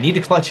 I need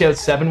to clutch out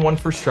 7-1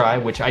 first try,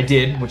 which I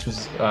did, which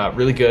was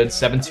really good.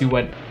 7-2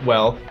 went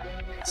well.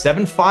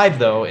 7-5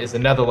 though is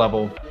another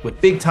level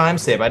with big time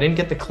save. I didn't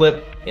get the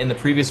clip in the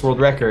previous world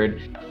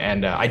record,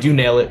 and I do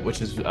nail it,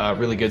 which is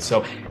really good.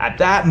 So at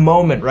that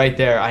moment right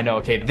there, I know,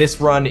 okay,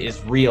 this run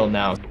is real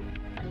now.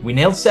 We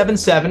nailed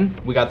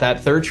 7-7. We got that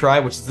 3rd try,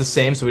 which is the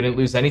same, so we didn't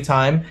lose any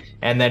time.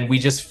 And then we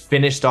just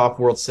finished off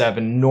World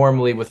 7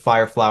 normally with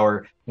Fire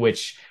Flower,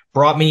 which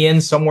brought me in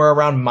somewhere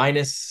around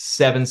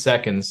 -7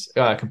 seconds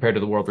compared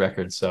to the world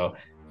record. So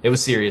it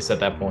was serious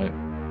at that point.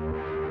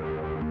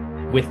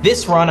 With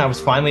this run, I was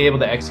finally able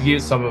to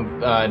execute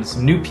some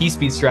new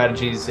P-speed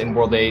strategies in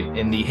World 8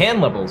 in the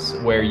hand levels,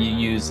 where you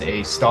use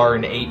a star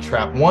and 8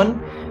 trap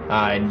 1,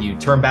 and you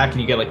turn back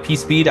and you get like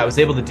P-speed. I was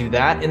able to do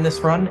that in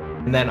this run.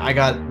 And then I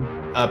got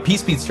a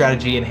P-speed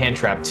strategy in hand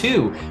trap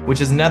 2,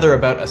 which is another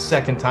about a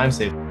second time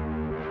save.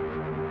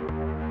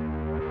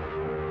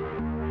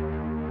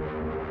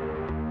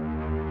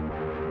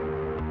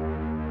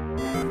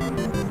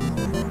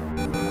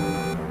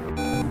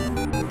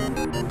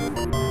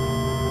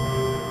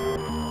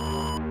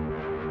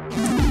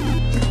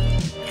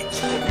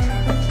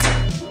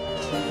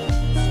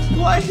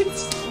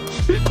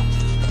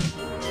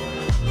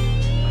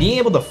 Being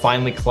able to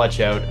finally clutch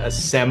out a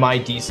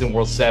semi-decent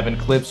World 7,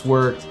 clips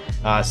worked,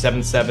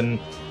 7-7,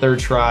 third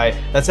try.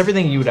 That's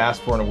everything you would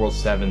ask for in a World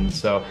 7.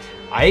 So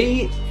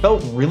I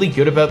felt really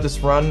good about this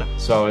run.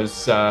 So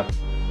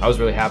I was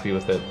really happy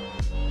with it.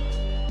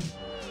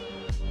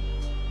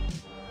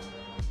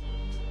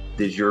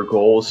 Did your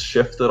goals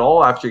shift at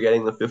all after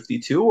getting the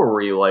 52, or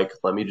were you like,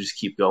 let me just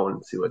keep going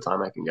and see what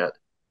time I can get?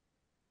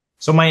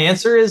 So my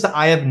answer is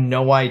I have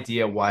no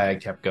idea why I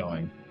kept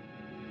going.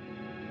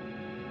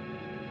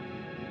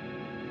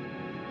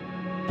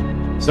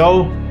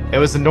 So it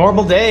was a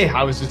normal day.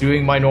 I was just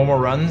doing my normal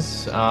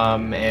runs,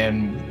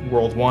 and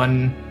World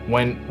 1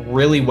 went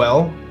really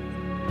well.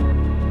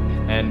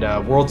 And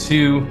World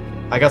 2,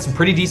 I got some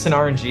pretty decent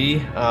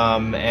RNG,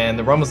 and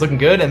the run was looking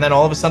good. And then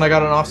all of a sudden I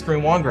got an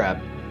off-screen wand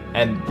grab.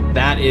 And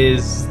that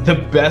is the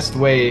best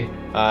way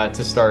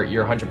to start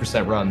your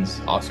 100%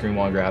 runs, off-screen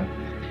wand grab.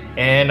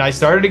 And I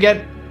started to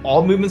get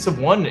all movements of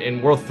 1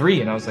 in World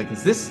 3, and I was like,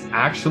 is this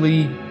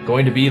actually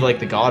going to be like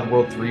the God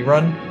World 3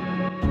 run?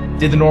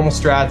 Did the normal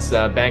strats,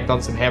 banked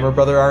on some Hammer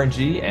Brother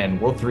RNG, and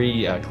World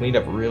 3 cleaned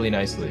up really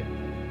nicely.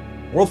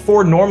 World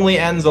 4 normally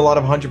ends a lot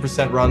of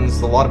 100%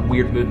 runs, a lot of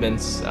weird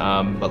movements,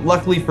 but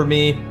luckily for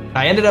me,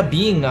 I ended up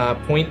being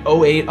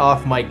 0.08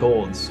 off my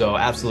gold, so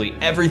absolutely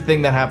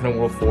everything that happened in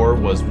World 4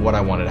 was what I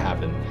wanted to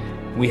happen.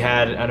 We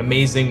had an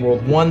amazing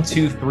World 1,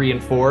 2, 3,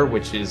 and 4,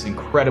 which is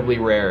incredibly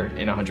rare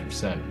in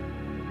 100%.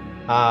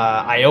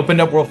 I opened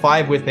up World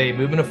 5 with a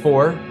movement of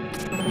 4.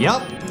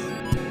 Yup.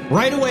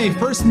 Right away,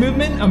 first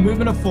movement, a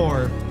movement of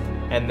 4.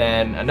 And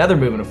then another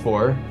movement of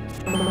 4.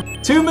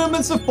 2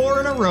 movements of 4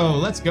 in a row.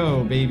 Let's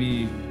go,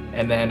 baby.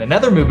 And then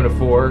another movement of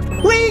 4.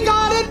 We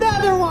got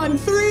another one!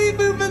 3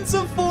 movements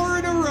of 4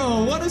 in a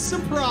row. What a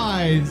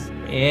surprise.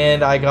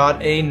 And I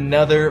got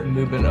another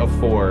movement of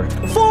 4.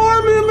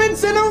 4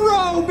 movements in a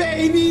row,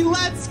 baby.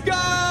 Let's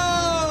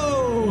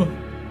go!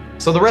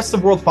 So the rest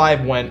of World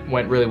 5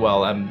 went really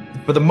well.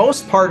 For the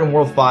most part in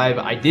World 5,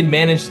 I did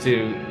manage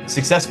to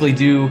successfully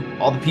do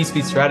all the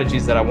P-Speed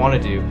strategies that I want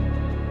to do.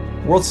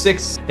 World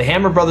 6, the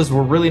Hammer Brothers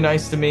were really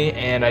nice to me,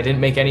 and I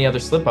didn't make any other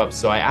slip-ups,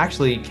 so I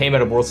actually came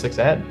out of World 6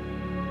 ahead.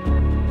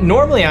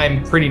 Normally,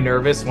 I'm pretty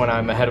nervous when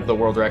I'm ahead of the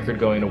world record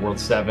going to World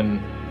 7.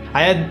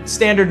 I had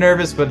standard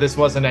nervous, but this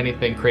wasn't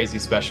anything crazy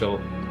special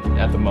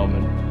at the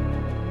moment.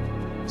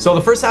 So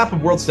the first half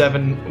of World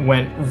 7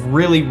 went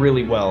really,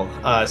 really well.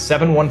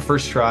 7-1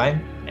 first try,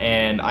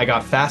 and I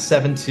got fast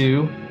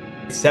 7-2.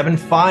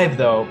 7-5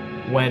 though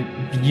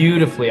went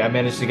beautifully. I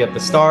managed to get the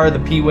star, the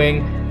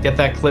P-wing, get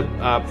that clip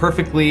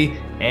perfectly,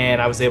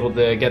 and I was able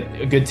to get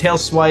a good tail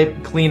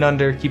swipe, clean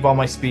under, keep all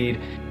my speed.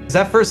 Because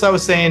at first I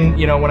was saying,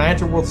 you know, when I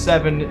enter World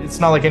 7, it's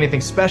not like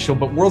anything special,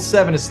 but World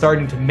 7 is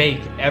starting to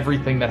make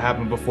everything that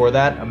happened before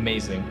that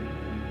amazing.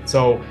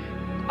 So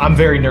I'm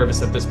very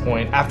nervous at this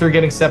point. After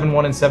getting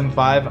 7-1 and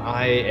 7-5,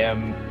 I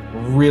am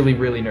really,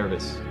 really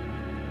nervous.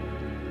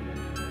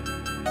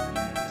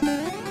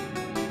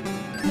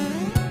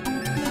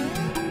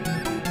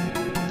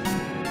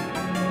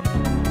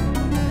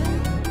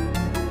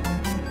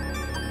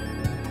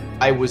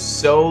 I was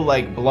so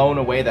like blown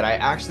away that I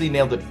actually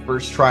nailed it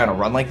first try on a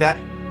run like that.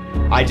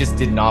 I just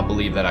did not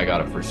believe that I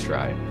got it first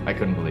try. I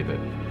couldn't believe it.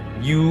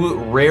 You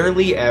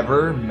rarely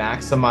ever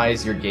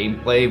maximize your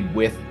gameplay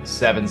with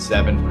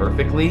 7-7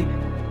 perfectly.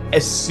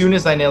 As soon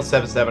as I nailed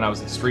 7-7, I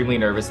was extremely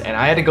nervous, and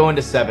I had to go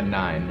into 7-9,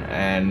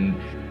 and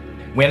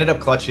we ended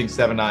up clutching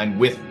 7-9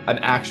 with an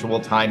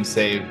actual time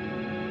save.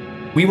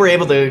 We were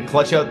able to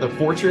clutch out the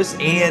Fortress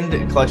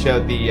and clutch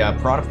out the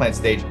Piranha Plant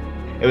stage.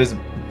 It was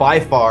by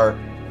far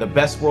the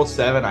best World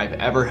 7 I've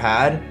ever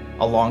had,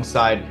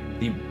 alongside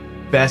the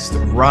best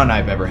run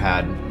I've ever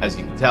had, as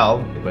you can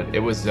tell. But it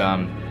was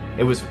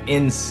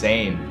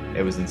insane.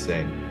 It was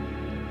insane.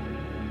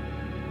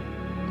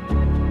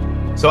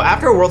 So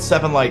after a World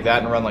 7 like that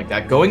and a run like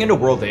that, going into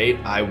World 8,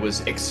 I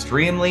was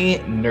extremely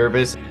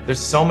nervous. There's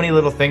so many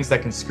little things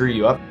that can screw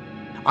you up.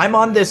 I'm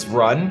on this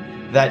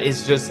run that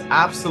is just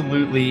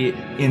absolutely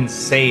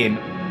insane.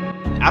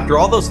 After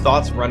all those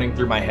thoughts running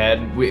through my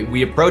head,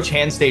 we approach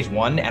hand stage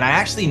 1, and I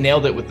actually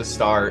nailed it with the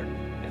start.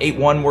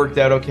 8-1 worked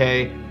out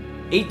okay.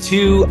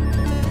 8-2,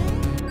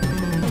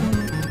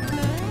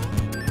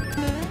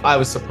 I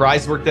was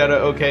surprised worked out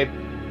okay.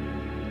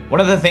 One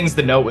of the things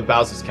to note with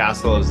Bowser's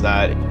Castle is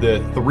that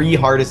the 3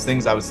 hardest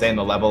things I would say in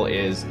the level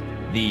is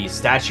the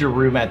statue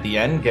room at the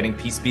end, getting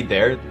P-Speed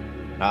there,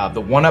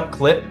 the 1-up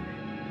clip,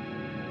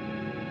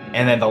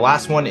 and then the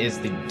last one is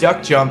the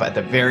duck jump at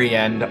the very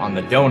end on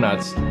the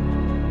donuts.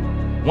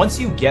 Once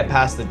you get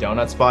past the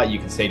donut spot, you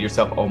can say to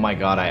yourself, oh my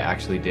god, I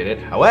actually did it.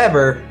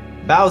 However,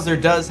 Bowser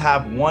does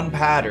have one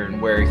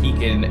pattern where he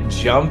can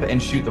jump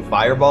and shoot the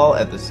fireball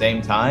at the same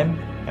time.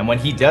 And when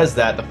he does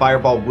that, the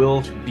fireball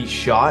will be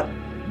shot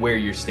where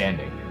you're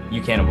standing.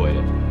 You can't avoid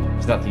it.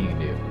 There's nothing you can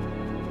do.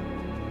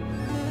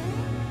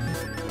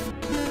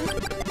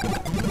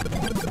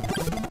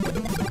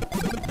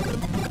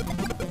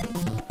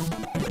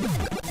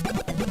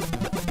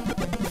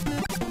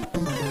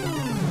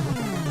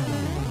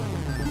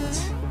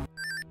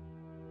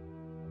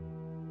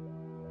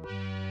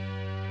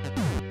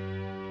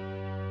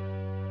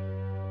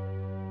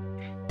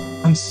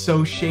 I'm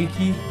so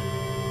shaky.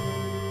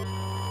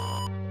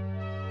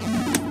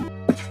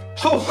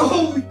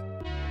 Oh,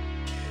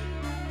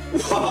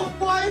 whoa,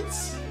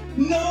 what?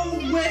 No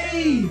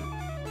way!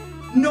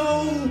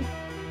 No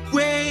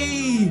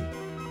way!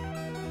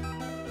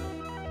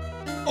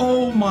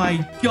 Oh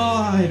my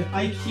god,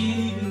 I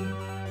can't even...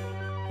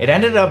 It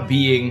ended up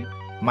being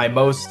my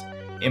most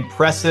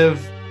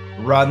impressive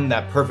run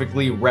that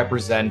perfectly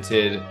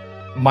represented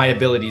my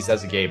abilities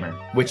as a gamer,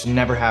 which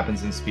never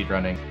happens in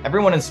speedrunning.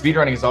 Everyone in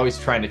speedrunning is always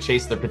trying to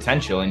chase their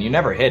potential, and you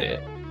never hit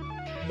it.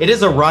 It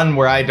is a run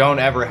where I don't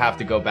ever have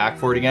to go back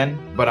for it again,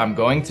 but I'm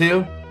going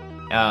to.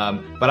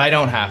 But I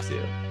don't have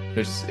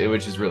to,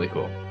 which is really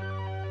cool.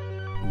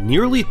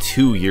 Nearly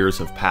 2 years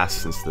have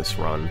passed since this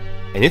run,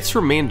 and it's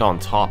remained on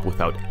top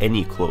without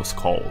any close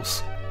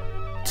calls.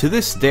 To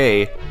this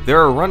day, there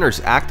are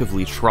runners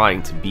actively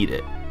trying to beat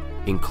it,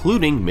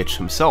 including Mitch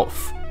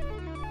himself.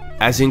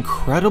 As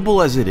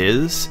incredible as it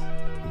is,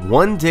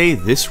 one day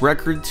this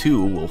record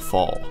too will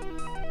fall,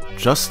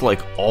 just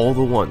like all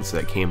the ones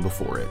that came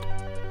before it.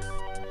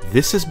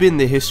 This has been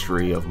the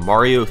history of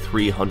Mario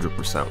 3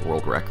 100%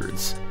 world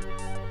records.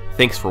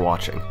 Thanks for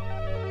watching.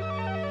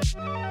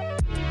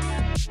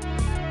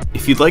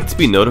 If you'd like to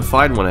be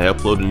notified when I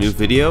upload a new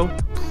video,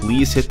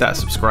 please hit that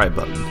subscribe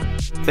button.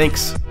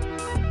 Thanks!